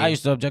property. dudes? I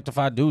used to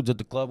objectify dudes at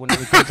the club when they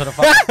would come to the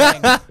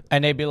fucking thing,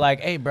 and they'd be like,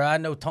 "Hey, bro, I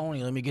know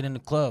Tony. Let me get in the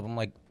club." I'm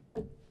like,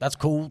 "That's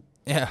cool.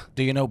 Yeah.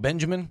 Do you know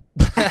Benjamin?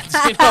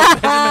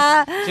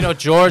 You know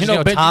George, you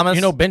know Thomas.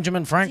 You know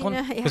Benjamin Franklin?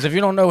 Yeah. Because if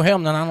you don't know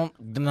him, then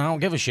I don't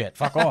give a shit.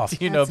 Fuck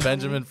off." you know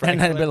Benjamin And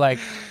Franklin. they'd be like,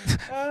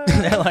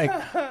 they're like,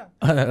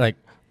 I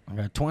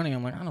got 20.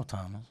 I'm like, I know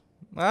Thomas.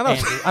 I don't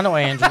Andrew, I know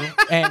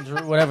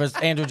Andrew, whatever. It's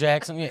Andrew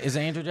Jackson. Yeah, is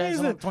it Andrew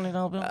Jackson on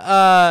 $20 bill?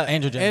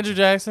 Andrew Jackson.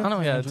 Jackson. I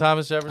know Yeah, Andrew.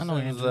 Thomas I know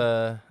Jefferson's.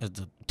 Andrew. It's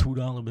the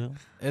 $2 bill.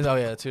 Oh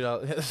yeah,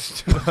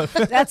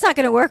 $2. That's not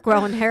going to work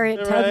well when Harriet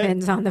Right.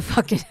 Tubman's on the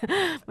fucking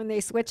when they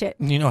switch it.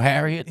 You know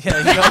Harriet?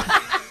 Yeah,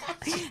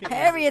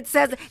 Harriet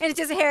says, and it's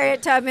just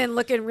Harriet Tubman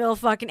looking real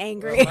fucking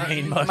angry.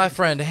 my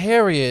friend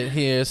Harriet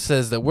here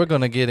says that we're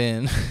gonna get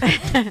in.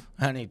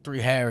 I need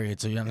 3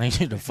 Harriets, so I need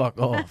you to fuck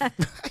off.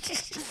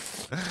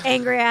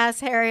 Angry ass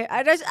Harriet.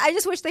 I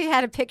just wish they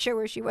had a picture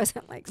where she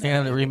wasn't like. They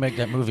had to remake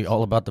that movie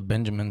all about the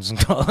Benjamins and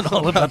call it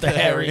all about the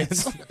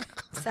Harriets.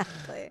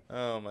 Exactly.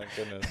 Oh my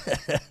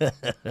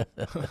goodness.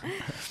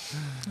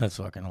 That's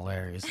fucking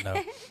hilarious. No.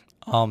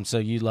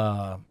 So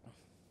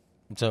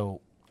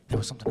so there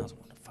was something else I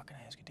wanted to fucking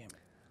ask you, damn it.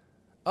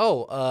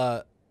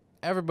 Oh,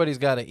 everybody's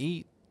got to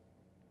eat.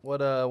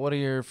 What are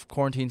your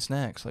quarantine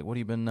snacks? Like, what have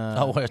you been?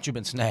 What you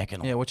been snacking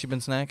on? Yeah, what you been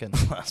snacking?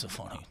 That's a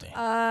funny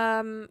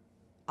thing.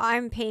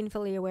 I'm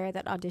painfully aware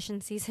that audition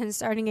season is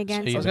starting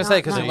again. So you- I was Not gonna say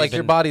because nice. like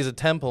your body's a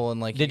temple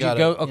and like Did you gotta,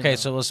 go? Okay, know.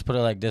 so let's put it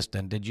like this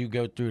then. Did you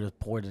go through the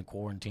point of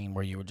quarantine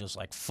where you were just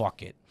like,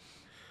 fuck it?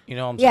 You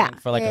know what I'm Yeah, saying?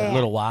 For like yeah, a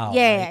little while.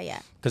 Yeah.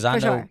 Because I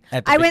For know sure.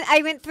 at the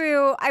I went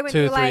through 2,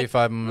 3, like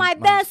 5 my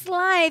months. best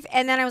life,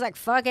 and then I was like,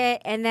 fuck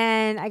it, and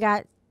then I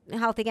got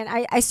healthy again.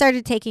 I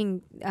started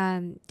taking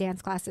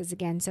dance classes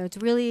again, so it's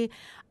really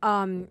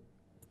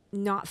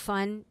not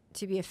fun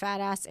to be a fat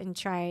ass and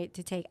try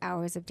to take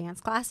hours of dance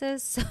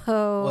classes. So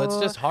Well, it's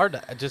just hard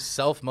to just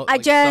self-start.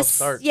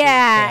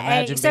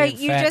 imagine And so being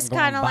you fat just and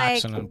going kind of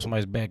like boxing in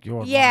somebody's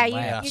backyard. yeah,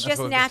 going you laps. you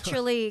just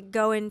naturally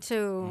go into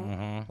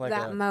Mhm.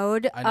 that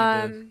mode.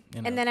 I need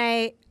to, And then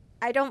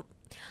I don't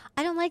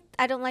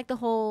like the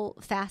whole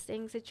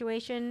fasting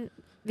situation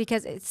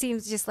because it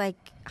seems just like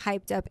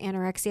hyped up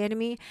anorexia to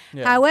me.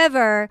 Yeah.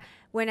 However,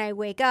 when I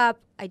wake up,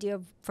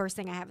 first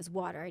thing I have is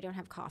water. I don't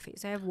have coffee,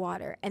 so I have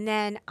water, and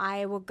then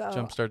I will go.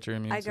 Jumpstart your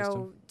immune I system.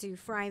 go do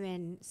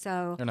Fryman,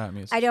 so Or not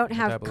immune I don't system,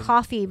 have metabolism.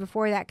 coffee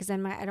before that because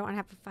then I don't want to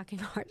have a fucking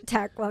heart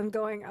attack while I'm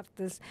going up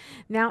this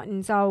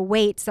mountain. So I'll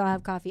wait, so I'll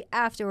have coffee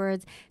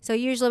afterwards. So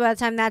usually by the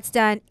time that's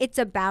done, it's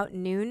about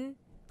noon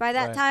by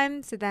that Right.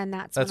 time. So then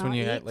that's That's when I'll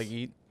you eat. like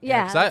eat.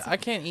 Yeah, 'cause that's- I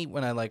can't eat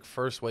when I like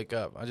first wake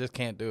up. I just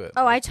can't do it.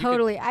 Oh, Like, you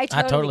could- I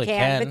totally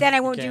can. But then I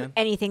won't do can.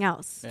 anything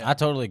else. Yeah. I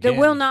totally There can.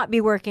 will not be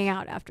working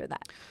out after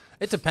that.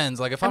 It depends.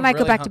 Like if I I'm might go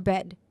really back to hung-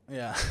 bed.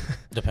 Yeah.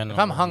 Depending If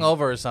I'm on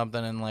hungover or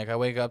something and like I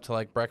wake up to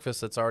like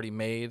breakfast that's already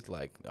made,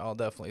 like I'll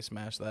definitely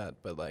smash that.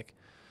 But like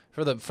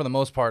for the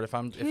most part, if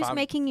I'm Who's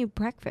making you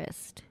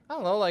breakfast? I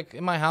don't know, like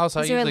in my house,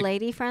 I Is there usually a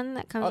lady friend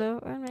that comes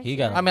over and makes He you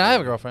got a- I mean, I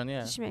have a girlfriend.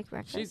 Yeah, Does she make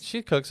breakfast?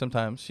 she cooks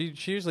sometimes. She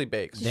usually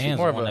bakes. Dan's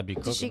more the of one a. that be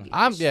Does she- cooking.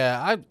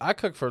 I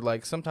cook for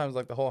like sometimes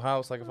like the whole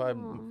house. Like if I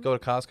Aw. go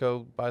to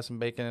Costco, buy some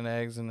bacon and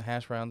eggs and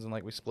hash browns, and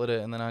like we split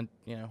it, and then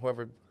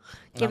whoever.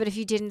 Yeah, but if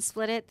you didn't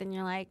split it, then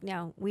you're like,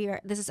 no,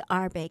 this is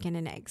our bacon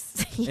and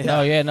eggs.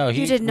 No, yeah, no.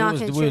 You did not we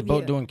was both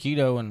contribute. doing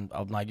keto, and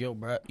I'm like, yo,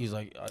 bro. He's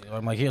like,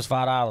 I'm like, here's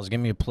 $5. Give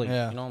me a plate.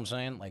 Yeah. You know what I'm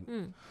saying? Like,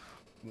 Mm.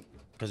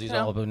 because he's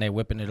Yeah. all up in there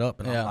whipping it up,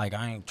 and Yeah. I'm like,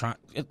 I ain't trying.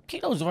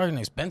 Keto's very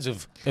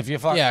expensive. If you're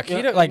fucking, Yeah,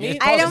 keto- like meat-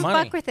 it I costs don't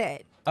money. fuck with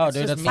it. Oh, It's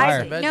dude, just that's meat fire.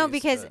 and veggies, No,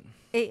 because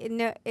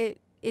but-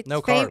 it's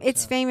No carbs,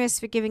 it's yeah. famous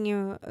for giving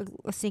you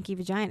a stinky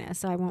vagina,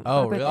 so I won't.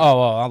 Oh, fuck with really? it. Oh,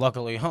 well,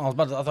 luckily, I was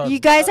about to, I thought, You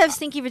guys have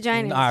stinky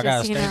vaginas. Nah, I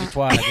got a just so you stinky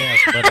know. twat,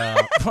 I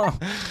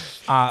guess.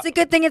 But It's a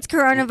good thing it's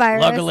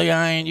coronavirus. luckily,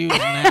 I ain't using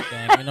that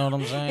thing. You know what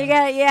I'm You saying?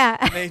 got yeah.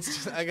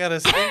 I got a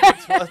stinky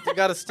twat.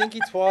 Got a stinky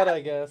twat, I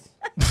guess.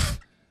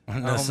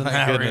 In the Oh, my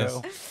scenario.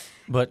 goodness.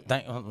 But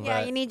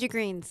Yeah, you need your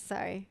greens.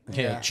 Sorry.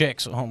 yeah,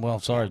 chicks. Oh, well,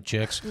 sorry,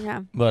 chicks.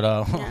 Yeah. But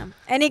Yeah.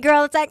 Any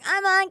girl that's like,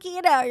 I'm on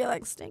keto, you're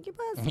like, stinky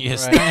pussy. you Right.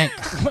 stink.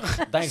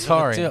 Thanks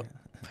Sorry. for the tip.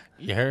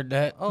 You heard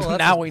that? Oh, that's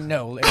now we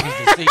know. Ladies,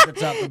 the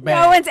secret's out the bag.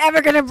 No one's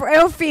ever gonna.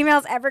 No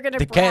female's ever gonna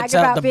the brag cat's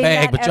about out the being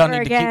bag, that but y'all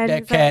ever need to again.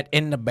 keep that So- cat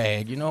in the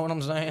bag. You know what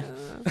I'm saying?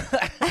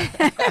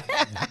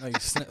 No, you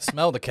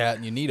smell the cat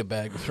and you need a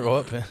bag to throw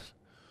up in.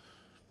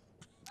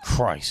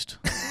 Christ.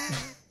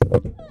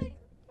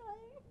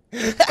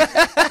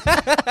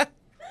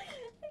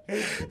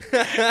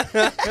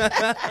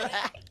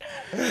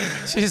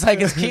 She's like,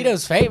 is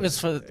Keto's famous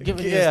for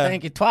giving you Yeah. a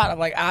stinky twat? I'm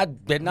like, I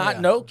did not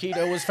Yeah. know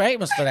Keto was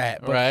famous for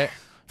that. But Right.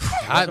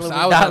 I luckily was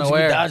we dodged-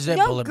 unaware. we dodged that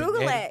No, bullet,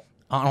 Google Eddie. it.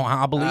 I don't know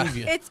how I believe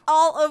you. It's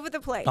all over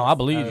the place. No, I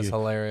believe That you. is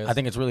hilarious. I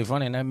think it's really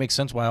funny, and that makes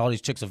sense why all these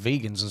chicks are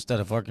vegans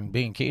instead of fucking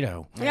being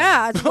keto.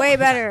 Yeah, it's way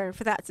better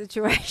for that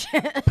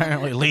situation.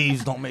 Apparently,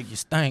 leaves don't make you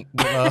stink.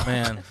 But,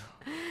 Man,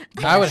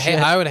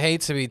 I would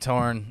hate to be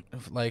torn.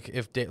 If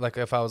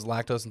I was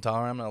lactose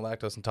intolerant. I'm not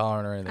lactose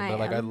intolerant or anything. I But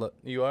like am.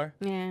 you are.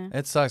 Yeah.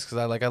 It sucks because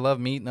I love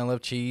meat and I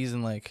love cheese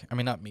and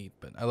not meat,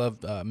 but I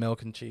love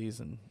milk and cheese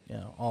and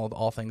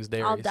all things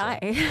dairy. I'll so, die.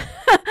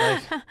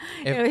 like,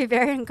 It'll be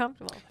very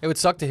uncomfortable. it would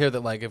suck to hear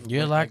that if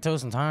you're like,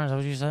 lactose intolerant, is that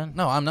what you said?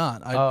 No, I'm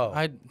not. Oh.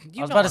 I I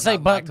you was know about to I'm say,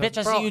 not but lactose. bitch,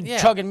 I Bro, see you yeah.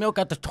 chugging milk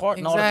at the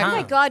carton all the Exactly. Oh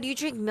time. my God, you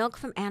drink milk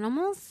from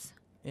animals?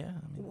 Yeah,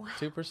 Wow.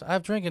 2%.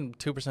 I've drinking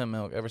 2%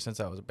 milk ever since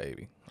I was a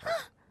baby.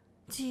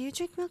 Do you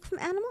drink milk from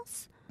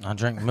animals? I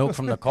drink milk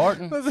from the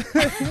carton. Listen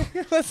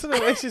to the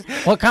way she's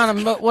What kind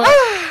of milk? What?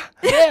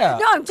 Yeah.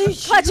 No, I'm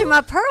just clutching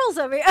my pearls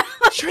over here.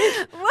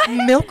 What?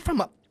 milk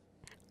from a.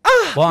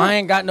 Well, I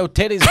ain't got no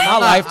titties in my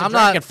life to I'm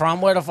drink not- it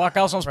from. Where the fuck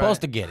else I'm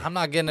supposed to get it? I'm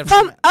not getting it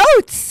From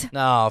oats.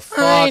 No, fuck.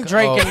 I ain't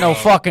drinking no oat.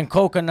 fucking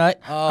coconut.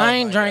 Oh I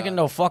ain't my drinking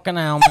God. no fucking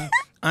almond.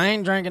 I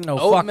ain't drinking no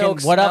Oat fucking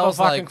milk whatever smells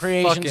fucking like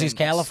creations fucking he's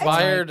California.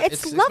 expired.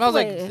 It's It smells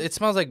like lovely. it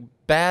smells like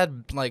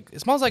bad. Like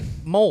it smells like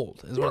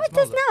mold. Is No, what it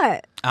does smells like.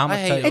 not. I'm I gonna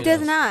hate tell you It does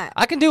this. not.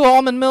 I can do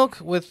almond milk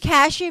with.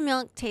 Cashew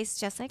milk tastes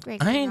just like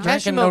regular I ain't milk.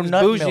 Cashew drinking no milk is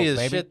nut bougie milk, as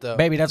baby. shit, though.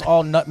 Baby, that's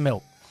all nut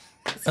milk.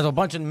 There's a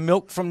bunch of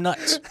milk from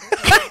nuts.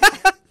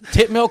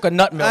 Tit milk or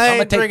nut milk? I'm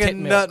gonna take tit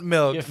milk.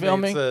 milk. You feel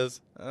me?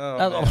 Says. Oh,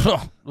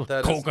 man.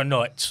 That is-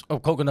 Coconuts. Oh,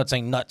 coconuts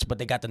ain't nuts, but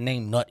they got the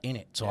name nut in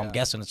it, so I'm Yeah.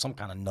 guessing it's some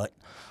kind of nut.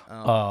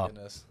 Oh, my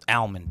goodness.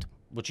 Almond.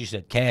 What you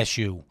said?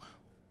 Cashew.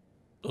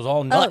 Those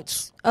all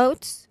nuts.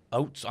 Oats.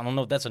 Oats. I don't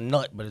know if that's a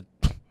nut, but it,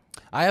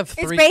 I have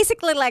It's three.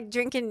 basically like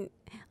drinking,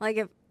 like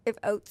if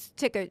oats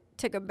took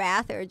a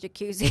bath or a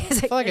jacuzzi. It's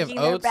I feel like if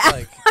drinking their oats bath.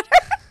 like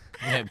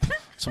yeah,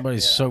 somebody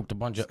soaked a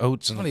bunch of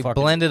oats and somebody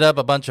fucking blended up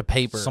a bunch of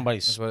paper. Somebody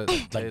is what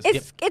it like,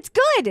 tastes. It's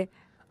good.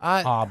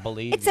 I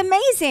believe It's you.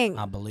 amazing.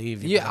 I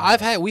believe you.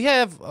 Yeah, we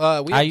have I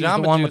use the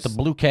Jamba one Juice. with the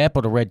blue cap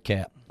or the red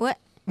cap. What?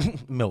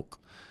 Milk.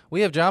 We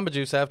have Jamba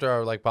Juice after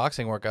our like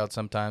boxing workouts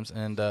sometimes,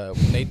 and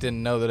Nate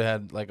didn't know that it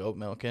had like oat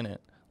milk in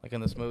it, like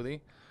in the smoothie,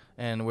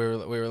 and we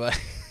were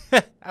like,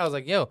 I was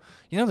like, yo,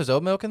 you know there's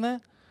oat milk in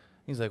that?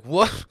 He's like,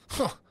 what?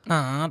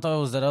 Nah, I thought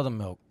it was that other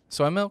milk.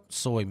 Soy milk?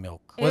 Soy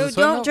milk. Was Ew, it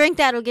soy don't milk? drink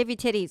that. It'll give you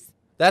titties.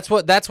 That's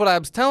what I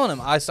was telling him.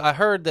 I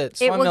heard that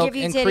soy will milk give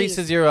you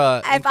increases titties. your.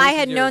 If I increases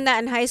had your- known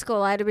that in high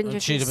school, I'd have been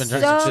She'd drinking have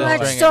been so drinking much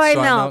drinking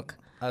soy milk.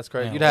 That's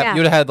great. Yeah. You'd have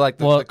Yeah. had like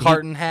the, Well, the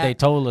carton hat. They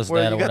told us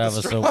where that you or got the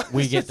whatever, so straw.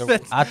 we get the.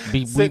 Sits- I'd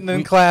be sitting in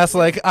we, class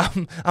like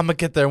I'm gonna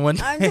get there one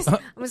day. I'm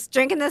just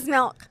drinking this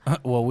milk.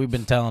 well, we've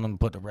been telling them to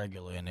put the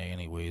regular in there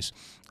anyways.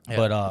 Yeah.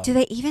 But Do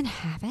they even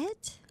have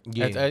it?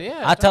 yeah,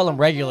 yeah, I tell them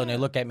regular, and they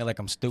look at me like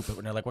I'm stupid.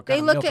 When they're like, "What They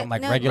kind of look milk?" at- I'm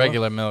like, no.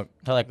 "Regular." milk.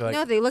 They're like, Like,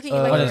 No, they look at you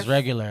uh, like "What you're is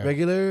regular?"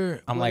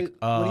 Regular. I'm what like,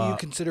 what do you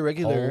consider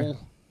regular? Whole.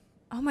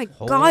 Oh my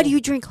God, you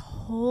drink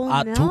whole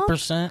milk?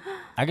 2%.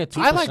 I get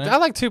 2%. I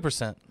like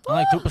 2%. I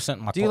like 2%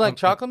 in my Do you like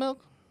chocolate milk?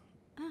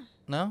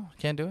 No,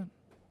 can't do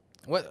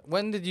it.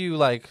 When did you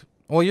like?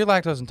 Well, you're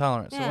lactose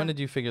intolerant, so when did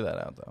you figure that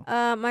out,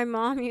 though? My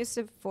mom used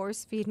to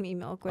force feed me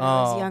milk when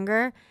I was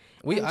younger.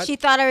 She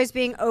thought I was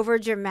being over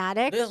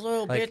dramatic. This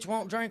little bitch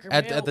won't drink her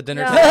milk. At the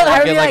dinner No, table, I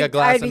would get be like like, a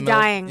glass I'd of be milk.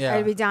 dying. Yeah.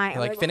 I'd be dying.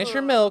 Like, Like, finish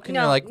your milk, and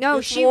no, you're like, no,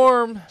 it's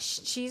warm.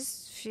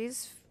 She's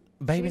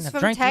Baby, she's now from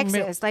drink your milk.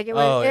 Texas. Like it Oh,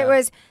 was, yeah. it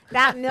was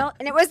that milk,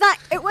 and it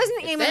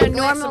wasn't even a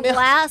normal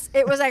glass.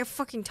 It was like a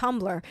fucking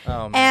tumbler.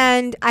 Oh,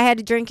 man. And I had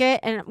to drink it,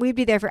 and we'd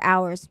be there for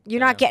hours. You're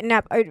not getting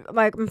up.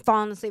 Like I'm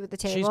falling asleep at the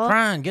table. She's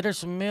crying. Get her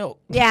some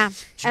milk. Yeah,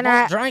 She and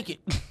won't drink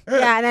it.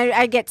 yeah, and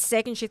I'd get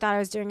sick, and she thought I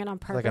was doing it on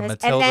purpose. Like a and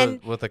Matilda then,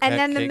 with a and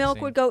then the cake milk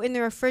scene. would go in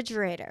the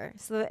refrigerator,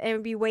 so that it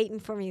would be waiting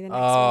for me the next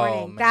Oh,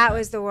 morning. man. That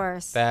was the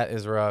worst. That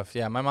is rough.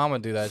 Yeah, my mom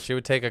would do that. She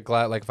would take a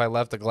glass, like if I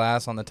left a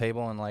glass on the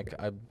table and like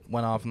I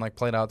went off and like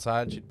played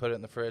outside, she'd put it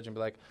in the fridge and be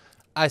like,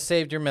 I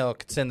saved your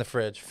milk. It's in the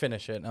fridge.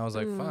 Finish it. And I was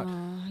like, fuck.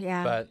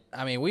 Yeah. But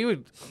I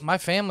mean, my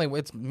family,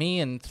 it's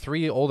me and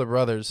 3 older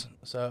brothers.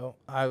 So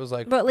I was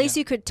like, But at least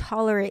you could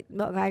tolerate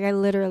milk. Like I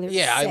literally was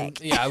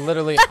sick. I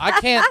literally,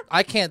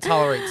 I can't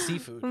tolerate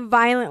seafood.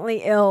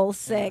 Violently ill,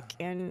 sick,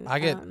 and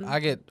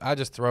I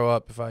just throw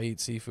up if I eat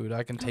seafood.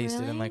 I can taste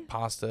it in really? like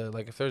pasta.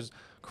 Like if there's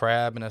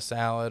crab in a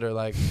salad or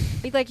like.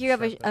 like you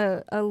have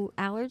a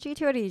allergy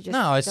to it, or you just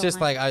No, it's don't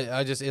just like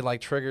it like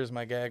triggers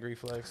my gag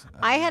reflex.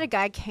 I had a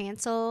guy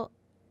cancel.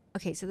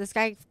 Okay, so this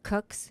guy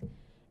cooks,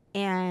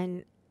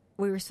 and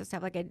we were supposed to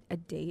have like a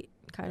date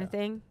kind of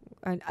thing,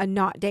 a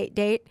not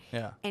date.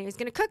 Yeah. And he was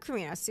gonna cook for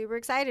me. And I was super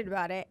excited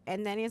about it.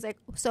 And then he was like,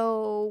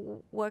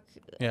 "So what? What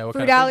food kind of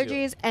food do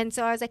you allergies?" And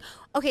so I was like,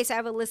 "Okay, so I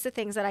have a list of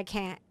things that I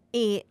can't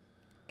eat."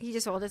 He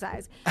just rolled his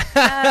eyes.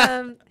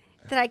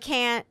 That I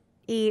can't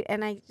eat,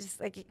 and I just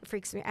like it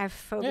freaks me. I have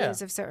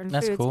phobias of certain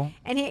That's foods. cool.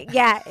 And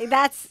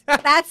that's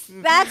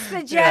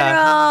the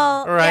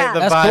general. Right. Yeah. The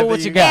That's vibe cool what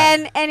that you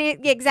got. And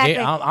it, exactly.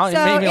 Yeah, I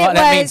so maybe it what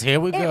that was- means. Here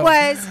we go. It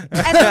was,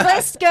 and the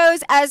list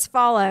goes as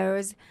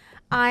follows.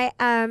 I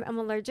am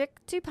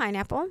allergic to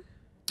pineapple,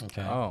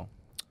 Okay. Oh.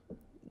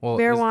 Well,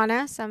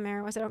 marijuana. Some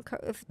marijuana.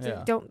 So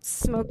Yeah. don't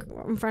smoke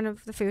in front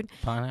of the food.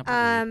 Pineapple.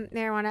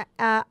 Marijuana.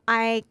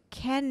 I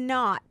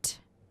cannot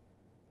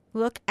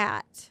look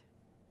at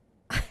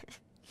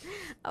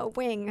a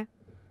wing.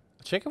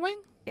 chicken wing?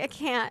 I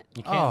can't.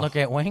 You can't look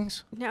at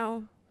wings.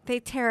 No, they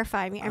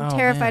terrify me. I'm Oh,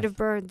 terrified man. of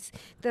birds.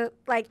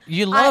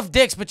 You love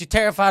dicks, but you're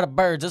terrified of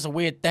birds. That's a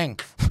weird thing.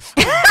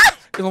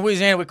 In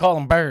Louisiana, we call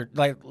them bird.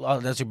 Like,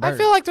 oh, that's your bird. I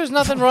feel like there's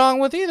nothing wrong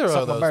with either of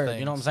Something those bird. things.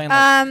 You know what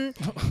I'm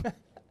saying? Like,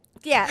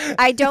 Yeah,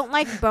 I don't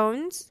like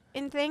bones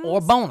in things. or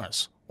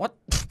boners. What?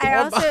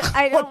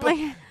 I don't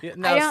like. Yeah, I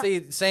now, don't-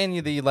 see,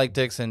 saying that you like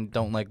dicks and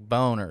don't like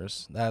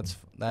boners, that's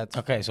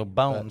Okay, so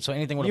bone. So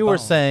anything with you a were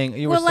bone. saying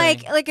you were Well,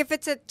 saying like if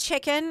it's a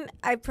chicken,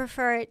 I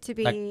prefer it to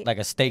be like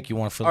a steak you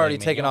want to fillet. already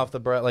meat, taken you know? off the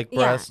breast, yeah,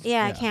 breast.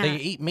 yeah, I Do can't. you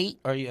eat meat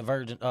or are you a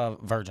virgin? I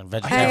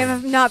Vegetarian.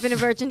 have not been a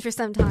virgin for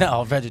some time.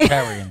 No,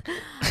 vegetarian.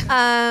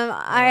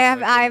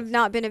 I have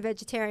not been a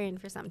vegetarian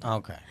for some time.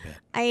 Okay. Good.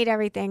 I eat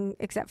everything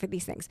except for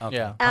these things. Okay.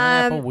 Yeah.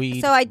 Pineapple,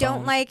 weed. So I don't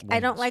bones, like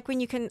wings. when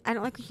you can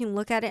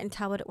look at it and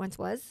tell what it once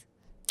was.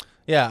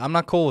 Yeah, I'm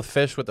not cool with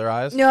fish with their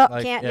eyes. No,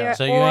 Like, can't do yeah. it.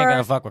 So you ain't or-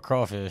 gonna fuck with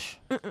crawfish.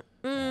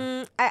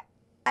 gotta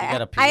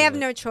I have peel it.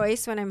 no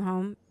choice when I'm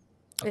home.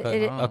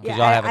 Okay. It- Because yeah,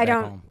 y'all have it I back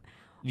don't. home.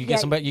 You yeah, get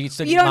somebody. You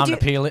still you get don't mom to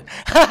do- peel it.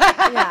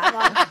 Yeah,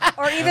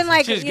 well, or even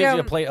like She just you gives know,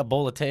 you a plate, a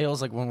bowl of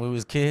tails, like when we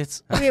was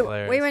kids. we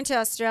Hilarious. went to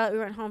Australia. We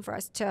went home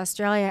to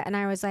Australia, and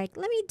I was like,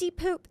 "Let me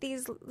depoop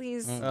these Oh,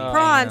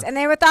 prawns," yeah. and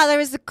they thought that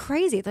was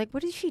crazy. Like,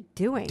 what is she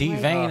doing? Like,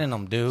 Deveining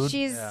them, dude.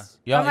 she's. Yeah.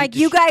 Y'all I'm eat like, the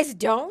you sh- guys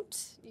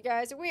don't. You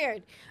guys are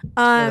weird.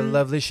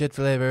 lovely shit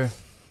flavor.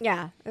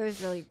 Yeah, it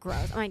was really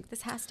gross. I'm like,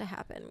 this has to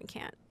happen. We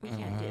can't do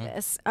Mm-hmm.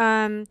 this.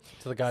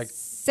 So the guy,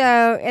 So,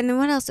 and then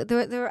what else?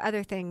 There were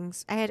other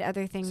things. I had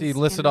other things. so you in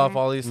listed off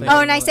there. all these things. Oh,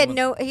 and I said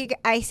no. He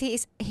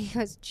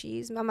goes,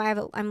 cheese, Mom. I'm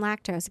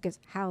lactose. He goes,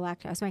 how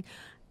lactose? I'm like,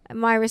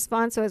 my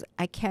response was,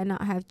 I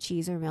cannot have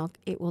cheese or milk.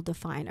 It will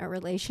define our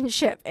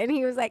relationship. And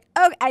he was like,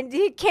 oh, and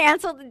he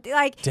canceled.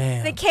 Like,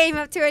 Damn. they came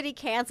up to it. He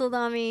canceled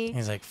on me.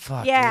 He's like,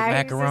 fuck. Yeah,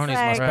 dude, he was just macaroni's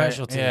my like- Right,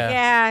 specialty. yeah.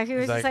 Yeah, he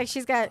was He's just like- like,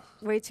 she's got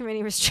way too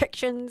many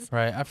restrictions.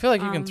 Right. I feel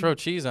like you can throw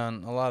cheese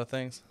on a lot of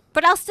things.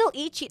 But I'll still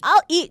eat cheese.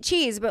 I'll eat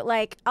cheese, but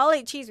like I'll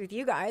eat cheese with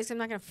you guys. I'm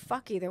not gonna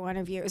fuck either one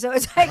of you. So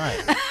it's like,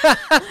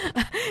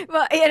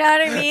 well, you know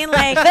what I mean?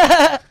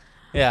 Like,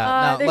 Yeah.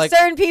 now, there's like,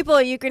 certain people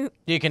you can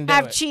You can do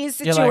have it. cheese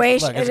You're like,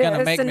 situation look, it's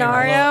gonna make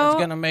scenario. it's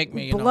gonna make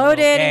me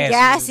bloated and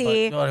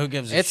gassy. But, who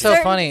gives a It's shit? so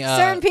certain, funny,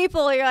 certain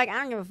people, you're like, I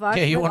don't give a fuck.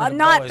 Yeah, you But one of I'm the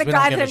not boys. the We don't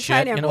guy give that a I'm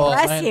trying shit, to you know what I'm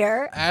impress saying?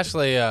 here.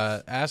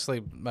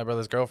 Ashley, my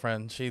brother's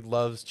girlfriend, she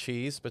loves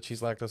cheese, but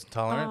she's lactose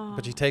intolerant.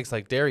 But she Oh. takes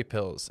like dairy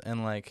pills,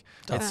 and like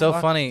The it's so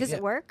fuck? funny. Does yeah,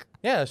 it work?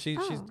 Yeah, she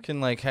Oh.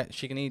 can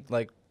she can eat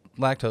like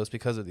lactose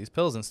because of these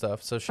pills and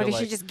stuff. So Or she'll did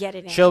like she just get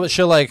it in?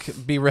 she'll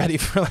like be ready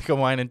for like a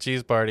wine and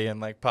cheese party and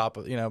like pop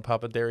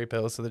a dairy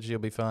pill so that she'll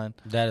be fine.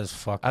 That is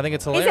fucking. I think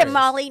it's Is hilarious. it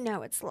Molly?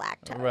 No, it's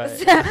lactose.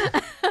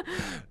 Right.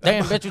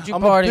 Damn, bitch, what you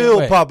I'm partying a pill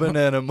with? popping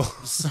animal.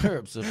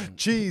 Syrup sipping.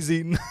 Cheese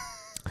eating.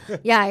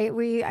 Yeah,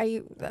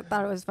 I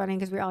thought it was funny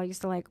because we all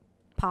used to like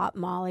pop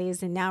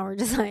Molly's, and now we're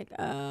just like,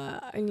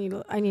 I need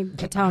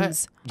the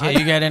Tums. Yeah,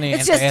 you got any?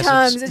 It's just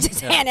Tums. antacids? It's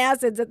just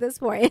antacids at this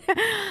point.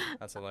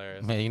 That's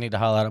hilarious. Man, you need to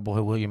holler at a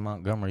boy William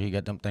Montgomery. He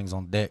got them things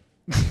on deck.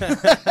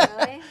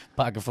 Really?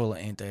 Pocket full of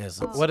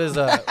antacids. What is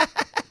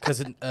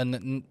because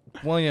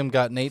William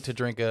got Nate to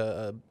drink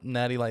a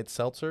Natty Light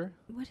seltzer.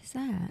 What is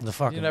that? The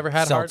fucking You never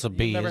had seltzer hard.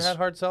 beers. You never had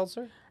hard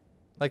seltzer,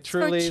 like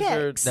for Truly's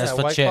or chicks. That's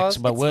for White chicks, Claws?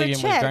 but It's for William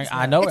was chicks. drinking.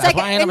 I know. It's That's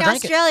like why I ain't in never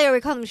drink it. Australia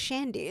we call them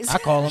shandies. I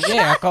call them.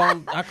 Yeah,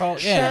 I call.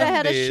 Should have Yeah,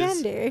 had a Shandies.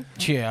 shandy.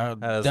 yeah.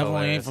 That is Definitely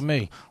hilarious. ain't for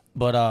me.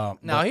 But No,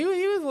 but-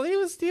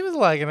 he was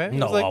liking it. He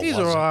No, was like, I these are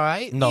all wasn't.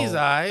 right. No, These all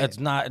right. it's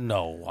not.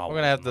 No, We're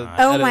gonna have to.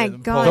 Oh edit my it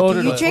and God! pull Go Do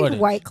to you the drink footage.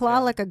 White Claw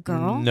like a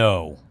girl?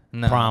 No,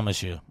 No.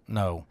 promise you,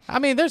 no. I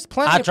mean, there's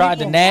plenty. I of tried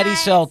the people- Natty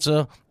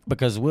Seltzer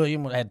because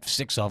William had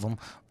 6 of them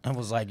and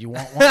was like, "You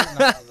want one?"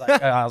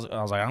 And I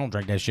was like, "I don't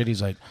drink that shit."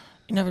 He's like,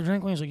 "You never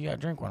drink one?" He's like, "You gotta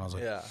drink one." I was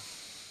like, Yeah,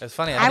 it's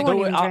funny. I think won't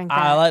do it. even drink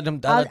I that. let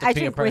them. I let the I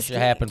peer drink pressure whiskey.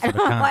 happen for the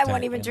content. I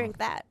won't even you know? drink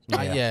that.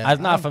 Yeah.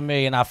 It's not for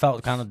me, and I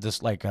felt kind of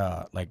just like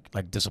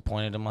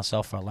disappointed in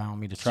myself for allowing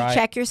me to Did try. you it.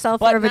 check yourself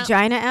But for a now-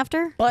 vagina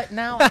after? But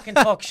now I can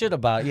talk shit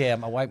about it. Yeah,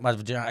 my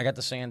vagina. I got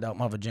the sand out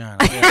my vagina.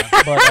 Yeah.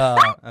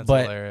 That's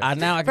But hilarious.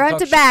 now I can Front talk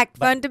to shit- back,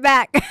 but- front to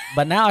back.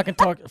 But now I can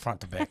talk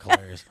front to back.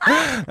 Hilarious.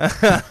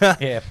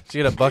 Yeah, Did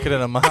you get a bucket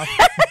and a mop?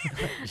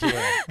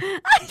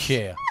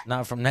 yeah.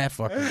 Not from that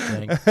fucking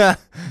thing.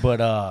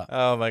 But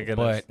Oh my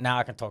goodness. but now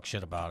I can talk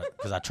shit about it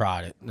because I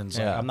tried it. And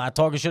so Yeah. I'm not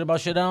talking shit about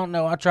shit I don't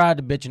know. I tried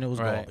the bitch and it was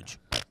Right. garbage.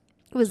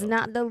 It was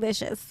not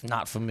delicious.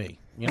 Not for me.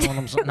 You know what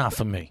I'm saying? Not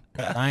for me.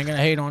 I ain't gonna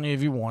hate on you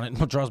if you want it.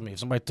 But trust me, if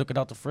somebody took it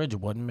out the fridge, it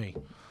wasn't me.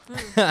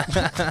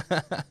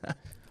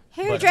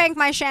 Who drank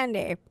my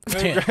shandy?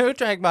 Who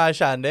drank my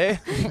shandy?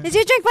 Did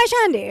you drink my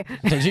shandy?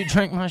 Did you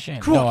drink my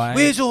shit? No, I ain't.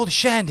 Where's all the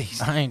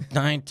shandies?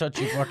 I ain't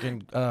touching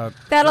fucking.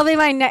 That'll be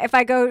my if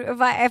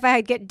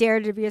I get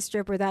dared to be a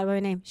stripper, that'll be my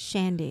name.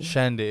 Shandy.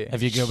 Shandy.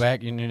 If you go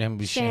back, you need him to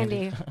be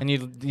Shandy. Shandy. And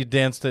you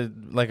danced to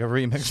like a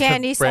remix.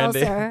 Shandy of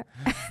Brandy. seltzer.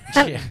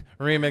 Yeah.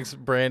 Remix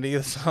Brandy,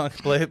 the song,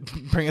 play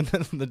bringing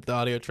the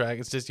audio track.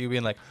 It's just you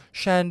being like,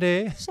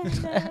 Shandy.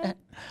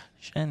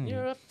 Shandy.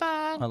 You're a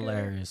fine girl.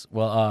 Hilarious.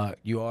 Well,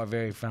 you are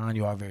very fine.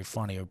 You are very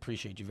funny. I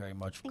appreciate you very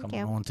much for Thank coming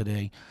you. on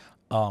today.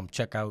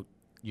 Check out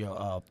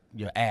your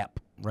app,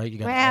 right? You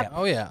got My an app. app.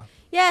 Oh yeah.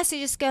 Yeah, so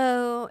you just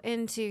go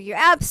into your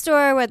app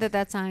store, whether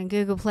that's on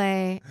Google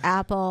Play,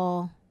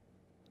 Apple,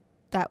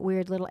 that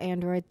weird little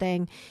Android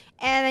thing,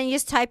 and then you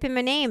just type in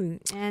my name,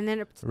 and then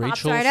it pops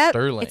Rachel right up.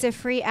 Sterling. It's a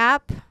free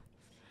app.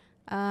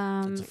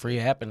 It's a free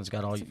app and it's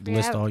got all It's a free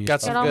list app. all your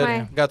Got stuff. some all good.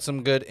 my- Got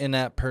some good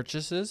in-app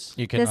purchases.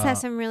 You can. This has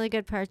some really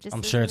good purchases.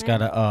 I'm sure it's in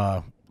got it.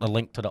 a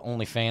link to the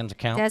OnlyFans It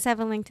account. does have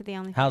a link to the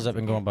OnlyFans. How's that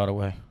been going, by the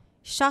way?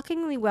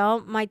 Shockingly well.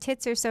 My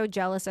tits are so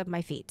jealous of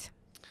my feet.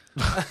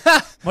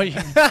 What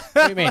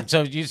do you mean?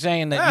 So you're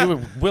saying that you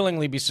would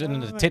willingly be sitting in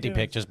the titty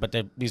pictures, but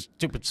these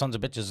stupid sons of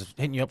bitches is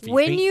hitting you up for your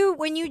When feet?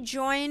 when you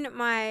join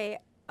my,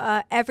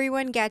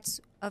 everyone gets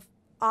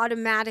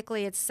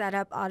automatically. It's set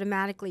up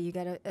automatically. You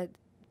get a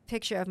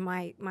picture of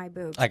my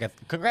boobs. Like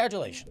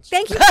congratulations.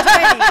 Thank you for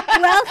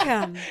joining.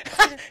 Welcome.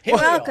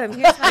 Welcome.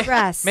 Here's my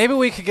breasts. Maybe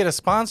we could get a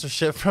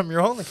sponsorship from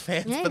your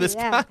OnlyFans Maybe, for this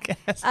yeah.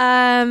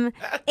 podcast.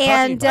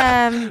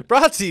 And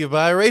Brought to you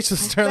by Rachel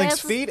Sterling's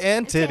Rachel- feet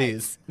and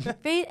titties.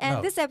 feet. And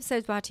No. this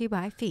episode's brought to you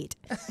by feet.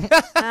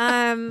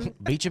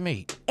 Beat your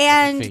meat.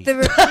 And feet. the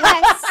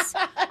requests,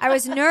 I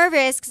was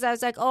nervous because I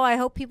was like, oh, I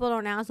hope people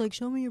don't ask, like,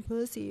 show me your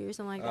pussy or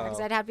something like that.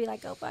 Because I'd have to be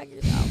like, go fuck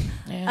yourself.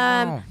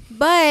 Yeah.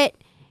 But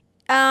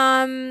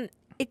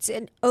it's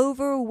an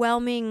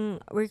overwhelming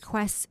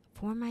request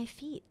for my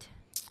feet.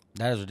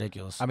 That is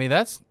ridiculous. I mean,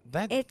 that.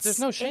 It's There's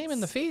no shame in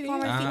the feet. for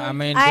either. my feet. I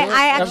mean, I do it.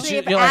 actually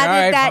have You're like, added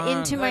all right, that fine.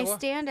 into my Like what?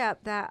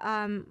 stand-up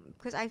that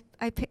because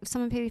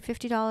someone paid me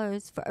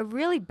 $50 for a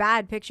really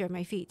bad picture of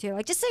my feet too.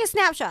 Like just take a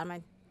snapshot of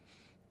my.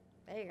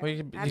 There you go. Well, you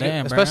can, Have you it. can-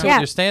 Damn, especially bro. with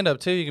your stand-up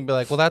too, you can be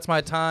like, "Well, that's my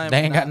time." They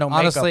ain't got no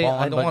Honestly, makeup on,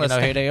 I don't but want you to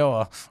know, here they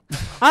are.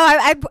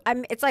 Oh,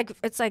 I'm. It's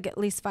like at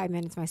least 5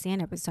 minutes. My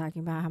stand-up is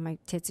talking about how my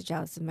tits are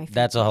jealous of my feet.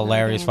 That's a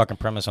hilarious And, fucking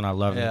premise, and I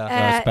love it.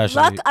 Yeah.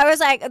 Especially. I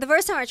was like, the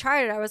first time I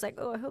tried it, I was like,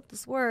 oh, I hope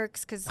this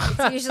works because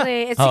it's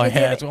usually it's. Oh, it's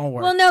yeah, it's gonna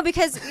work. Well, no,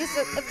 because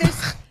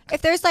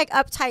if there's like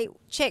uptight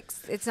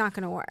chicks, it's not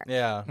gonna work.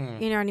 Yeah.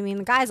 You know what I mean?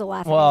 The guys will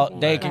laugh. at Well, me,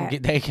 they right? can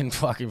get, they can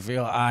fucking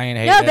feel. I ain't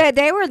hate No, that.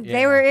 they were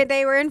Yeah.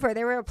 they were in for it.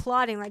 They were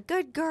applauding like,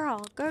 good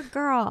girl, good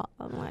girl.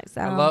 I'm like,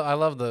 so. I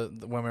love the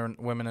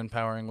women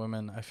empowering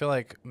women. I feel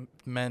like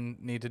men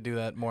need to do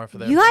that more for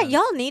their.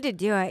 Y'all need to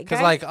do it. Because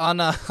guys. like on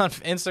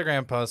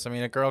Instagram posts, I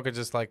mean, a girl could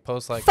just like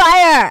post like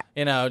fire,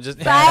 just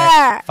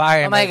fire.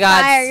 Fire. Oh my man.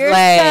 God, Fire, you're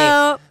slay.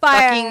 so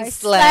fire. Fucking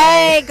slay.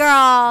 Slay,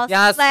 girl.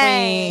 Yes,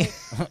 slay.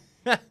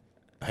 queen.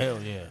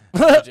 Hell yeah.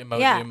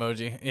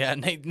 Emoji. Yeah,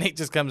 Nate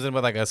just comes in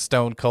with like a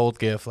stone cold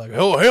gift, like,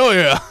 oh hell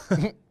yeah.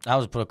 I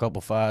was put a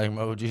couple fire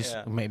emojis,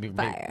 Yeah.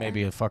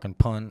 maybe a fucking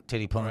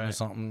titty pun or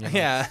something. You know?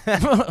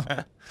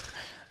 Yeah.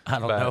 I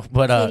don't know,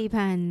 but Kitty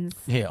puns.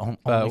 yeah.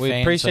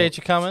 We appreciate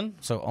you coming.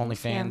 So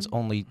OnlyFans,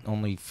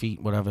 only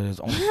feet, whatever it is,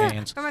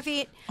 OnlyFans. For my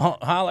feet.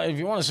 Holla, if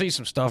you want to see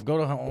some stuff, go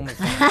to her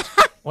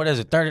OnlyFans. What is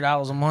it?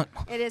 $30 a month.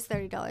 It is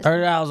 $30.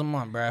 $30 a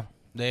month, bruh.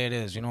 There it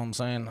is. You know what I'm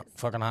saying?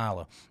 Fucking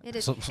holla. It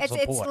is. It's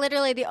Support.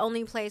 literally the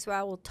only place where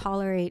I will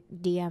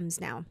tolerate DMs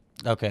now.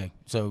 Okay,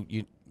 so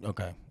you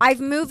okay? I've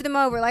moved them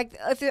over. Like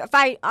if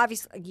I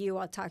obviously you,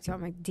 I'll talk to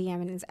on my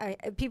DM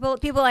and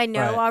people I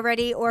know Right.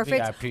 already, or if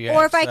VIP it's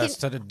or if I can, access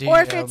to the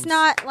or if it's DMs.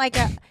 not like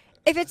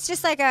if it's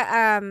just like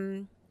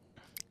a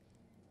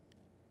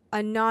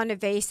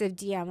non-evasive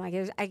DM,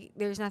 like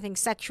there's nothing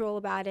sexual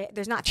about it.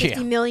 There's not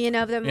 50 million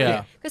of them.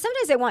 Yeah. Because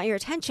sometimes they want your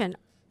attention.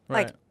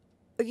 Right. Like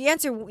you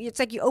answer, it's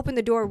like you open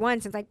the door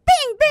once, and it's like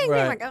bing, bing, Right.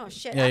 bing. Like, oh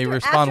shit. Yeah, you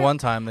respond one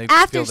time. They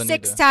After feel the 6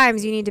 need to.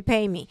 times, you need to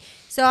pay me.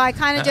 So I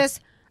kind of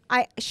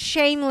I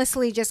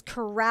shamelessly just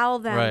corral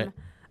them Right.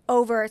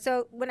 over.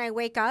 So when I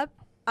wake up,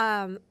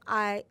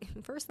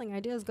 first thing I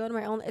do is go to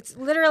my own. It's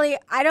literally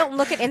I don't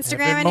look at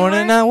Instagram Every anymore.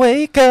 morning I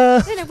wake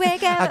up, Then I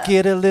wake up. I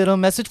get a little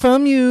message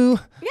from you.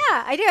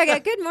 Yeah, I do. I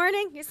get good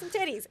morning. Here's some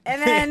titties,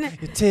 and then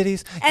Your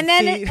titties. and your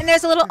then feet. and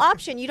there's a little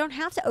option. You don't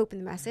have to open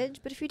the message,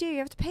 but if you do, you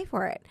have to pay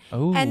for it.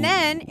 Ooh. And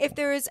then if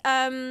there's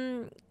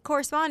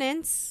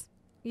correspondence,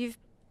 you've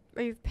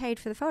paid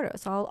for the photo.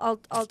 So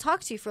I'll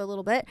talk to you for a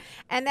little bit,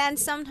 and then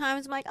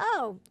sometimes I'm like,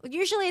 oh,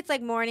 usually it's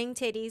like morning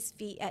titties,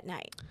 feet at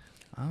night.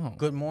 Oh.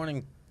 Good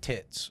morning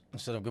tits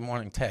instead of good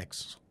morning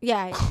texts.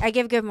 Yeah, I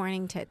give good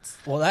morning tits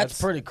Well, that's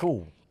pretty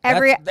cool.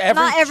 every That's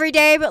not every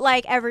day, but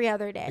like every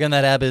other day. Again,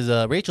 that app is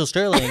Rachel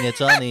Sterling.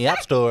 It's on the App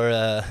Store.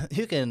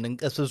 You can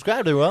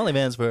subscribe to her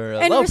OnlyFans for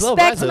And low respect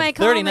price of my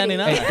comedy.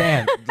 $30.99.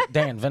 Hey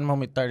Dan, Venmo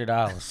me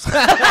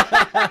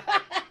 $30.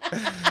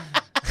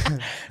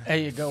 There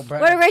you go, bro.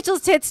 What are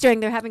Rachel's tits doing?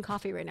 They're having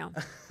coffee right now.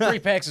 3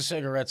 packs of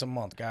cigarettes a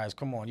month, guys.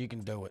 Come on, you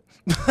can do it.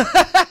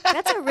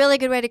 That's a really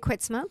good way to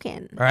quit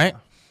smoking. Right?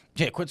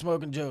 Yeah, quit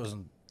smoking Joes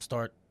and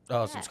start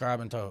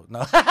subscribing to.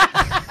 No.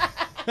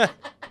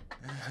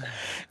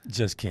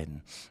 Just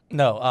kidding.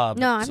 No.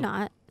 No, I'm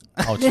not.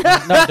 Oh,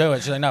 no, do it.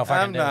 She's like, no, if I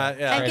I'm can do not. it.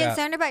 Yeah. I'm Straight up.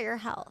 concerned about your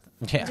health.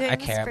 Yeah, Doing I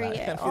this care for about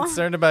you. it. I'm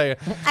concerned about you.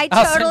 I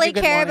I'll send totally you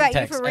good care morning about you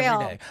text for every real.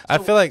 day. I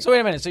feel like So wait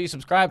a minute. So you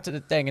subscribe to the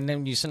thing, and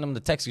then you send them the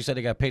text. You said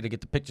they got to pay to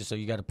get the picture, so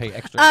you got to pay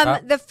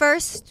extra. The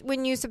first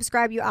when you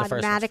subscribe, you first one's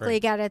automatically free.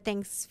 get a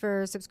thanks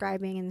for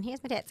subscribing, and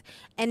here's my tits.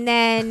 And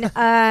then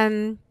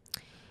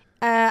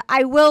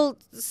I will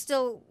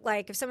still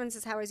like if someone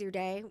says how was your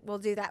day, we'll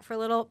do that for a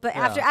little. But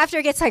after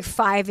it gets like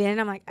 5 in,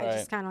 I'm like I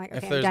just kind of like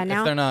okay, I'm done now.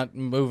 If they're not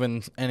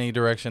moving any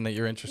direction that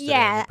you're interested in,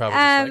 Yeah, you're probably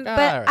just like,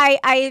 but all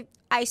right.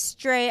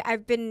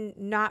 I've been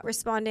not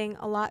responding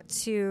a lot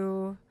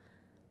to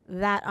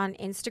that on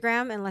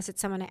Instagram unless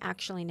it's someone I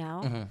actually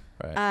know.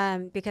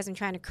 Right. Because I'm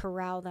trying to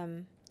corral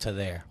them. to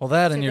there. Well,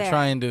 that to and you're there.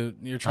 trying to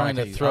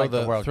throw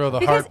the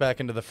Because- heart back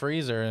into the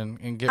freezer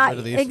and get rid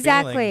of these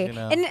exactly. feelings.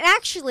 You know? And it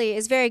actually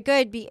is very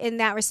good in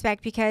that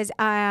respect because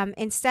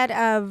instead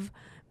of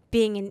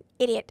being an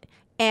idiot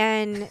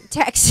and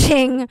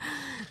texting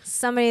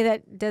somebody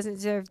that doesn't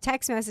deserve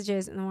text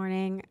messages in the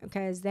morning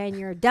because then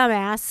you're a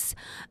dumbass,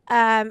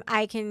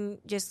 I can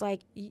just like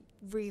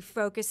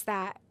refocus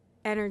that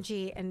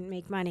energy and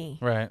make money.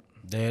 Right.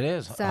 There it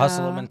is. So,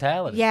 Hustler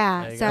mentality.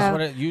 yeah, There you so- go. That's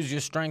what it, use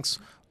your strengths.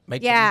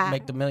 Make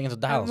the millions of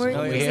dollars. I'm That's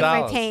what we're using here. my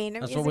dollars. pain.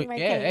 I'm That's what using we- my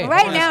yeah, pain. hey,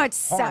 Right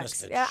harness- now it harness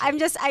sucks.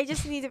 that I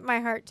just need my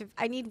heart to.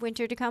 I need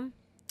winter to come.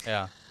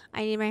 Yeah.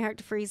 I need my heart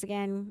to freeze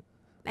again,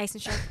 nice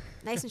and sharp,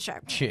 nice and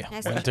sharp. Yeah,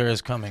 Nice and winter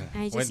is coming.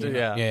 I just Winter, need-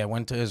 yeah. Yeah,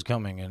 winter is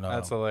coming, and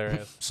That's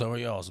hilarious. so are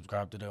y'all.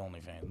 Subscribe to the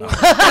OnlyFans. No.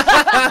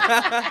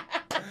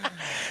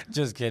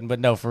 Just kidding, but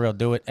no, for real,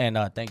 do it. And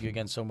thank you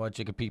again so much.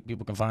 You can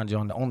people can find you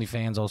on the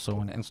OnlyFans, also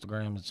on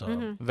Instagram. It's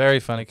Very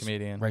funny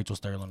comedian. Rachel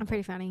Sterling. I'm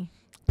pretty funny.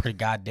 Pretty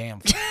goddamn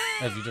funny,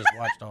 as you just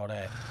watched all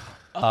that.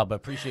 But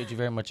appreciate you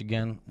very much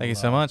again. Thank you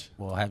so much.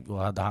 We'll have to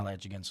holler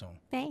at you again soon.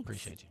 Thanks.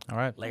 Appreciate you. All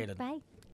right. Later. Bye.